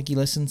 I don't think he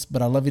listens,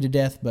 but I love you to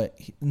death. But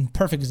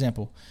perfect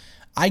example.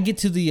 I get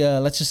to the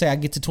let's just say I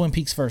get to Twin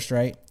Peaks first,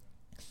 right?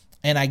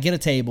 And I get a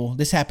table.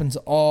 This happens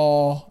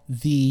all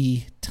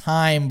the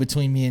time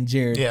between me and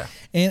Jared. Yeah.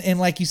 And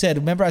like you said,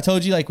 remember I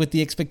told you like with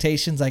the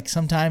expectations, like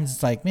sometimes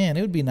it's like, man,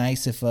 it would be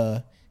nice if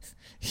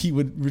he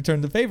would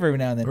return the favor every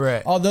now and then.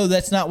 Right. Although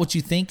that's not what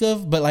you think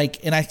of, but like,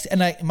 and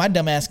I my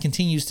dumb ass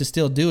continues to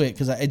still do it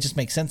because it just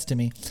makes sense to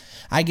me.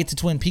 I get to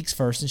Twin Peaks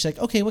first, and she's like,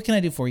 okay, what can I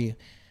do for you?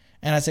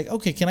 And I was like,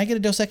 okay, can I get a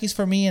Dos Equis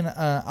for me? And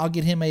I'll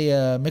get him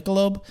a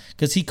Michelob.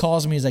 Because he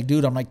calls me. He's like,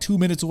 dude, I'm like 2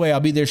 minutes away. I'll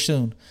be there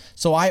soon.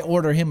 So I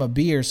order him a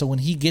beer. So when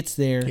he gets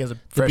there, he has a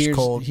fresh,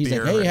 cold he's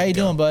beer. Like, hey, how you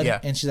doing, bud?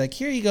 Yeah. And she's like,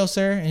 here you go,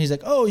 sir. And he's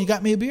like, oh, you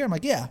got me a beer? I'm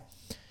like, yeah.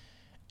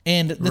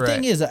 And the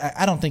thing is,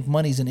 I don't think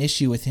money's an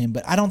issue with him.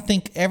 But I don't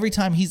think every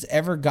time he's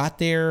ever got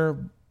there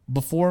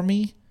before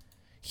me,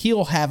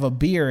 he'll have a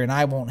beer and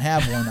I won't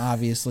have one,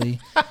 obviously.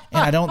 And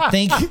I don't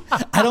think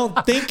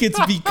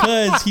it's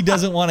because he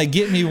doesn't want to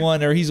get me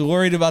one or he's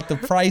worried about the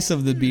price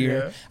of the beer.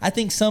 Yeah. I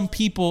think some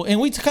people, and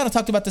we kind of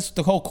talked about this with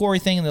the whole Corey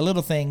thing and the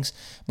little things,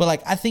 but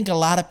like I think a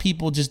lot of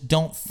people just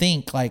don't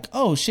think like,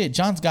 oh shit,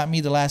 John's got me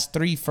the last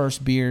 3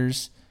 first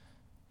beers.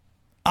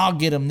 I'll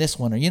get him this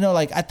one. Or, you know,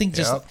 like I think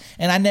just,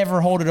 and I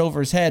never hold it over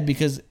his head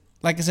because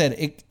like I said,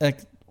 it like,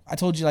 I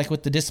told you, like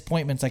with the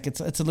disappointments, like it's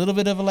a little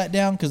bit of a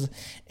letdown because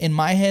in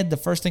my head, the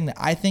first thing that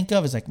I think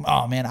of is like,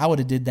 oh man, I would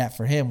have did that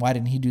for him. Why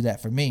didn't he do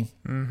that for me?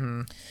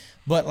 Mm-hmm.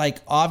 But like,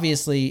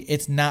 obviously,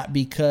 it's not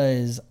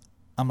because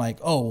I'm like,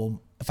 oh,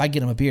 well, if I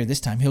get him a beer this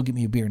time, he'll get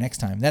me a beer next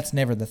time. That's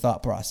never the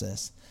thought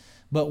process.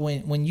 But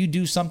when you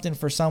do something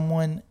for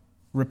someone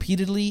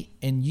repeatedly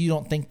and you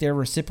don't think they're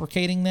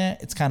reciprocating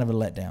that, it's kind of a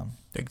letdown.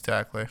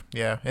 Exactly.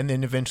 Yeah. And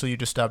then eventually you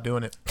just stop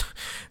doing it.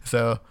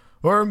 So...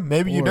 Or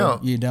maybe you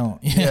don't. You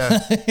don't. Yeah.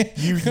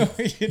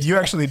 You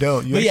actually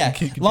don't. You but yeah,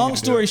 long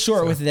story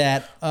short with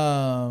that,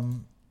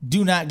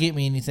 do not get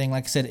me anything.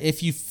 Like I said,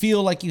 if you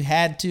feel like you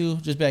had to,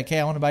 just be like, hey,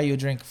 I want to buy you a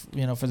drink,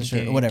 for the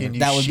shirt or whatever.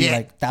 That would be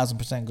like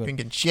 1,000% good.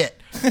 Drinking shit.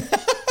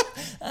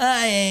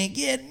 I ain't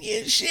getting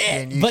you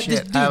shit. But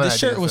the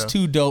shirt was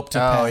too dope to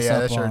pass up on. Oh yeah,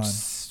 that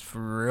shirt's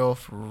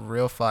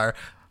real fire.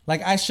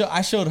 Like I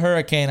showed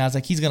Hurricane. I was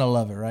like, he's gonna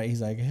love it, right?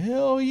 He's like,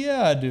 hell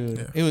yeah, dude.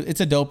 Yeah.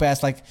 It's a dope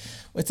ass. Like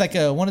it's like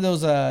one of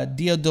those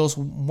Dia dos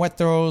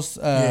Muertos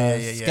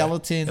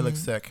skeleton it looks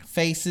sick.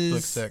 Faces. It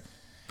looks sick.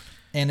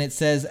 And it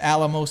says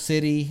Alamo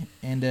City,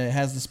 and it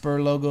has the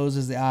Spur logos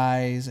as the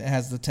eyes. It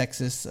has the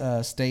Texas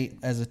state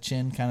as a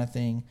chin kind of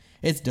thing.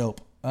 It's dope.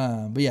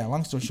 But yeah,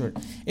 long story short,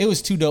 it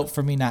was too dope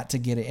for me not to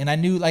get it. And I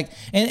knew like,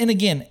 and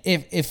again,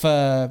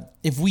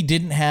 if we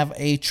didn't have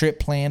a trip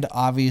planned,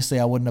 obviously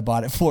I wouldn't have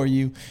bought it for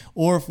you.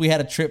 Or if we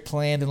had a trip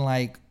planned in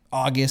like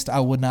August,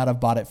 I would not have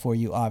bought it for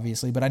you,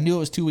 obviously. But I knew it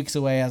was 2 weeks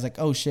away. I was like,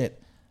 oh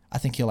shit, I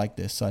think you'll like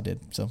this. So I did.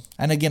 So,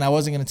 and again, I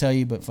wasn't going to tell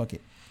you, but fuck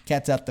it.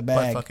 Cat's out the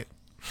bag. But fuck it.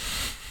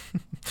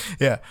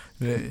 Yeah.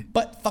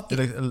 But fuck it.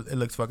 It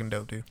looks fucking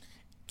dope, dude.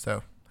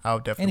 So I'll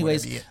definitely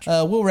Anyways,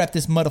 we'll wrap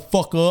this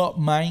motherfucker up,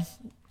 man.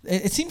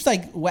 It seems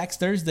like Wax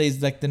Thursday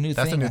is like the new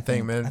thing. That's a new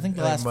thing, man. I think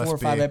the last 4 or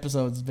 5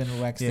 episodes has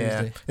been Wax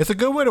Thursday. It's a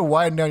good way to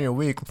widen down your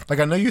week. Like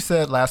I know you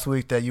said last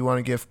week that you want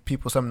to give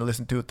people something to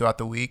listen to throughout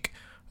the week,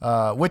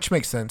 which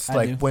makes sense. I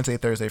like do. Wednesday,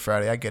 Thursday,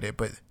 Friday. I get it.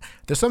 But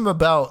there's something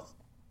about,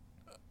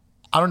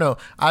 I don't know.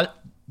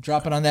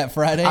 Drop it on that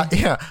Friday?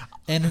 Yeah.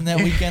 Ending that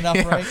weekend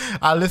off right?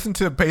 I listen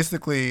to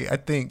basically, I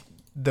think,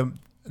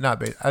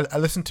 I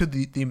listen to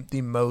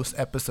the most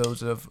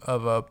episodes of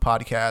a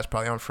podcast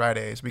probably on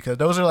Fridays because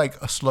those are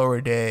like a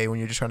slower day when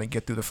you're just trying to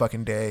get through the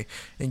fucking day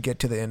and get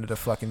to the end of the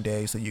fucking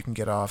day so you can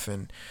get off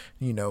and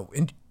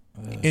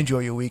enjoy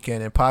your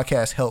weekend. And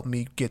podcasts help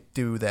me get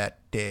through that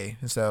day.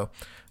 And so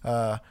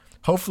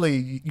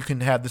hopefully you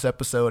can have this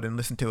episode and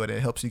listen to it.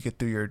 It helps you get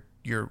through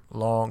your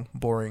long,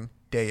 boring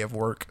day of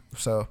work.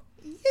 So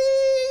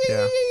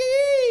yeah.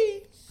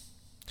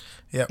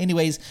 Yep.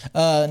 Anyways,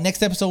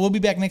 next episode, we'll be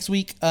back next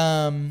week.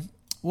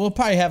 We'll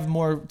probably have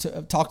more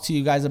to talk to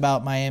you guys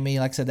about Miami.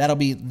 Like I said, that'll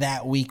be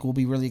that week. We'll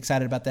be really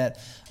excited about that.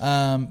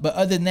 But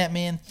other than that,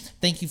 man,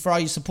 thank you for all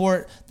your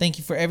support. Thank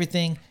you for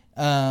everything.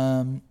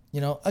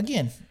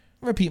 Again,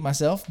 repeat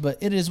myself, but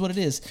it is what it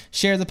is.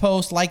 Share the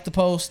post, like the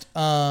post,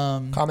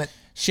 comment.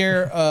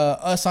 Share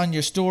us on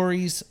your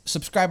stories.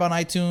 Subscribe on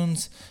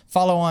iTunes.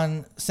 Follow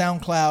on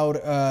SoundCloud.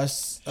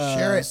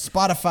 Share it.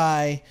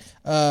 Spotify.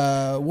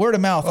 Word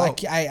of mouth.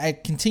 I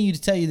continue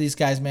to tell you these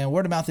guys, man.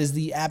 Word of mouth is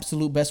the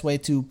absolute best way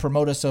to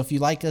promote us. So if you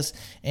like us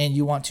and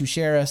you want to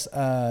share us,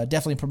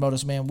 definitely promote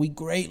us, man. We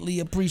greatly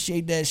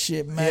appreciate that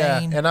shit,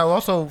 man. Yeah, and I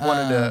also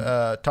wanted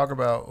to talk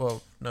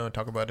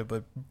about it,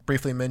 but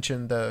briefly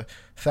mention the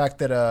fact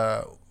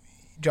that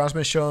John's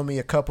been showing me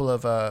a couple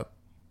of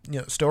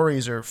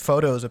stories or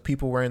photos of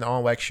people wearing the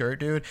On Wax shirt,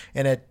 dude,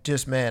 and it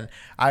just, man,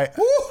 I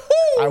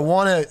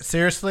want to,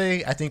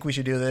 seriously, I think we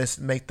should do this,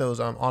 make those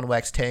On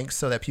Wax tanks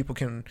so that people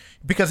can,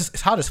 because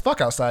it's hot as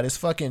fuck outside. It's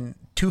fucking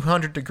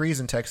 200 degrees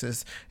in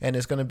Texas, and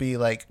it's going to be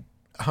like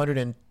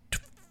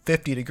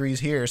 150 degrees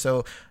here.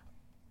 So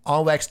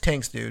On Wax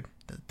tanks, dude,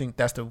 I think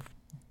that's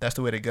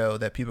the way to go,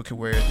 that people can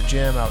wear at the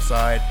gym,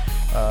 outside.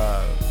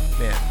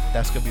 Man,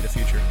 that's going to be the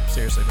future.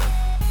 Seriously, man.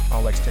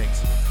 On Wax tanks.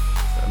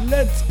 So,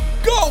 let's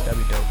go. That'd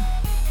be dope.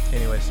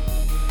 Anyways,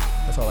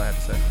 that's all I have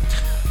to say.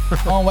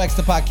 On Wax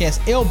the podcast.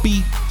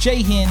 LB,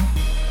 J-Hen.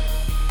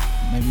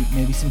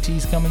 Maybe some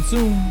teas coming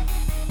soon.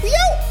 We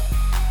out.